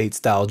weekend update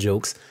style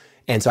jokes.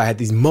 And so I had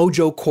these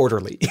Mojo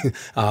Quarterly,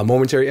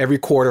 momentary. Every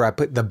quarter, I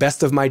put the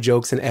best of my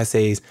jokes and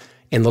essays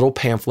in little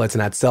pamphlets,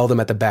 and I'd sell them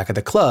at the back of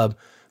the club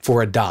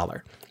for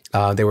 $1.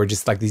 They were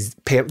just like these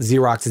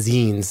Xerox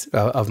zines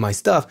of my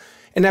stuff.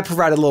 And that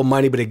provided a little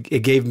money, but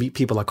it gave me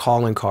people a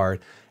calling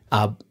card.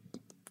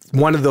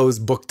 One of those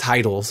book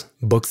titles,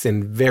 books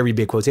in very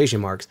big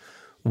quotation marks,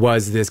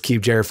 was this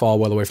Keep Jerry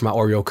Falwell Away from My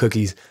Oreo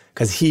Cookies,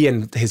 because he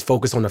and his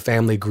Focus on the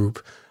Family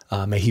group,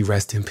 may he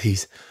rest in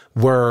peace,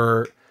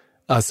 were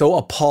so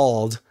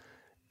appalled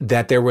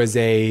that there was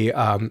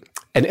an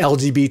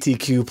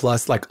LGBTQ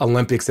plus like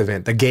Olympics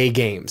event, the Gay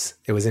Games.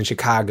 It was in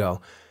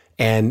Chicago,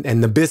 and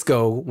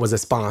Nabisco was a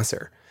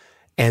sponsor.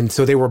 And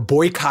so they were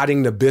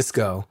boycotting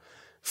Nabisco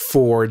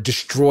for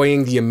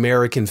destroying the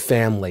American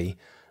family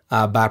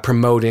by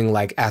promoting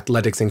like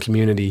athletics and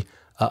community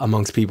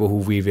amongst people who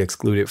we've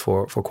excluded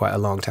for quite a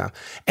long time.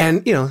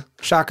 And,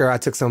 shocker, I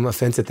took some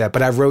offense at that,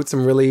 but I wrote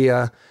some really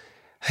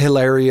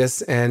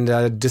hilarious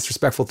and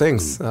disrespectful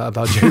things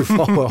about Jerry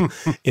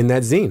Falwell in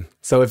that zine.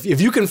 So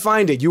if you can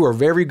find it, you are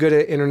very good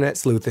at internet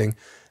sleuthing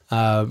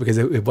because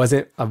it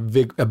wasn't a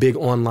big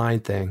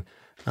online thing.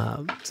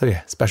 So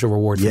yeah, special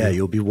reward. Yeah,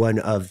 you'll be one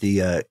of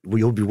the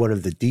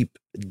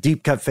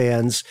deep cut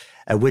fans.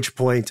 At which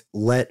point,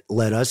 let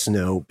us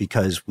know,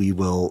 because we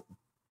will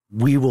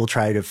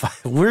try to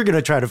find. We're going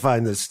to try to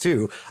find this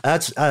too.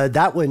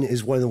 That one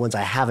is one of the ones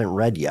I haven't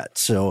read yet.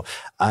 So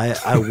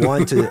I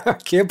want to. I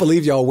can't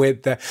believe y'all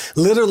went that.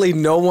 Literally,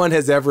 no one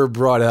has ever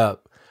brought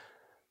up,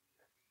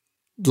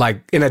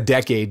 like in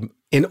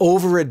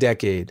over a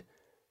decade,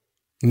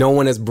 no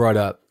one has brought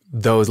up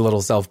those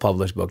little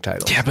self-published book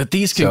titles. Yeah, but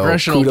these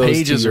congressional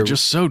pages are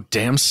just so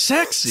damn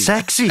sexy.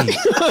 Sexy.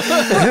 That's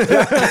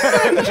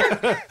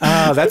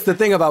the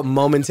thing about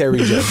momentary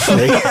jokes.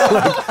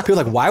 People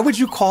are like, why would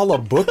you call a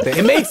book that?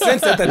 It made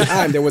sense at the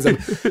time. There was a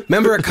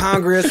member of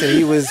Congress and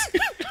he was,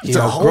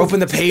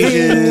 groping the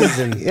pages.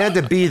 And he had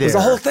to be there. It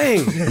was a whole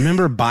thing.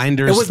 Remember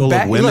Binders Full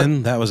of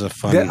Women? That was a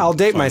fun I'll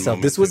date fun myself.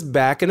 moment. This was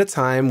back in a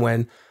time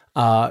when,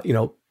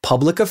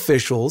 public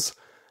officials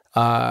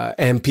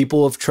and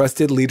people of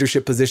trusted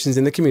leadership positions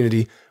in the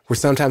community were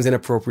sometimes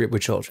inappropriate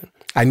with children.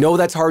 I know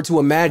that's hard to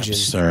imagine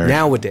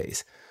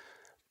nowadays,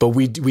 but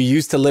we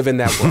used to live in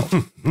that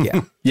world.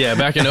 Yeah. Yeah,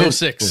 back in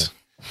 06.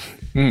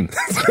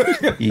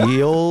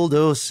 Ye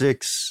old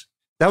 06.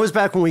 That was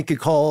back when we could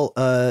call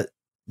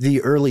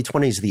the early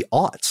 20s the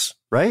aughts,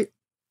 right?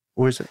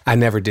 Or is it? I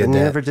never did that.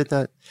 Never did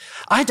that.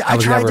 I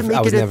tried to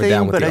make it a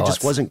thing, but I just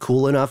aughts. wasn't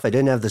cool enough. I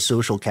didn't have the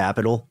social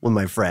capital with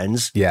my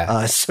friends.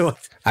 Yeah. So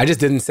I just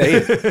didn't say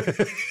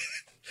it.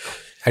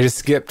 I just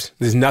skipped.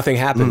 There's nothing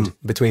happened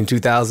between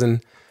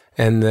 2000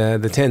 and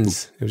the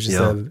tens. It was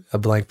just a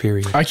blank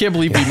period. I can't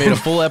believe we made a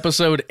full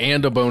episode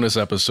and a bonus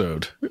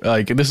episode.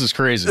 Like, this is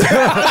crazy.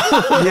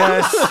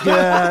 Yes,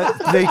 yeah.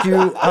 Thank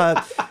you.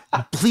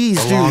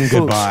 Please do, long folks.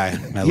 goodbye.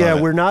 I love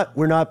it.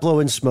 we're not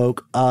blowing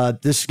smoke.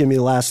 This is gonna be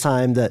the last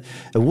time that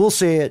we'll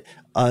say it.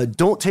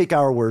 Don't take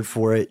our word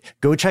for it.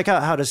 Go check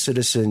out How to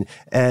Citizen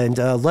and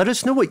let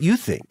us know what you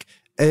think.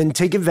 And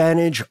take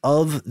advantage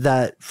of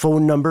that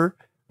phone number.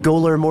 Go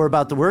learn more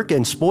about the work.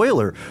 And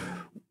spoiler,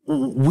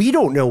 we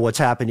don't know what's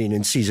happening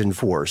in season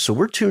 4, so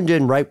we're tuned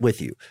in right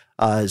with you.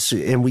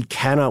 And we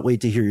cannot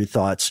wait to hear your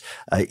thoughts.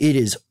 It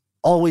is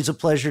always a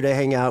pleasure to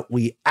hang out.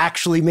 We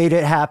actually made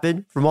it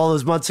happen from all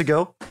those months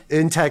ago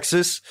in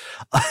Texas.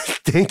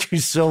 Thank you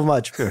so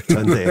much,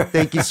 Baratunde.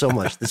 Thank you so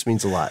much. This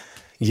means a lot.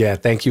 Yeah,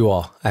 thank you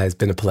all. It's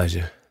been a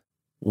pleasure.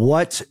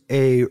 What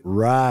a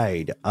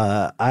ride.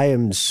 I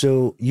am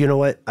so, you know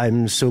what?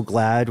 I'm so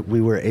glad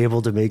we were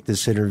able to make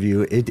this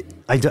interview.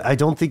 I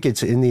don't think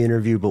it's in the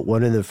interview, but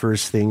one of the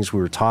first things we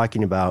were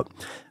talking about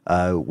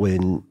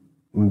when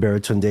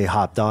Baratunde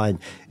hopped on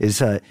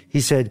is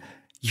he said,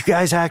 you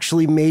guys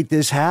actually made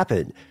this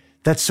happen.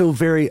 That's so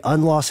very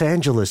un-Los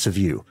Angeles of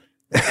you.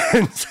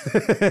 And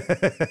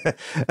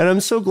I'm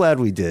so glad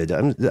we did.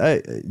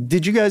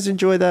 Did you guys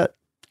enjoy that?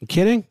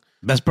 Kidding?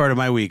 Best part of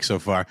my week so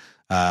far.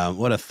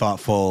 What a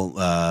thoughtful,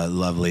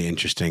 lovely,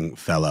 interesting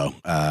fellow.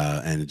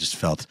 And it just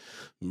felt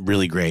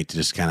really great to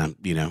just kind of,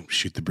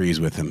 shoot the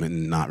breeze with him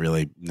and not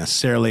really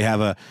necessarily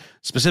have a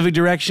specific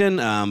direction.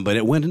 But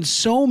it went in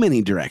so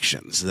many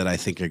directions that I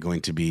think are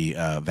going to be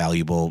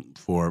valuable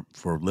for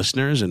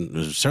listeners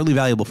and certainly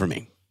valuable for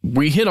me.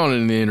 We hit on it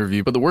in the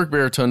interview, but the work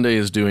Baratunde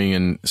is doing,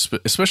 and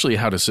especially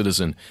How to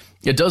Citizen,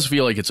 it does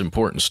feel like it's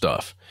important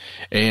stuff.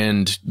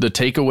 And the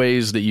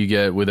takeaways that you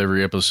get with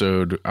every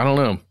episode, I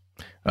don't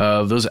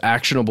know, those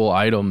actionable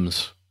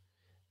items,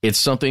 it's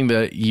something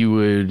that you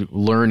would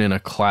learn in a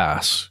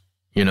class.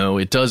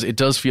 It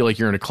does feel like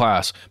you're in a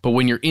class, but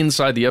when you're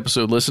inside the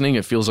episode listening,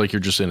 it feels like you're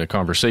just in a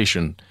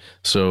conversation.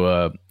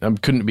 So I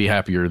couldn't be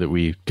happier that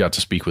we got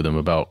to speak with him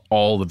about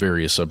all the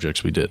various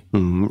subjects we did.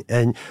 Mm-hmm.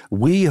 And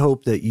we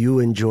hope that you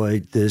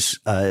enjoyed this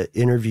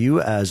interview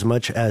as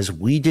much as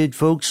we did,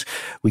 folks.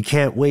 We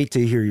can't wait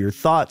to hear your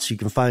thoughts. You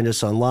can find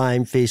us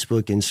online,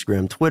 Facebook,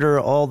 Instagram, Twitter,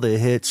 all the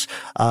hits.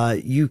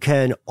 You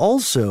can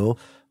also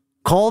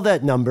call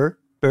that number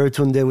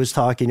Baratunde was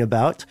talking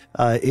about.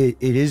 It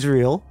is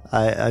real.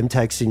 I'm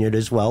texting it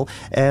as well.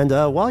 And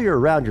while you're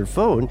around your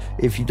phone,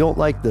 if you don't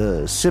like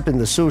the sipping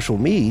the social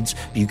meds,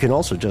 you can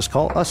also just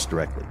call us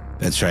directly.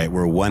 That's right.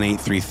 We're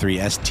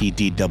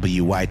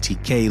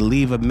 1-833-STDWYTK.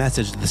 Leave a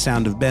message to the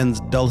sound of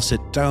Ben's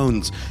dulcet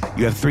tones.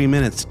 You have 3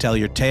 minutes to tell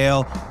your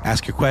tale,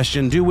 ask your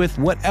question, do with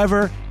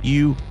whatever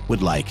you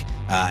would like.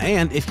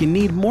 And if you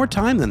need more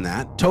time than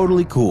that,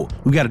 totally cool.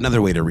 We've got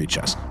another way to reach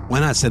us. Why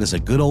not send us a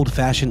good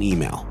old-fashioned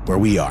email where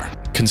we are?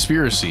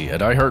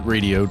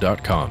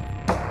 Conspiracy@iheartradio.com.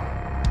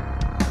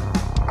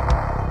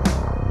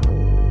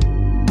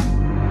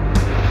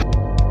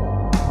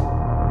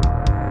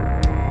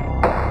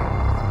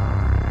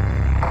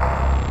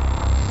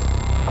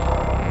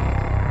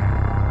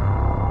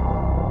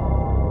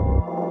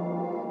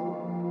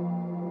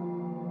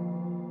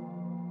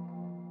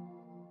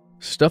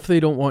 Stuff They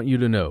Don't Want You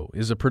to Know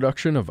is a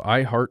production of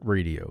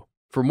iHeartRadio.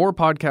 For more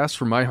podcasts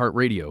from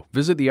iHeartRadio,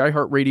 visit the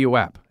iHeartRadio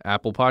app,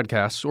 Apple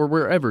Podcasts, or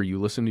wherever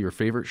you listen to your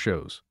favorite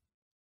shows.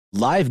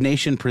 Live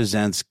Nation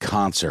presents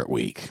Concert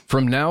Week.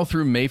 From now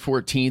through May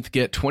 14th,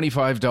 get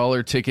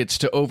 $25 tickets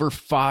to over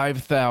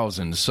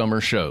 5,000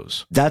 summer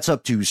shows. That's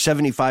up to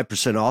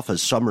 75% off a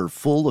summer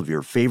full of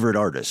your favorite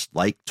artists,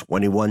 like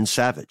 21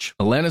 Savage,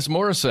 Alanis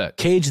Morissette,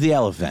 Cage the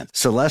Elephant,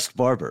 Celeste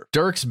Barber,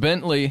 Dierks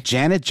Bentley,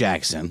 Janet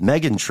Jackson,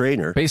 Meghan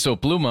Trainor, Peso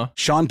Pluma,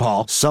 Sean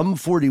Paul, Sum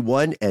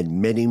 41,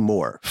 and many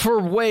more.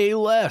 For way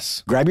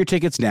less. Grab your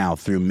tickets now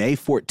through May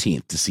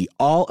 14th to see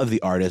all of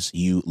the artists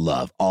you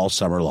love all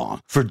summer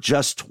long. For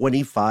just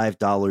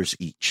 $25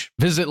 each.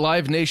 Visit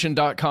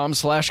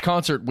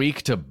livenation.com/Concert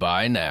Week to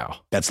buy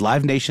now. That's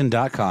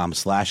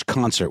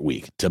livenation.com/Concert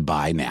Week to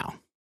buy now.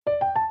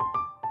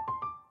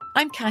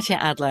 I'm Katya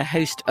Adler,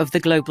 host of The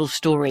Global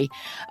Story.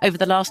 Over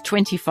the last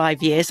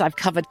 25 years, I've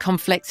covered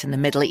conflicts in the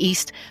Middle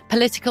East,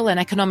 political and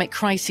economic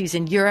crises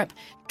in Europe,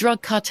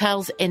 drug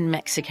cartels in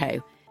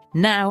Mexico.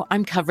 Now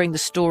I'm covering the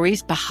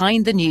stories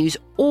behind the news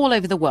all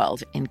over the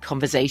world in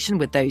conversation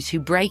with those who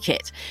break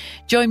it.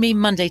 Join me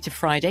Monday to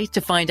Friday to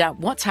find out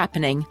what's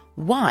happening,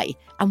 why,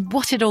 and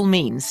what it all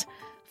means.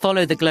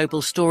 Follow The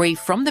Global Story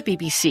from the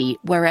BBC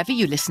wherever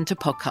you listen to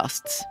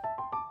podcasts.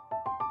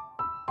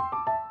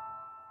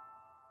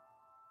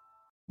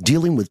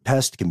 Dealing with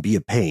pests can be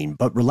a pain,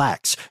 but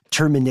relax.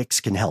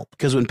 Terminix can help.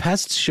 Because when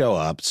pests show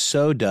up,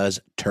 so does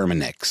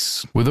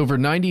Terminix. With over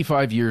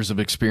 95 years of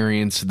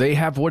experience, they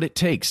have what it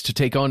takes to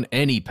take on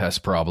any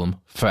pest problem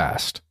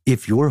fast.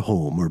 If your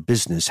home or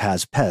business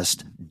has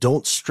pests,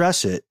 don't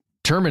stress it.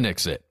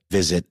 Terminix it.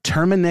 Visit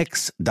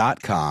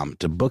Terminix.com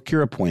to book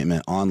your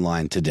appointment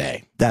online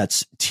today.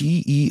 That's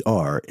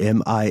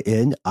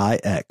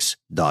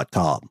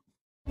TERMINIX.com.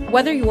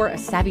 Whether you're a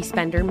savvy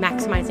spender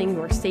maximizing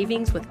your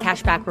savings with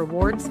cashback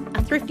rewards,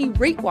 a thrifty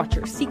rate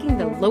watcher seeking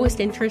the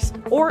lowest interest,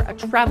 or a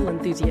travel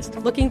enthusiast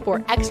looking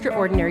for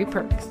extraordinary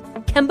perks,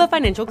 Kemba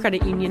Financial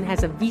Credit Union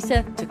has a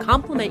visa to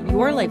complement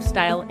your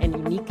lifestyle and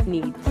unique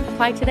needs.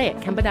 Apply today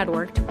at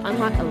Kemba.org to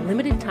unlock a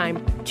limited-time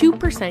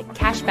 2%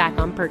 cash back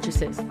on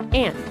purchases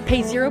and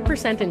pay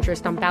 0%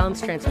 interest on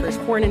balance transfers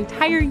for an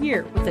entire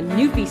year with a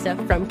new visa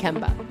from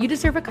Kemba. You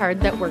deserve a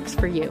card that works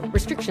for you.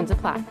 Restrictions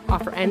apply.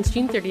 Offer ends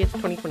June 30th,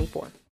 2024.